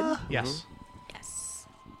both dead? Yes. Yes.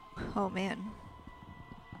 Oh man.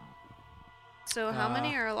 So how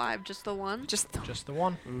many are alive? Just the one? Just Just the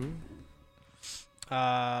one. Mm-hmm.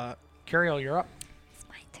 Curiel, you're up. it's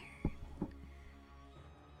my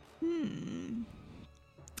turn.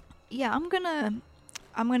 Yeah, I'm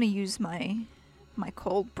gonna use my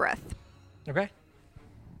cold breath. Okay.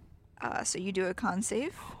 So you do a con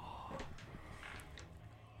save.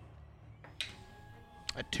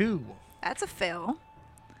 A 2. That's a fail.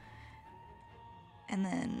 And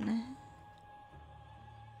then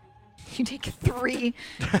you take 3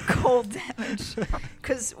 cold damage.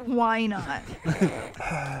 Because why not?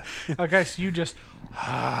 Okay, so you just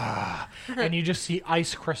and you just see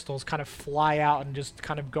ice crystals kind of fly out and just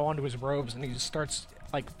kind of go onto his robes, and he just starts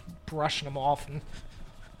like brushing them off and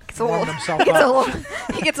It's a warming little, himself he, gets up. a little,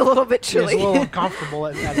 he gets a little bit He's a chilly. little uncomfortable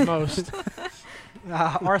at most.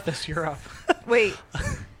 Arthas, you're up. Wait. I'm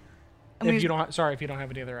If gonna you don't, if you don't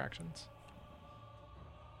have any other actions.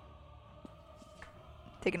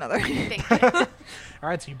 take another. Thank you. All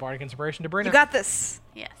right, so you bardic inspiration to Brina. You got this.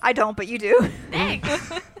 Yes. I don't, but you do.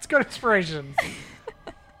 Thanks. Let's go to inspiration.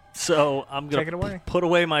 So I'm Take it gonna away. put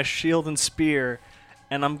away my shield and spear,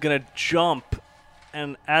 and I'm gonna jump.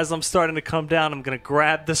 And as I'm starting to come down, I'm gonna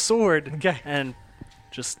grab the sword Okay. and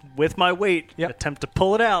just with my weight Yep. attempt to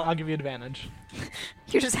pull it out. I'll give you advantage.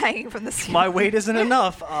 You're just hanging from the ceiling. My weight isn't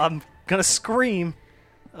enough. I'm gonna scream.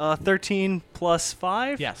 13 plus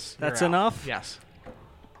 5. Yes. That's you're out. enough. Yes.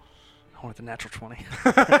 I want the natural 20.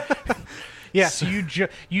 Yeah, so you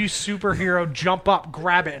superhero jump up,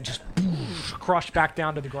 grab it, and just crush back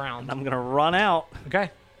down to the ground. I'm gonna run out.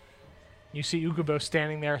 Okay. You see Ukubo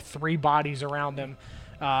standing there, 3 bodies around him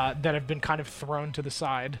that have been kind of thrown to the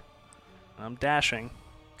side. I'm dashing.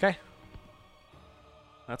 Okay.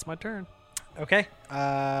 That's my turn. Okay.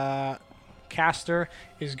 Caster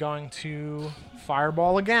is going to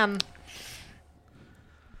fireball again.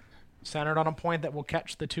 Centered on a point that will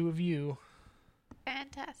catch the 2 of you.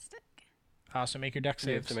 Fantastic. So make your dex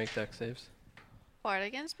You have saves. to make dex saves.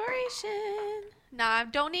 Bardic inspiration. Nah, I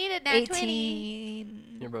don't need it. Nat 20.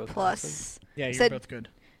 18 You're both plus. Yeah, you're Said- both good.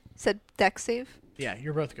 Said dex save. Yeah,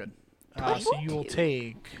 you're both good. So Thank you will you.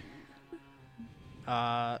 take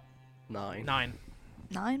 9. 9.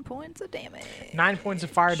 9 points of damage. 9 points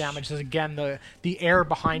of fire damage as again the air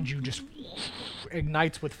behind you just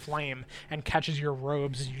ignites with flame and catches your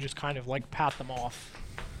robes as you just kind of like pat them off.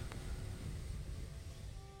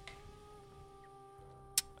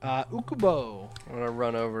 Ukubo. I'm gonna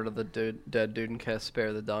run over to the dead dude and cast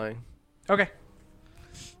Spare the Dying. Okay.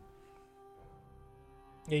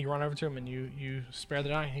 Yeah, you run over to him and you spare the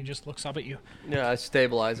dying. He just looks up at you. Yeah, I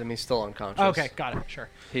stabilize him. He's still unconscious. Okay, got it. Sure.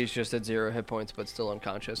 He's just at 0 hit points, but still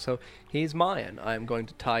unconscious. So he's mine. I'm going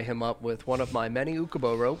to tie him up with one of my many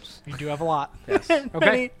Ukubo ropes. You do have a lot. Yes.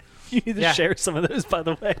 Okay. You need to Yeah. share some of those, by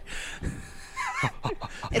the way.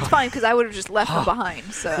 It's fine because I would have just left them behind.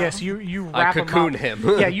 So Yes, you I wrap cocoon him him.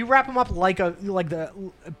 up. Yeah, you wrap him up like a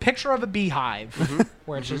picture of a beehive,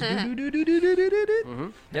 where it's just Yep.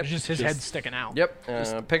 it's just his head sticking out.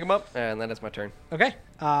 Yep. Pick him up, and then it's my turn. Okay.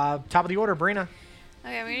 Top of the order, Brina.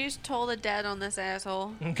 Okay, I'm gonna use Toll the Dead on this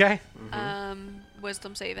asshole. Okay.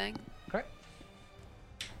 Wisdom saving. Okay.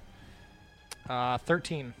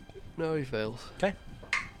 13. No, he fails. Okay.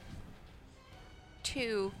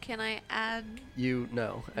 2. Can I add? You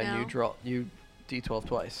no, and No. you draw you D12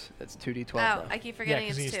 twice. It's 2D12 Oh, now. I keep Yeah, forgetting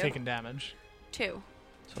because it's he's 2. taking damage. 2.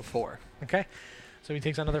 So 4. Okay. So he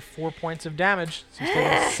takes another 4 points of damage. So he's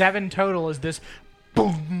taking 7 total as this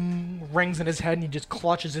boom rings in his head, and he just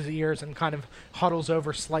clutches his ears and kind of huddles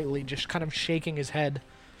over slightly, just kind of shaking his head.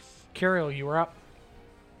 Curiel, you were up.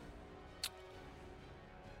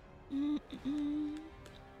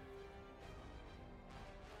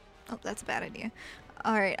 Oh, that's a bad idea.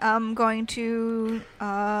 All right, I'm going to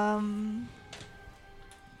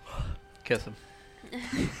Kiss him.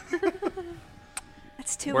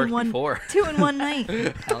 That's 2 Worked in one. before. 2 in one night.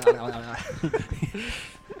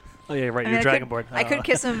 Oh yeah, right. I You're mean, Dragon Board. I could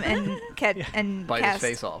kiss him and and Bite cast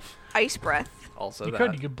his face off. ice breath. Also You that.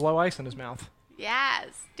 could. You could blow ice in his mouth. Yes,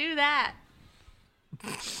 do that.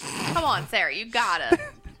 Come on, Sarah, you gotta.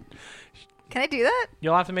 Can I do that?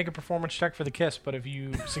 You'll have to make a performance check for the kiss, but if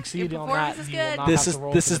you succeed Your on that, performance is you will good. not This have is to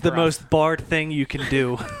roll this for is the breath. most Bard thing you can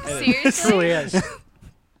do. It truly Seriously? is.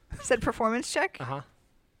 Said performance check. Uh-huh.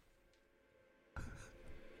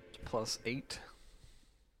 +8.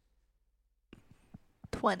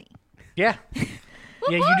 20. Yeah.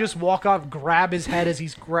 Yeah, you just walk up, grab his head as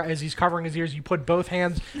he's covering his ears. You put both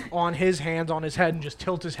hands on his head, and just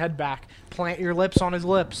tilt his head back. Plant your lips on his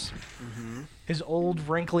lips. Mm-hmm. His old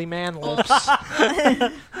wrinkly man lips.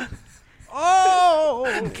 Oh!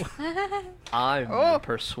 I'm the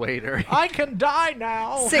persuader. I can die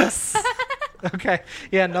now. 6. Okay.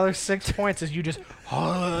 Yeah, another 6 points as you just.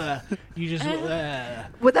 Would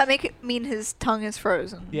that make it mean his tongue is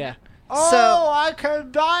frozen? Yeah. So- I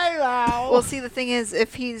can die now. Well, see, the thing is,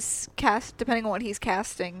 if he's depending on what he's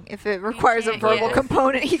casting, if it requires a can't verbal get it.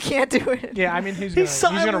 component, he can't do it. Yeah, I mean, he's gonna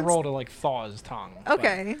silenced. roll to like thaw his tongue. but-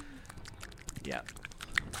 Okay. Yeah.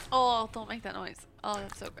 Oh, don't make that noise. Oh,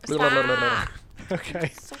 that's so gross. Blah, blah, blah, blah, blah. Ah,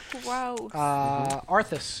 Okay. so gross.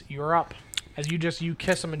 Arthas, you're up. As you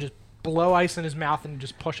kiss him and just blow ice in his mouth and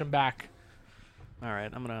just push him back. All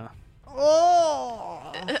right, I'm gonna.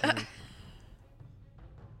 Oh.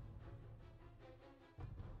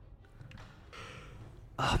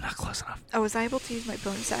 Oh, I'm not close enough. Oh, was I able to use my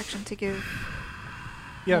bonus action to give?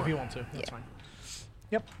 Yeah, if you want to, that's Yeah. fine.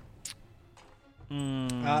 Yep.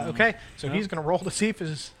 Mm, Okay, so Yep. he's gonna roll to see if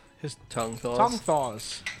his Tongue thaws. tongue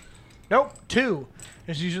thaws. Nope, 2.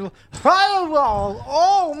 As usual. Fireball!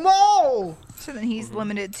 Oh no! So then he's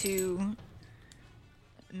limited to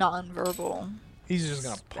non-verbal. He's just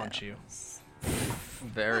gonna punch you.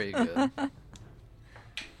 Very good.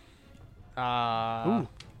 Ooh.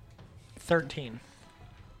 13.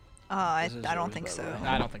 I This is don't yours, think by the so. way.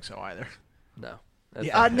 I don't think so either. No. That's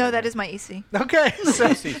Yeah. No, that is my AC. Okay, so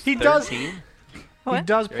AC's he does. 13? He What?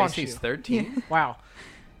 does Your punch AC's you. 13? Wow.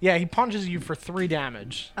 Yeah, he punches you for 3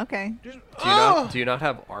 damage. Okay. Do you not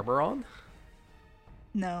have armor on?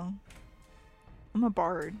 No. I'm a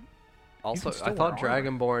bard. Also, can still I thought wear armor.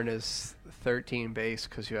 Dragonborn is 13 base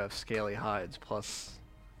because you have scaly hides plus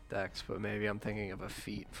Dex, but maybe I'm thinking of a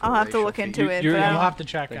feat. For I'll have to racial look feat. into it. you're- but I You'll don't- have to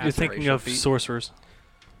check Think that. You're it's a thinking racial of feat. sorcerers.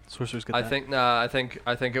 Sorcerers get I that.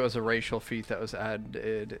 think it was a racial feat that was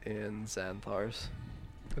added in Xanthar's.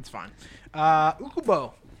 That's fine.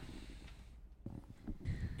 Ukubo.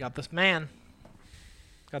 Got this man.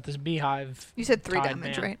 Got this beehive. You said 3 tied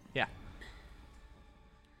damage, man. right? Yeah.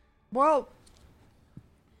 Well,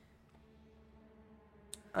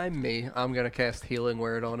 I'm gonna cast Healing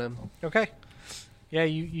Word on him. Okay. Yeah,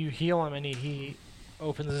 you heal him and he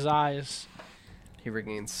opens his eyes. He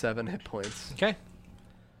regains 7 hit points, Okay.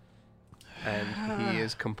 and he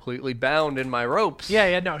is completely bound in my ropes.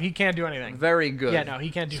 Yeah, no, he can't do anything. Very good. Yeah, no, he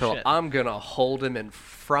can't do so shit. I'm gonna hold him in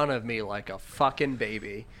front of me like a fucking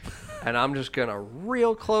baby, and I'm just gonna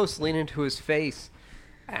real close lean into his face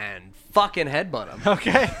and fucking headbutt him.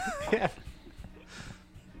 Okay. Yeah.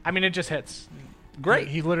 I mean, it just hits. Great.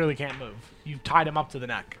 He literally can't move. You tied him up to the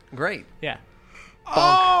neck. Great. Yeah.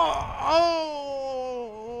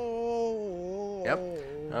 Yep.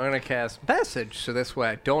 I'm gonna cast Message, so this way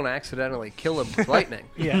I don't accidentally kill him with lightning.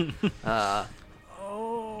 Yeah.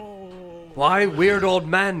 Why weird old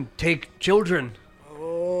man take children?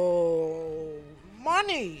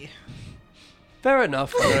 Money. Fair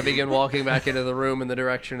enough. I'm gonna begin walking back into the room in the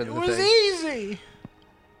direction of It the was thing. easy.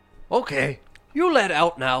 Okay, you let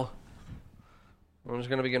out now. I'm just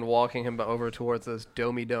gonna begin walking him over towards this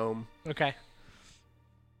domey dome. Okay.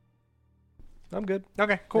 I'm good.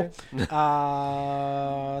 Okay, cool.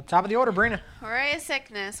 Top of the order, Brina. Ray of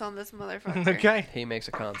sickness on this motherfucker. Okay. He makes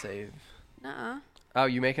a con save. Nuh-uh. Oh,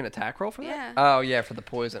 you make an attack roll for that? Yeah. Oh, yeah, for the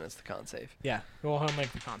poison, it's the con save. Yeah. Well, he'll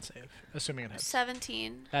make the con save, assuming it hits.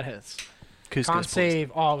 17. That hits. Cusco's Con poisoned.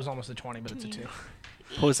 save. Oh, it was almost a 20, but it's a 2.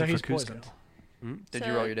 Poison So for he's Cusco. poisoned. Hmm? Did So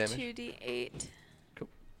you roll your damage? 2d8. Cool.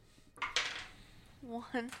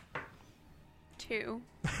 1, 2.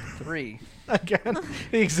 3. Again,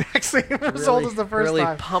 the exact same result as the first really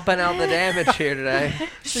time. pumping out the damage here today.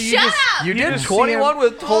 So you Shut just- up! You did just see 21 him-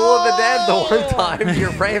 with Toll of the Dead the one time.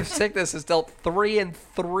 Your Ray of Sickness is dealt 3 and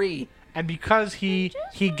 3. And because he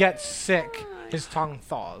gets sick, his tongue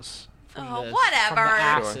thaws. From Oh, the, whatever. From the Sure.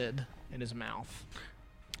 acid in his mouth.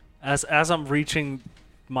 As I'm reaching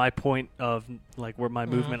my point of like where my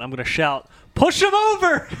movement, I'm gonna shout, "Push him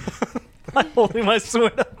over!" I'm holding my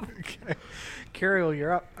sword up. Okay. Curiel,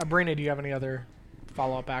 you're up. Brina, do you have any other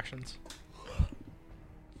follow-up actions?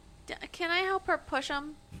 Can I help her push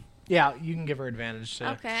him? Yeah, you can give her advantage.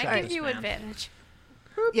 To Okay, check I give this you man. advantage.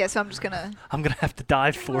 yeah, so I'm just gonna I'm gonna have to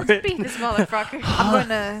dive for Let's it. beat this motherfucker. I'm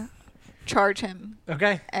gonna charge him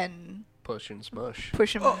Okay. and Push and smush.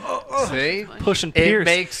 Push him. See? Push and It pierce.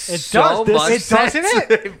 makes It so does. much It sense.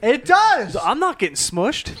 doesn't it? It does. I'm not getting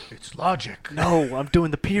smushed. It's logic. No, I'm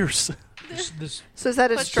doing the pierce. This So is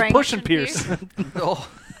that a Push- strength? Push and pierce. Oh.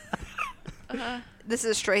 This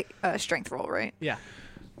is a strength roll, right? yeah.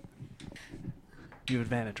 You have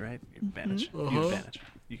advantage, right? You have advantage. You have advantage.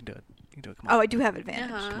 You can do it. You can do it. Come on. Oh, I do have advantage.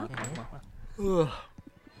 Come on, come on, come on, come on.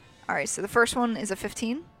 All right, so the first one is a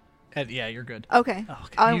 15. Yeah, you're good. Okay. Oh,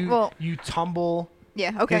 okay. Well, You tumble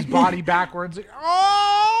yeah. Okay. his body backwards. Like,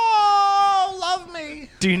 oh, love me.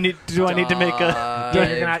 Do I need to make a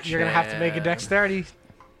Yeah, you're gonna have to make a dexterity.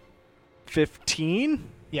 15?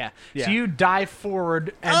 Yeah. Yeah. So you dive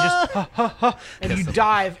forward and and you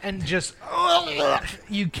dive and just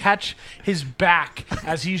you catch his back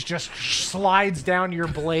as he's just slides down your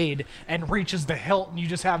blade and reaches the hilt, and you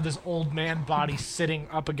just have this old man body sitting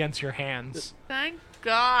up against your hands. Thank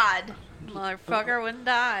God. Motherfucker wouldn't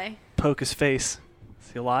die. Poke his face.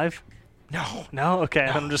 Is he alive? No. No? Okay,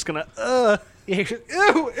 then I'm just gonna Yeah, you should-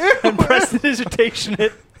 ew, ew. and prestidigitation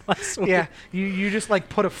it. My sword. Yeah, you just like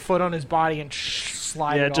put a foot on his body and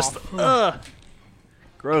slide Yeah, it just off.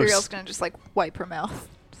 gross. Uriel's gonna just like wipe her mouth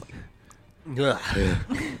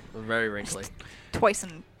Very wrinkly. twice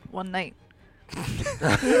in one night.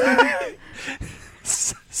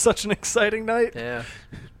 Such an exciting night. Yeah.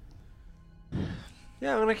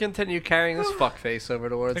 Yeah, I'm gonna continue carrying this fuckface over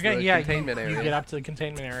towards Okay, the yeah, containment you area. get up to the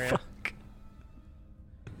containment area.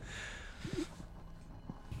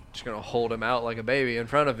 Just gonna hold him out like a baby in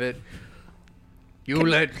front of it. You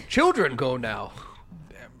let children go now.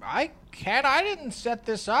 I didn't set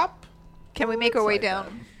this up. Can we make our way like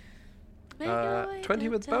down? 20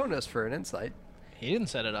 with bonus for an insight. He didn't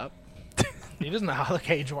set it up. He doesn't know how the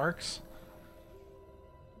cage works.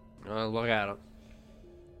 Look at him.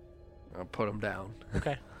 I'll put him down.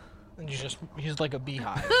 Okay. And he's like a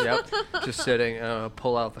beehive. Yep. Just sitting.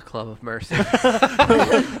 Pull out the Club of Mercy.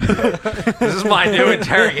 This is my new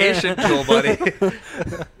interrogation tool, buddy.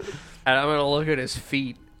 And I'm gonna look at his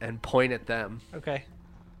feet and point at them. Okay.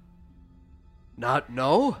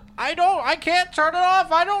 No? I can't turn it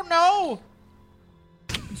off. I don't know.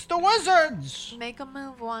 It's the wizards. Make him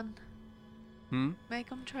move one. Hmm? Make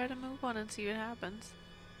him try to move one and see what happens.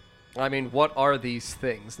 I mean, what are these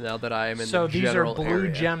things now that I am in So the these are general blue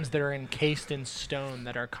area? gems that are encased in stone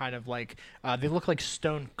that are kind of like, they look like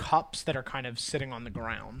stone cups that are kind of sitting on the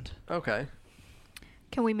ground. Okay.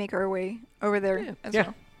 Can we make our way over there as Yeah.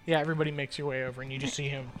 well? Yeah, everybody makes your way over and you just see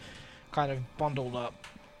him kind of bundled up.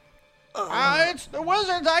 It's the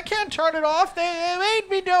wizards. I can't turn it off. They made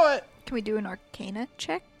me do it. Can we do an Arcana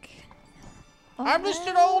check? I'm just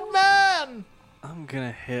an old man. I'm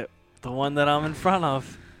gonna hit the one that I'm in front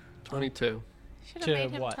of. 22. Should To have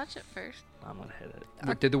made him what? touch it first. I'm gonna hit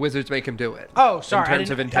it. Did the wizards make him do it? Oh, sorry. terms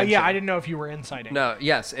of yeah, intention. I didn't know if you were inciting. No,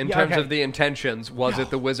 yes. In Yeah, terms okay. of the intentions, was No. it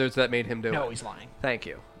the wizards that made him do No, it? he's lying. Thank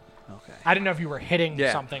you. Okay. I didn't know if you were hitting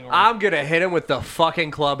Yeah. something. Or... I'm gonna hit him with the fucking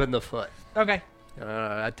club in the foot. Okay.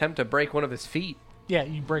 Attempt to break one of his feet. Yeah,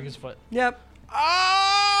 you break his foot. Yep.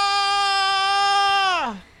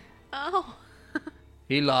 Ah! Oh.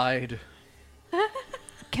 He lied.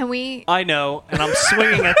 Can we? I know, and I'm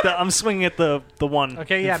swinging at the one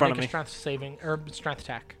Okay, yeah, in front make a of me. strength saving or strength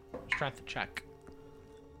attack. Strength check.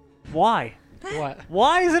 Why? What?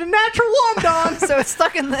 Why is it a natural one, Don? So it's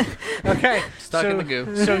stuck in the. Okay. Stuck in the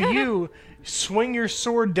goo. So you swing your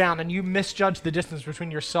sword down and you misjudge the distance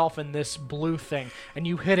between yourself and this blue thing, and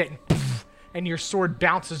you hit it, and, poof, and your sword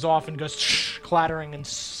bounces off and goes clattering and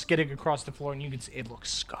skidding across the floor, and you can see it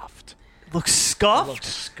looks scuffed. Looks It scuffed. looks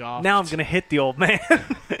scuffed. Now I'm gonna hit the old man.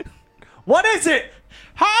 What is it?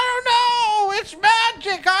 I don't know. It's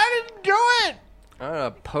magic. I didn't do it. I'm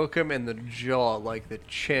gonna poke him in the jaw, like the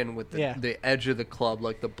chin, with Yeah. the edge of the club,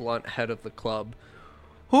 like the blunt head of the club.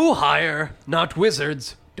 Who hire? Not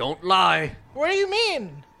wizards. Don't lie. What do you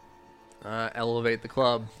mean? Elevate the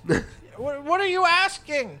club. What are you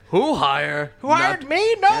asking? Who hire? Who hired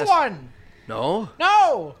me? No Yes. one. No?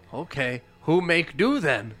 No. Okay. Who make do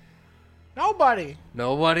then? Nobody.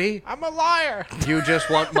 Nobody? I'm a liar. You just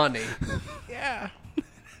want money. Yeah.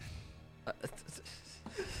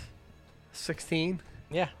 16?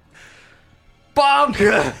 Yeah. Bonk!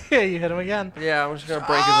 Yeah, you hit him again. Yeah, I'm just gonna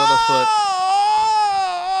break his other foot.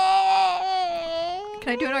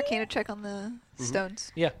 Can I do an Arcana check on the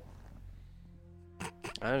stones? Yeah.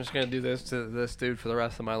 I'm just gonna do this to this dude for the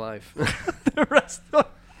rest of my life. The rest. Oh,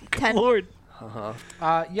 good 10. Lord.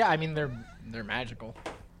 Yeah. I mean, they're magical.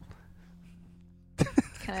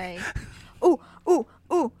 Can I? Ooh, ooh,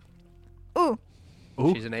 ooh, ooh.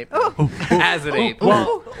 She's an ape. As an ape.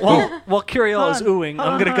 While Curiel is oohing,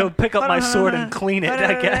 I'm gonna go pick up my sword and clean it,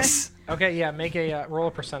 I guess. Okay, yeah, make a roll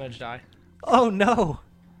a percentage die. Oh no.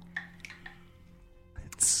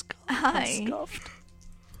 It's scuffed. Hi. It's scuffed.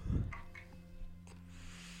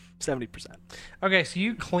 70%. Okay, so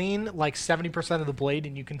you clean like 70% of the blade,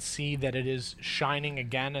 and you can see that it is shining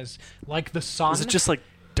again as like the sun. Is it just like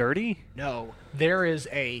dirty? No, there is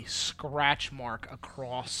a scratch mark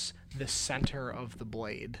across the center of the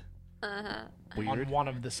blade on Weird. one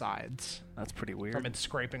of the sides That's pretty from weird. it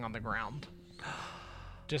scraping on the ground.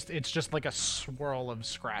 It's just like a swirl of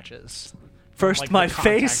scratches. First like my the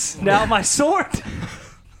contact. face, now my sword.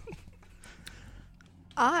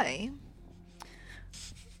 I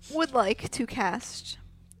would like to cast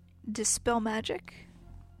Dispel Magic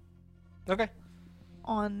Okay.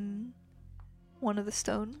 on one of the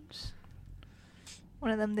stones.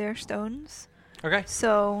 One of them there stones. Okay.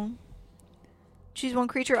 So, choose one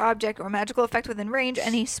creature, object, or magical effect within range.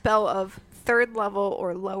 Any spell of 3rd level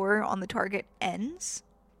or lower on the target ends.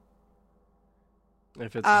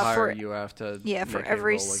 If it's Uh, higher, for- you have to. Yeah, for make a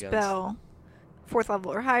every roll against. spell 4th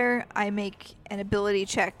level or higher, I make an ability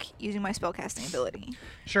check using my spellcasting ability.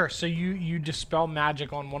 Sure. So you dispel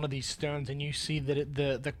magic on one of these stones, and you see that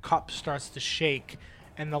the cup starts to shake,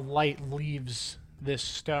 and the light leaves this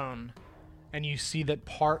stone, and you see that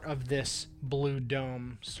part of this blue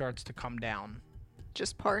dome starts to come down.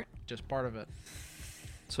 Just part. Just part of it.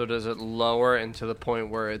 So does it lower into the point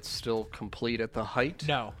where it's still complete at the height?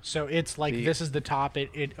 No. So it's like The- this is the top.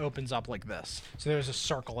 It opens up like this. So there's a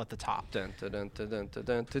circle at the top. Dun, dun, dun, dun, dun, dun,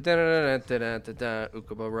 dun, dun, dun, dun, dun, dun, dun,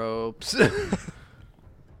 Ukubo ropes.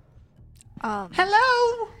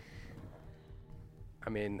 Hello. I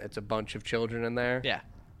mean, it's a bunch of children in there. Yeah.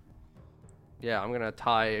 Yeah, I'm gonna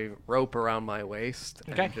tie a rope around my waist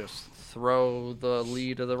Okay. and just throw the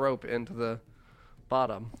lead of the rope into the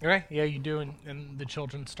bottom. Okay. Yeah, you do, and the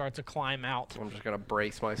children start to climb out. I'm just gonna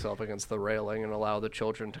brace myself against the railing and allow the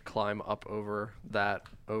children to climb up over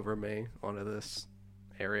me onto this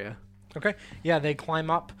area. Okay. Yeah, they climb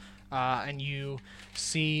up, and you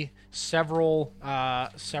see several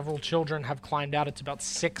children have climbed out. It's about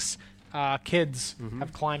 6 kids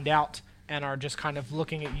have climbed out and are just kind of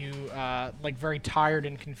looking at you, like very tired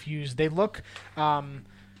and confused. They look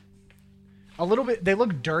a little bit. They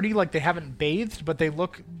look dirty, like they haven't bathed, but they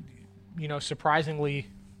look, surprisingly.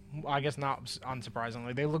 I guess not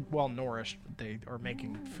unsurprisingly, they look well nourished. They are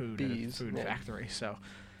making food at a Bees, food yeah. factory. So.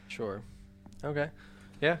 Sure. Okay.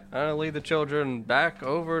 Yeah, I'll lead the children back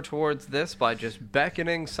over towards this by just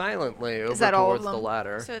beckoning silently over that all of towards the them?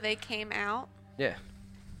 ladder. So they came out. Yeah.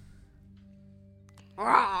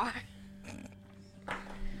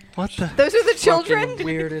 What the? Those are the children? Fucking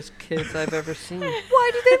weirdest kids I've ever seen.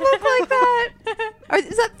 Why do they look like that?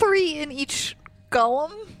 Is that 3 in each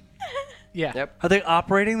golem? Yeah. Yep. Are they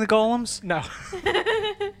operating the golems? No.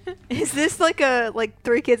 Is this like a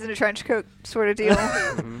 3 kids in a trench coat sort of deal?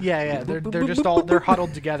 Yeah. They're just all they're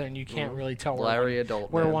huddled together, and you can't really tell Larry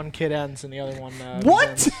adult where man. one kid ends and the other one.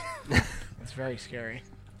 What? begins. It's very scary.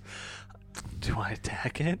 Do I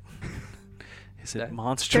attack it? Is That- it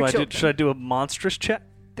monster? They're children. Should I do a monstrous check?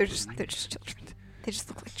 they're just children. They just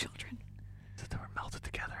look like children. Is it that we're melted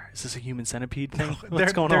together? Is this a human centipede thing? They're,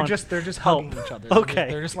 What's going they're on? just Help. hugging each other. Okay.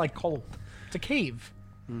 They're just like cold. It's a cave.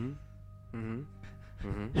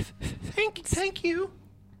 Thank you.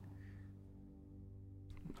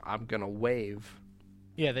 I'm gonna wave.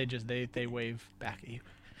 Yeah, they wave back at you.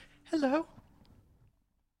 Hello.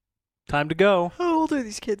 Time to go. How old are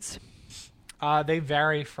these kids? They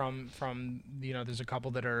vary from there's a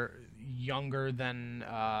couple that are younger than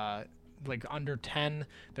like under 10.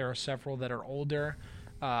 There are several that are older.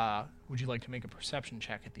 Would you like to make a perception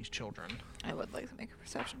check at these children? I would like to make a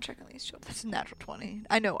perception check on these children. That's a natural 20.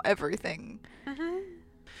 I know everything.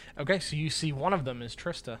 Okay, so you see one of them is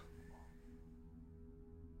Trista.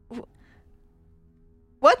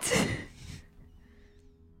 What?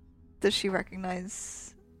 Does she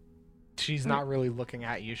recognize? She's not really looking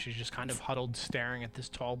at you. She's just kind of huddled, staring at this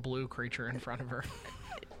tall blue creature in front of her.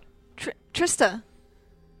 Trista,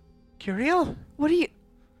 Curiel, what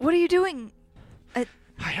are you doing?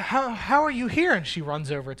 how are you here? And she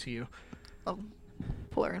runs over to you. I'll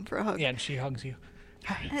pull her in for a hug. Yeah, and she hugs you.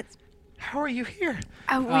 It's- How are you here?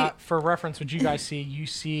 we- For reference, what you guys see, you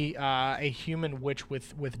see a human witch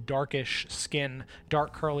with darkish skin,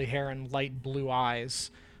 dark curly hair, and light blue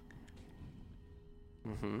eyes.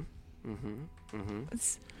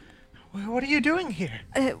 it's- What are you doing here?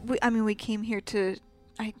 we came here to,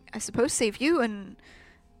 I suppose, save you and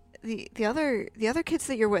the other kids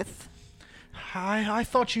that you're with. I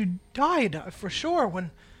thought you died for sure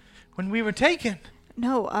when we were taken.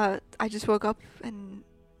 No, I just woke up and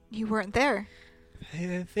you weren't there.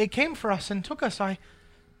 They came for us and took us. I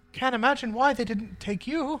can't imagine why they didn't take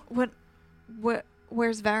you.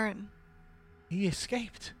 Where's Varen? He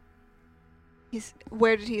escaped.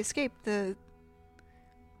 Where did he escape?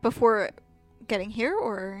 Before getting here,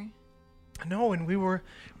 or? No, and we were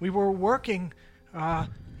working.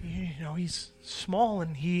 He's small,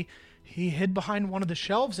 and he hid behind one of the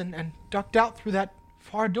shelves and ducked out through that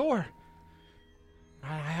far door.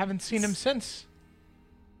 I haven't seen him since.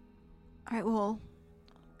 All right. Well,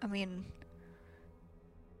 I mean,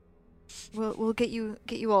 we'll get you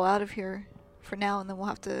all out of here for now, and then we'll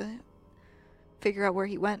have to figure out where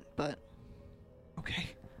he went. But okay.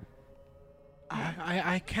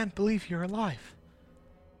 I can't believe you're alive.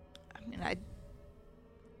 I mean, I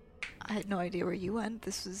had no idea where you went.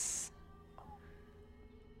 This was.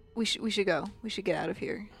 We should go. We should get out of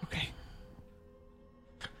here. Okay.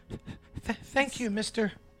 Thank you,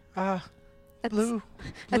 Mr. That's Blue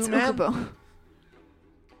That's Man? Ukubo.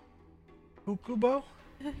 Ukubo,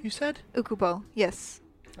 you said? Ukubo, yes.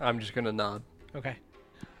 I'm just gonna nod. Okay.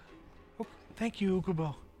 Oh, thank you,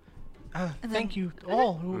 Ukubo. And thank then- you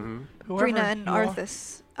all. Whoever Brina and you are.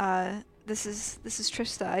 Arthas. This is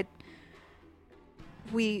Trista.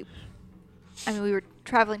 We were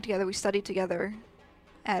traveling together. We studied together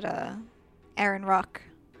at Aaron Rock.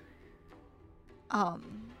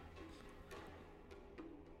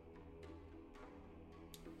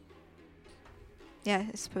 Yeah,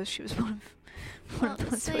 I suppose she was one Well, of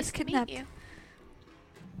those it's who was nice to meet kidnapped. you.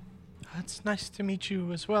 It's nice to meet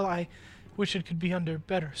you as well. I wish it could be under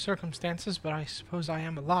better circumstances, but I suppose I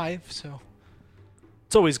am alive, so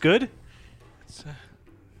It's always good. it's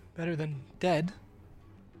better than dead.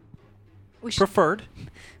 We should Preferred. we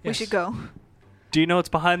Yes. should go. Do you know what's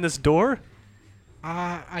behind this door?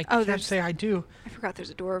 I Oh, can't there's- say I do. I forgot there's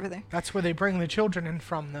a door over there. That's where they bring the children in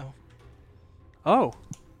from, though. Oh,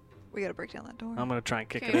 We gotta break down that door. I'm gonna try and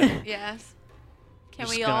kick it Can in. we, yes. Can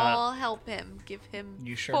Just we gonna- all help him? Give him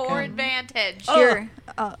You sure full can. advantage. Here,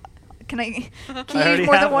 can I? Can I you already use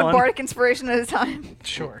more than have one one. bardic inspiration at a time?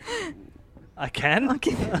 Sure. I can. I'll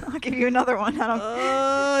give you another one. I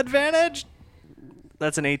don't. Advantage.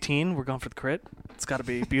 That's an 18. We're going for the crit. It's got to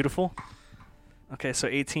be beautiful. Okay, so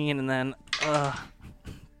 18, and then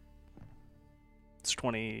it's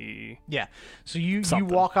 20. Yeah. So you Something.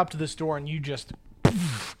 walk up to this door and you just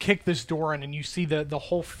kick this door in, and you see the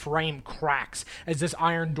whole frame cracks as this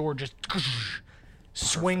iron door just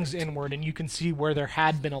swings inward, and you can see where there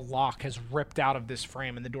had been a lock has ripped out of this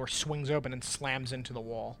frame, and the door swings open and slams into the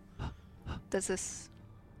wall. Does this?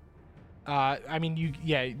 I mean, you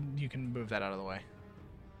can move that out of the way.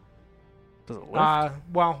 Does it lift?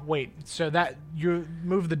 Well, wait. So that you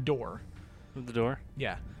move the door. Move the door.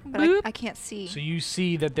 Yeah. But I can't see. So you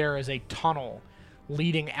see that there is a tunnel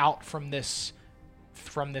leading out from this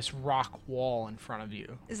rock wall in front of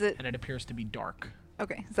you, Is it and it appears to be dark.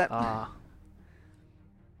 okay? Is that? Ah.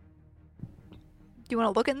 Do you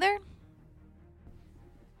want to look in there?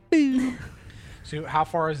 So how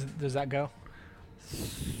far does that go?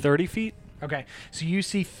 30 feet? Okay, so you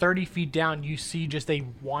see 30 feet down, you see just a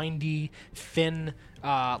windy, thin,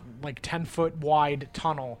 like 10-foot wide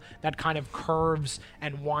tunnel that kind of curves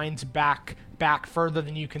and winds back further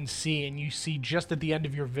than you can see, and you see just at the end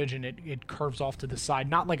of your vision, it curves off to the side.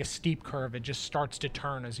 Not like a steep curve, it just starts to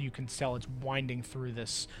turn, as you can tell it's winding through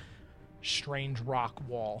this strange rock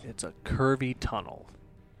wall. It's a curvy tunnel.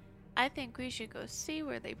 I think we should go see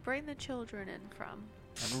where they bring the children in from.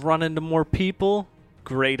 And run into more people?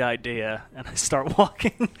 Great idea. And I start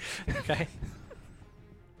walking. Okay?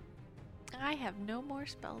 I have no more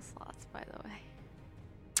spell slots, by the way.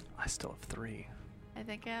 I still have 3. I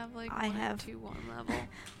think I have like I one have- 2 1 level.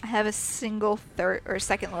 I have a single third or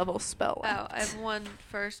second level spell Oh, left. I have 1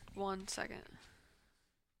 first, 1 second.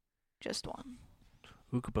 Just one.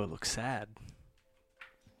 Ukubo looks sad.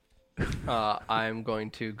 I'm going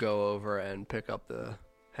to go over and pick up the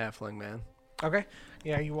halfling man. Okay.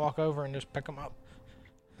 Yeah, you walk over and just pick him up.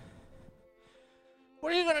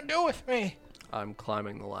 What are you gonna do with me? I'm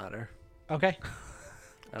climbing the ladder, Okay.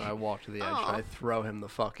 and I walk to the edge, Aw. and I throw him the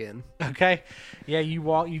fuck in. Okay. Yeah, you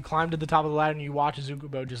climb to the top of the ladder and you watch as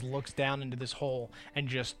Ukubo just looks down into this hole and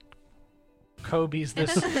just Kobe's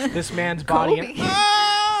this man's body and, Kobe.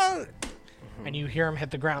 "Ah!" And you hear him hit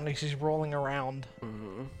the ground as he's rolling around.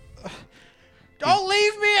 Don't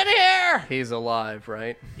leave me in here! He's alive,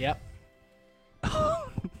 right? Yep.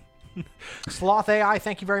 Sloth AI,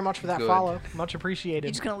 thank you very much for that Good. follow. Much You're appreciated.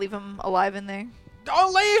 just gonna leave him alive in there?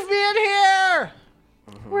 Don't leave me in here!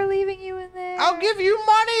 We're leaving you in there. I'll give you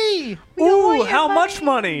money! We don't want Ooh, your how much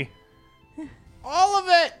money? All of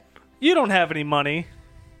it! You don't have any money.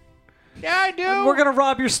 Yeah, I do. We're going to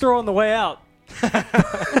rob your store on the way out.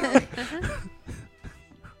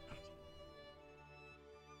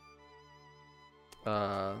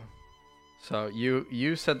 So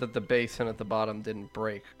you said that the basin at the bottom didn't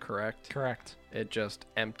break, correct? Correct. It just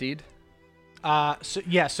emptied So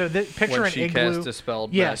picture when an she igloo. cast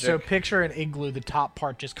Dispelled Yeah, Magic. so picture an igloo. The top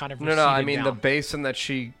part just kind of No, I receded mean down. the basin that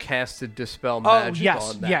she casted Dispel Oh Magic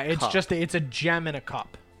yes, on. That yeah. It's cup. just it's a gem in a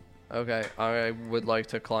cup. Okay, I would like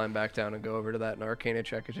to climb back down and go over to that and Arcana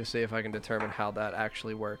check and just see if I can determine how that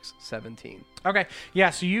actually works. 17. Okay, yeah.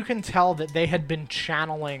 So you can tell that they had been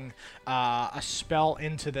channeling a spell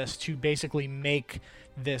into this to basically make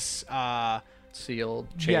this. Sealed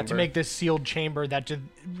chamber. Yeah, to make this sealed chamber that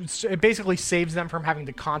it basically saves them from having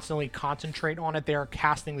to constantly concentrate on it. They are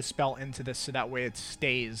casting the spell into this so that way it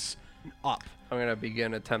stays up. I'm going to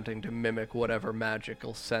begin attempting to mimic whatever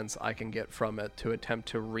magical sense I can get from it to attempt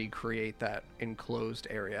to recreate that enclosed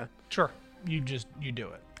area. Sure, you do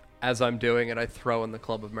it. As I'm doing it, I throw in the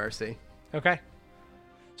Club of Mercy. Okay.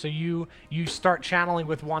 So you start channeling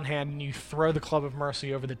with one hand and you throw the Club of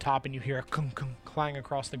Mercy over the top and you hear a kung kung clang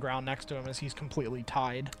across the ground next to him as he's completely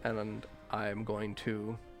tied. And I'm going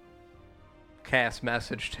to cast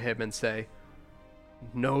message to him and say,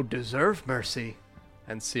 "No deserve mercy,"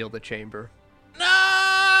 and seal the chamber.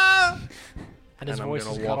 No! And his I'm voice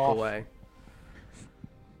going is to cut walk off. away.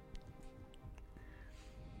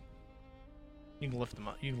 You can lift him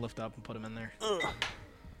up. You can lift up and put him in there.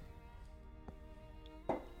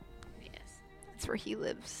 Yes. That's where he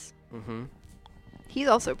lives. Mm-hmm. He's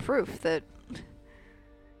also proof that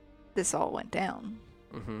this all went down.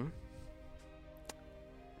 Mm-hmm.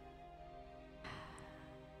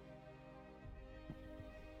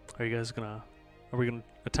 Are you guys gonna? Are we gonna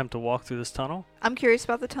attempt to walk through this tunnel? I'm curious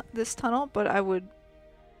about this tunnel, but I would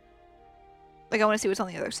I want to see what's on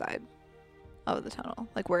the other side of the tunnel,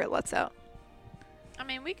 like where it lets out. I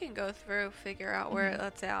mean, we can go through, figure out where it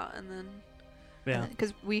lets out, and then Yeah.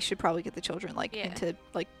 Because we should probably get the children Yeah. into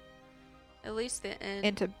at least the end.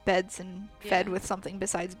 into beds and fed Yeah. with something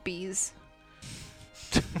besides bees.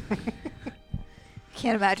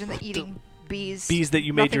 Can't imagine the eating bees. Bees that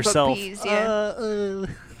you made Nothing but yourself. bees, yeah.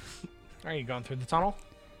 Are you going through the tunnel?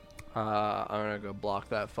 I'm going to go block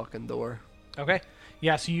that fucking door. Okay.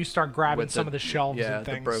 Yeah, so you start grabbing With some the- of the shelves yeah, and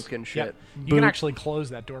the things. broken Yep. shit. You can Boop. actually close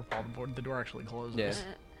that door, Paul. The door actually closes. Yeah.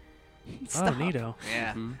 Oh, Stop. neato.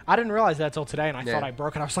 Yeah. Mhm. I didn't realize that till today, and I Yeah. thought I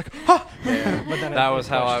broke it. I was like, huh! Yeah. But then That it was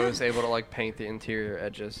how pushed. I was able to like paint the interior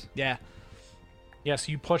edges. Yeah. Yeah,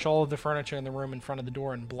 so you push all of the furniture in the room in front of the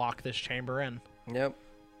door and block this chamber in. Yep.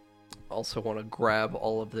 Also want to grab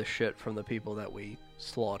all of the shit from the people that we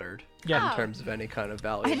slaughtered Yeah. in terms of any kind of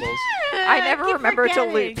valuables. I never keep remember to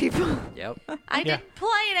forgetting. loot people. Yep. I Yeah. did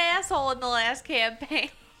play an asshole in the last campaign.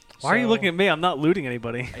 Why are you So- looking at me? I'm not looting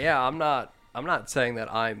anybody. Yeah, I'm not saying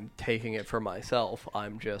that I'm taking it for myself.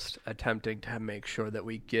 I'm just attempting to make sure that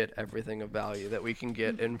we get everything of value that we can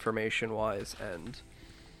get information-wise and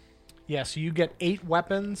Yeah, so you get 8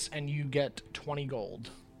 weapons and you get 20 gold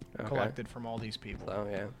Okay. collected from all these people. So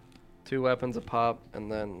yeah. 2 weapons a pop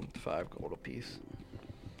and then 5 gold apiece.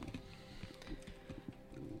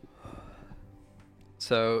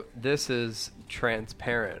 So this is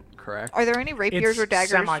transparent, correct? Are there any rapiers It's or daggers?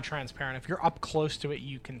 semi-transparent. If you're up close to it,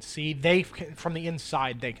 you can see. From the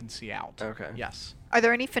inside, they can see out. Okay. Yes. Are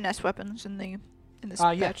there any finesse weapons in this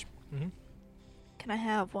Yeah. patch? hmm Can I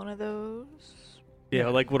have one of those? Yeah,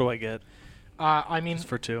 like what do I get? I mean, Just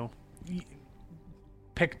for 2.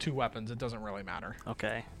 pick 2 weapons. It doesn't really matter.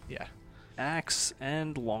 Okay. Yeah. Axe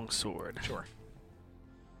and longsword. Sure.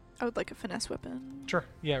 I would like a finesse weapon. Sure.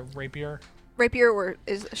 Yeah, rapier. Rapier or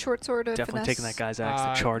is a short sword a Definitely finesse? taking that guy's axe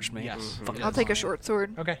that charged me. Yes. Mhm. Fucking I'll take a short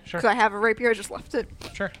sword. Okay, sure. Because I have a rapier, I just left it.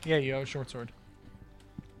 Sure. Yeah, you have a short sword.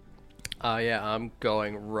 Yeah, I'm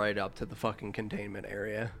going right up to the fucking containment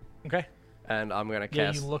area. Okay. And I'm gonna Yeah,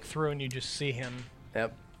 cast you look through and you just see him.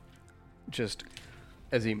 Yep. Just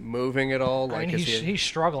is he moving at all? I Like mean, is he he's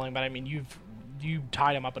struggling, but I mean, you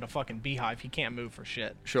tied him up in a fucking beehive. He can't move for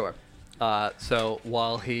shit. Sure. So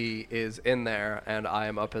while he is in there and I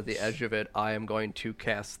am up at the edge of it, I am going to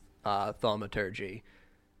cast Thaumaturgy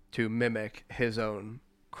to mimic his own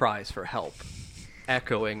cries for help,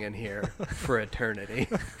 echoing in here for eternity.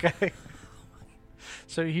 Okay.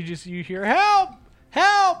 So you hear help,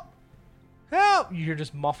 help, help. You hear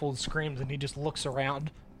just muffled screams, and he just looks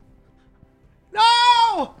around.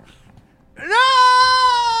 No,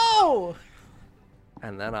 no.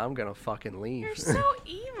 And then I'm gonna fucking leave. You're so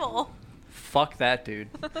evil. Fuck that dude.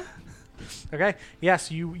 Okay.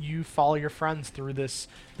 Yes, you follow your friends through this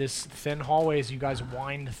thin hallway as you guys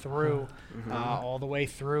wind through, all the way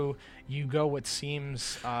through. You go what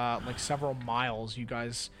seems like several miles. You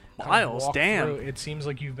guys Miles, walk damn. through, it seems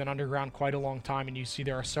like you've been underground quite a long time, and you see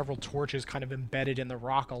there are several torches kind of embedded in the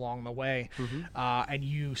rock along the way. And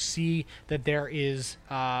you see that there is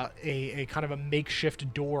a kind of a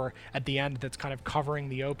makeshift door at the end that's kind of covering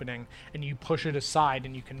the opening, and you push it aside,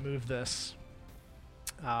 and you can move this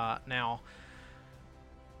now.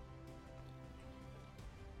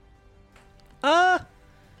 Hey.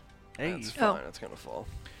 That's fine. It's gonna fall.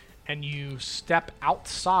 And you step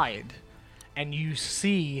outside, and you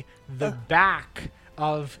see the back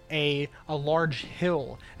of a large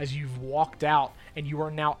hill as you've walked out, and you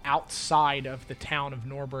are now outside of the town of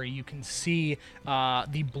Norbury. You can see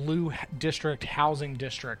the Blue District housing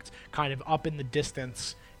district kind of up in the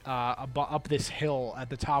distance. Up this hill at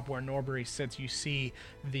the top where Norbury sits, you see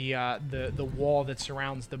the wall that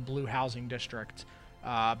surrounds the Blue housing district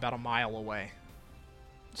about a mile away.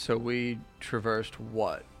 So we traversed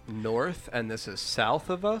what? North, and this is south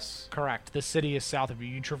of us? Correct. The city is south of you.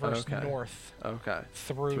 You traverse Okay. north Okay.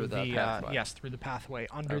 through that the pathway. through the pathway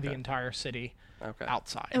under the Okay. entire city, Okay.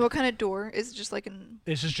 outside. And what kind of door? Is it just like an...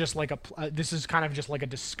 This is just like this is kind of just like a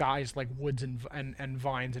disguised like woods and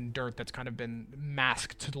vines and dirt that's kind of been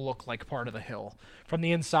masked to look like part of the hill. From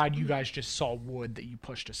the inside, you guys just saw wood that you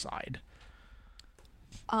pushed aside.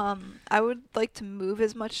 I would like to move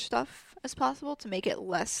as much stuff as possible to make it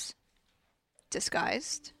less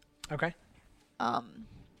disguised. Okay.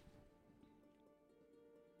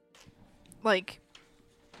 Like,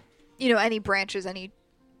 any branches, any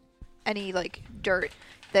like dirt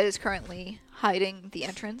that is currently hiding the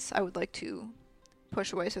entrance, I would like to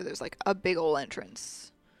push away so there's like a big old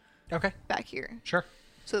entrance Okay. back here Sure.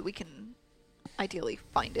 so that we can ideally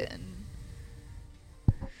find it and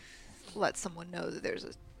let someone know that there's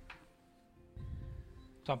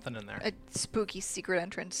Something in there. a spooky secret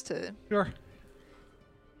entrance to Sure.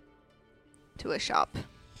 a shop.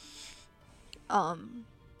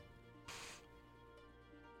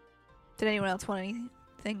 Did anyone else want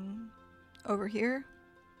anything over here?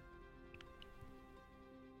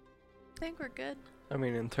 I think we're good. I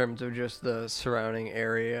mean, in terms of just the surrounding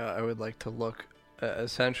area, I would like to look,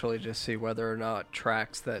 essentially just see whether or not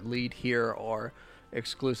tracks that lead here are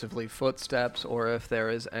exclusively footsteps, or if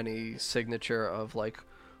there is any signature of, like,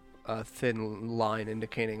 a thin line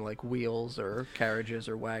indicating, like, wheels or carriages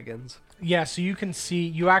or wagons. Yeah, so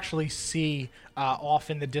you actually see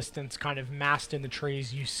off in the distance, kind of massed in the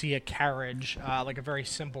trees, you see a carriage, like a very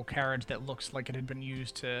simple carriage that looks like it had been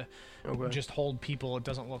used to just hold people. It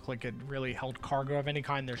doesn't look like it really held cargo of any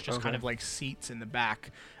kind. There's just kind of like seats in the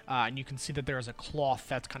back. And you can see that there is a cloth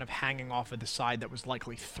that's kind of hanging off of the side that was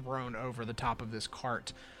likely thrown over the top of this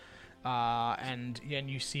cart. And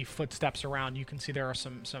you see footsteps around. You can see there are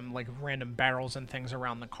some like random barrels and things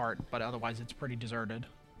around the cart, but otherwise it's pretty deserted.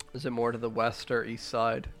 Is it more to the west or east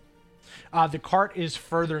side? The cart is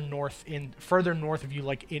further north of you,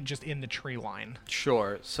 like just in the tree line.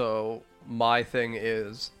 Sure. So my thing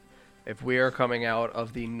is, if we are coming out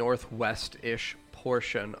of the northwest-ish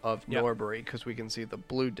portion of Yep. Norbury, because we can see the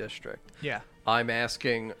Blue District, Yeah. I'm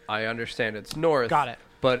asking, I understand it's north. Got it.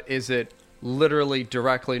 But is it literally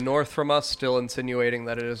directly north from us, still insinuating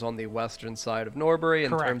that it is on the western side of Norbury in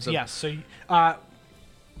Correct. terms of... Yes. So,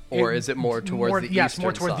 Or is it more towards the yes, eastern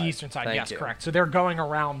more towards side? the eastern side. Thank yes, you. correct. So they're going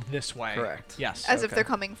around this way. Correct. Yes. As if Okay. they're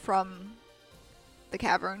coming from the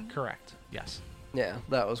cavern. Correct. Yes. Yeah,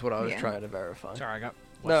 that was what I was Yeah. trying to verify. Sorry, I got.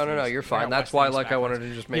 No, west east. you're I fine. got That's west why, east like, I wanted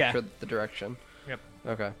backwards. to just make Yeah. sure the direction. Yep.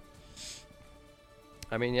 Okay.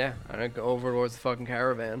 I mean, yeah, I didn't go over towards the fucking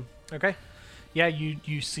caravan. Okay. Yeah,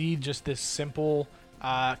 you see just this simple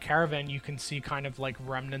caravan. You can see kind of like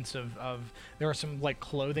remnants of there are some like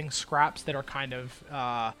clothing scraps that are kind of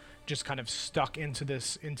just kind of stuck into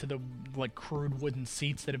the like crude wooden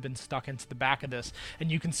seats that have been stuck into the back of this, and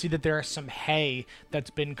you can see that there is some hay that's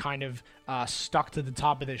been kind of stuck to the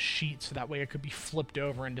top of this sheet, so that way it could be flipped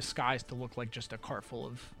over and disguised to look like just a cart full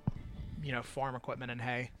of farm equipment and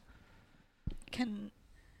hay.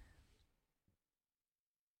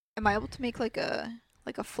 Am I able to make like a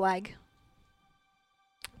flag?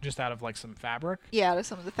 Just out of like some fabric. Yeah, out of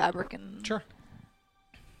some of the fabric, and Sure.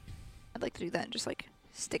 I'd like to do that and just like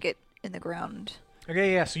stick it in the ground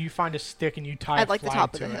Okay, yeah. So you find a stick and you tie at a like the flag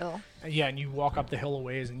top of to the it. hill. Yeah, and you walk up the hill a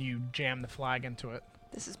ways and you jam the flag into it.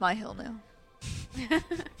 This is my hill now. I'm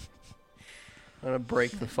gonna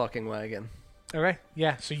break the fucking wagon. Okay,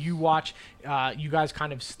 yeah. So you watch, you guys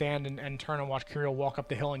kind of stand and turn and watch Kirill walk up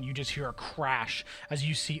the hill, and you just hear a crash as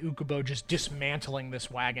you see Ukubo just dismantling this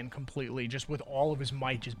wagon completely, just with all of his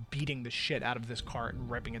might, just beating the shit out of this cart and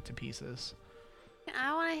ripping it to pieces. And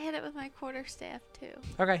I want to hit it with my quarterstaff too.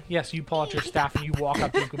 Okay, yeah. So you pull out your staff and you walk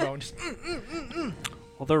up to Ukubo and just,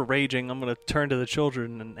 While they're raging, I'm going to turn to the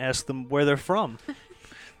children and ask them where they're from.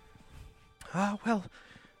 Well,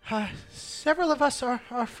 several of us are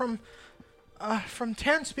from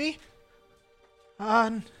Tansby.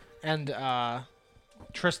 And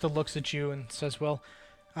Trista looks at you and says, "Well,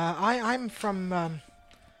 I'm from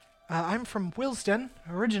Willesden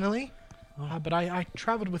originally, but I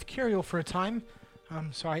traveled with Curiel for a time,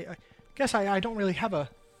 so I guess I don't really have a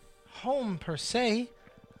home per se.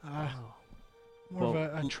 More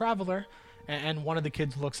of a traveler." And one of the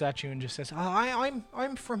kids looks at you and just says, I'm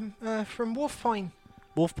from Wolfpine."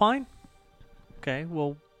 Wolfpine? Okay,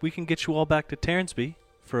 well, we can get you all back to Terransby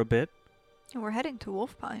for a bit. And we're heading to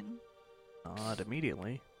Wolfpine. Not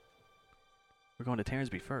immediately. We're going to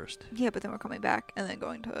Terransby first. Yeah, but then we're coming back and then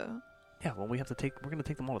going to... Yeah, well, we're going to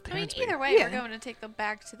take them all to I mean, Terransby. either way, Yeah. we're going to take them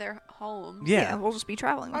back to their homes. Yeah. we'll just be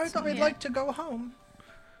traveling with them. I'd like to go home.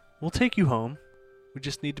 We'll take you home. We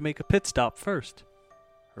just need to make a pit stop first.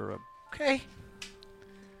 Or Okay.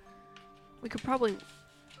 We could probably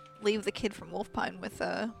leave the kid from Wolfpine with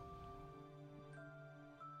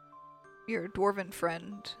your dwarven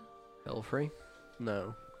friend. Elfrey?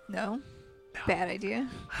 No. No? Bad idea.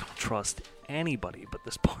 I don't trust anybody but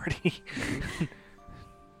this party.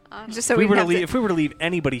 Just so If we were to have leave, if we were to leave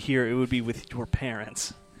anybody here, it would be with your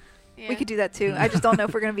parents. Yeah. We could do that too. I just don't know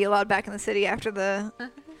if we're going to be allowed back in the city after the...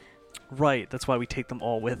 Right. That's why we take them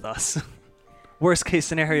all with us. Worst case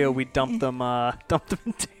scenario, we dump them in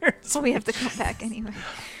Terransby. So we have to come back anyway.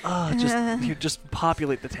 Just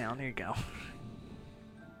populate the town. There you go.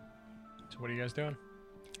 So what are you guys doing?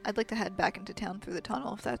 I'd like to head back into town through the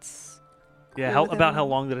tunnel if that's... Yeah. cool with How everyone.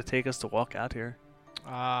 long did it take us to walk out here?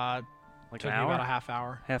 Like Like took an you hour? about a half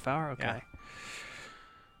hour. Half hour? Okay.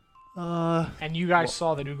 And you guys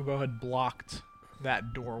saw that Ukubo had blocked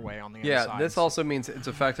that doorway on the Yeah, inside. this also means it's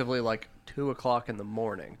effectively like 2 o'clock in the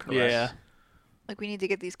morning, correct? Yeah. Like, we need to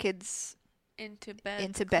get these kids into bed,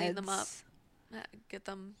 into clean beds. them up, get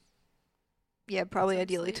them. Yeah, probably Some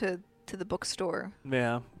ideally sleep. to the bookstore.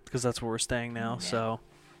 Yeah, because that's where we're staying now. Yeah. So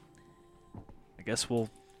I guess we'll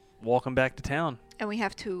walk them back to town. And we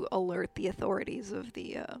have to alert the authorities of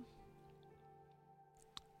the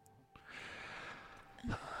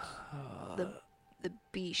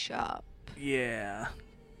bee shop. Yeah.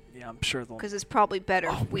 Yeah, I'm sure they'll. Because it's probably better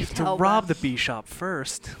Oh, if we we have to tell rob them. the bee shop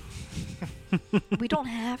first. We don't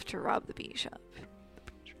have to rob the bee shop.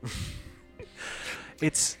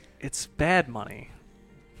 It's bad money.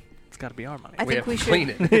 It's got to be our money. I We think have we to should- clean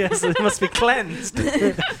it. Yes, it must be cleansed.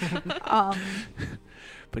 Um,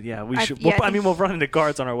 But yeah, we I- should. yeah, I I mean, think- we'll run into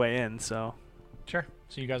guards on our way in. So Sure.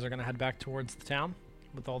 So you guys are going to head back towards the town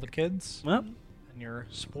with all the kids well, and your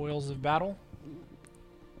spoils of battle.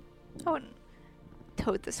 I wouldn't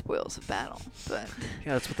tote the spoils of battle, but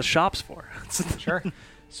yeah, that's what the shop's for. Sure.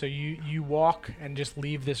 So you walk and just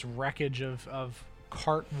leave this wreckage of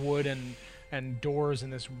cart wood and doors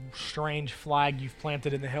and this strange flag you've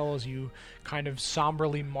planted in the hill as you kind of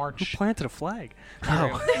somberly Who march. planted a flag?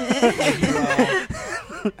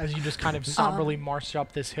 As you just kind of somberly march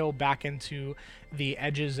up this hill back into the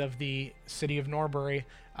edges of the city of Norbury,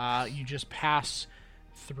 you just pass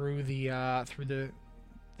through the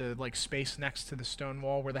like space next to the stone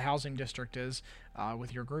wall where the housing district is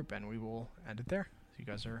with your group, and we will end it there. So you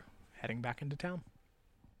guys are heading back into town.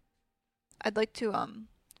 I'd like to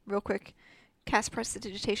real quick cast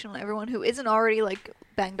prestidigitation on everyone who isn't already like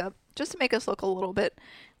banged up, just to make us look a little bit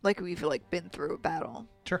like we've like been through a battle.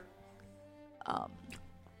 Sure.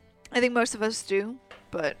 I think most of us do,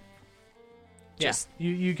 but Yes,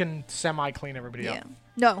 you can semi-clean everybody yeah. up.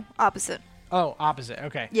 No, opposite. Oh, opposite.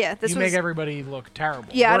 Okay. Yeah, this you was make everybody look terrible.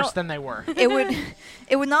 Yeah, I Worse don't- than they were.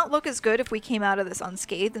 it would not look as good if we came out of this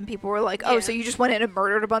unscathed and people were like, "Oh, Yeah. so you just went in and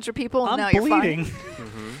murdered a bunch of people and now I'm you're bleeding.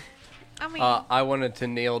 fine." I mean, I wanted to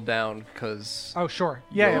kneel down because Oh, sure.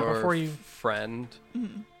 Yeah, your before you... friend.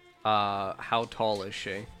 How tall is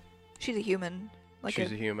she? She's a human. Like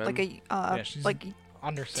She's a human? Like a Yeah, she's like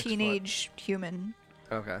under 6 teenage human.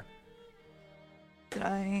 Okay. Did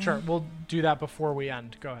I? foot. Sure, we'll do that before we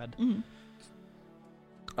end. Go ahead. Mhm.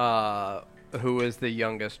 Who is the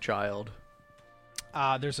youngest child?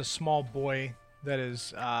 There's a small boy that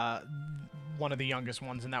is one of the youngest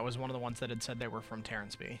ones, and that was one of the ones that had said they were from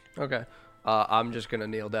Terransby. Okay. I'm just gonna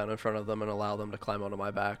kneel down in front of them and allow them to climb onto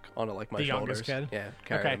my back, onto like my The shoulders. youngest kid? Yeah,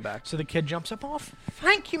 carry Okay, them back. so the kid jumps up off.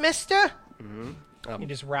 Thank you, mister! Mm-hmm. He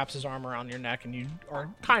just wraps his arm around your neck, and you are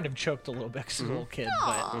kind of choked a little bit because he's a little kid,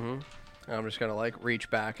 I'm just gonna like reach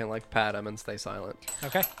back and like pat him and stay silent.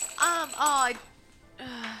 but... Okay.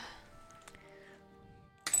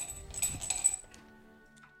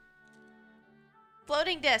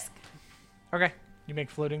 floating disc. Okay. You make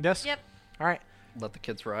floating disc? Yep. All right. let the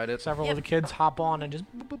kids ride it. Several of Yep. the kids hop on and just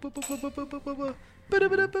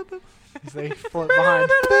as they float behind.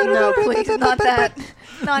 No, please, not that.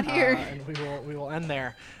 Not here. And we will end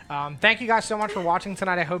there. Thank you guys so much for watching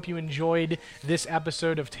tonight. I hope you enjoyed this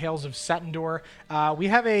episode of Tales of Setendor. We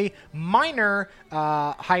have a minor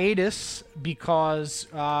hiatus because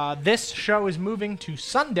this show is moving to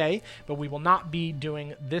Sunday, but we will not be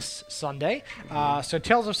doing this Sunday. So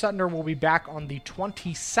Tales of Setendor will be back on the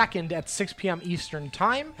 22nd at 6 p.m. Eastern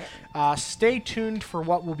Time. Stay tuned for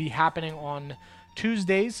what will be happening on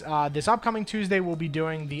Tuesdays. This upcoming Tuesday, we'll be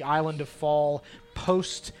doing the Island of Fall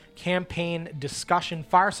post-campaign discussion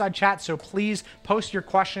fireside chat, so please post your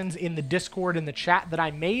questions in the Discord in the chat that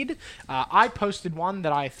I made. I posted one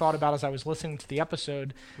that I thought about as I was listening to the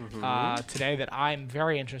episode today that I'm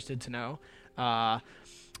very interested to know.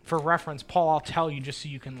 For reference, Paul, I'll tell you just so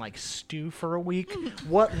you can like stew for a week.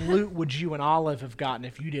 What loot would you and Olive have gotten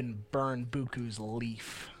if you didn't burn Buku's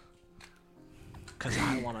leaf? Because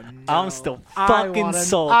I want to know. I'm still fucking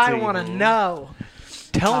salty. I want to know.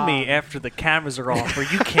 Tell me after the cameras are off or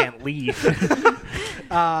you can't leave.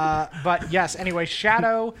 But yes, anyway,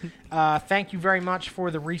 Shadow, thank you very much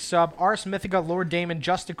for the resub. Ars Mythica, Lord Damon,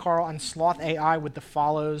 Justin Carl, and Sloth AI with the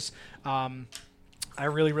follows. I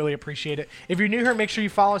really, really appreciate it. If you're new here, make sure you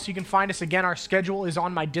follow us. You can find us. Again, our schedule is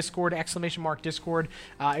on my Discord, !Discord.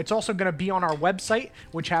 It's also going to be on our website,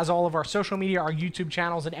 which has all of our social media, our YouTube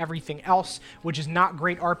channels, and everything else, which is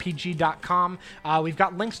notgreatrpg.com. We've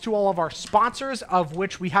got links to all of our sponsors, of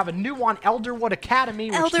which we have a new one, Elderwood Academy,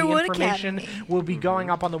 which the information will be going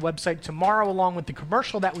up on the website tomorrow, along with the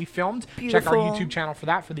commercial that we filmed. Check our YouTube channel for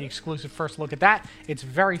that, for the exclusive first look at that. It's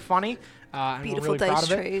very funny. And Beautiful we're really proud dice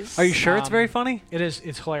of it. trays. Are you sure it's very funny? It is.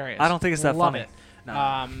 It's hilarious. I don't think it's that Love funny.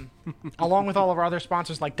 it. Along with all of our other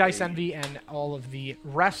sponsors like Dice Envy and all of the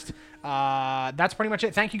rest. That's pretty much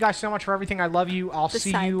it. Thank you guys so much for everything. I love you. I'll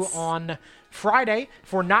see you on Friday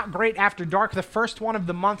for Not Great After Dark, the first one of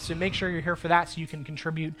the month. So make sure you're here for that so you can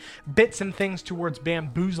contribute bits and things towards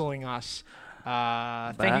bamboozling us.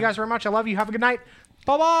 Thank you guys very much. I love you. Have a good night.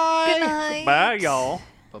 Bye-bye. Good night. Bye, y'all.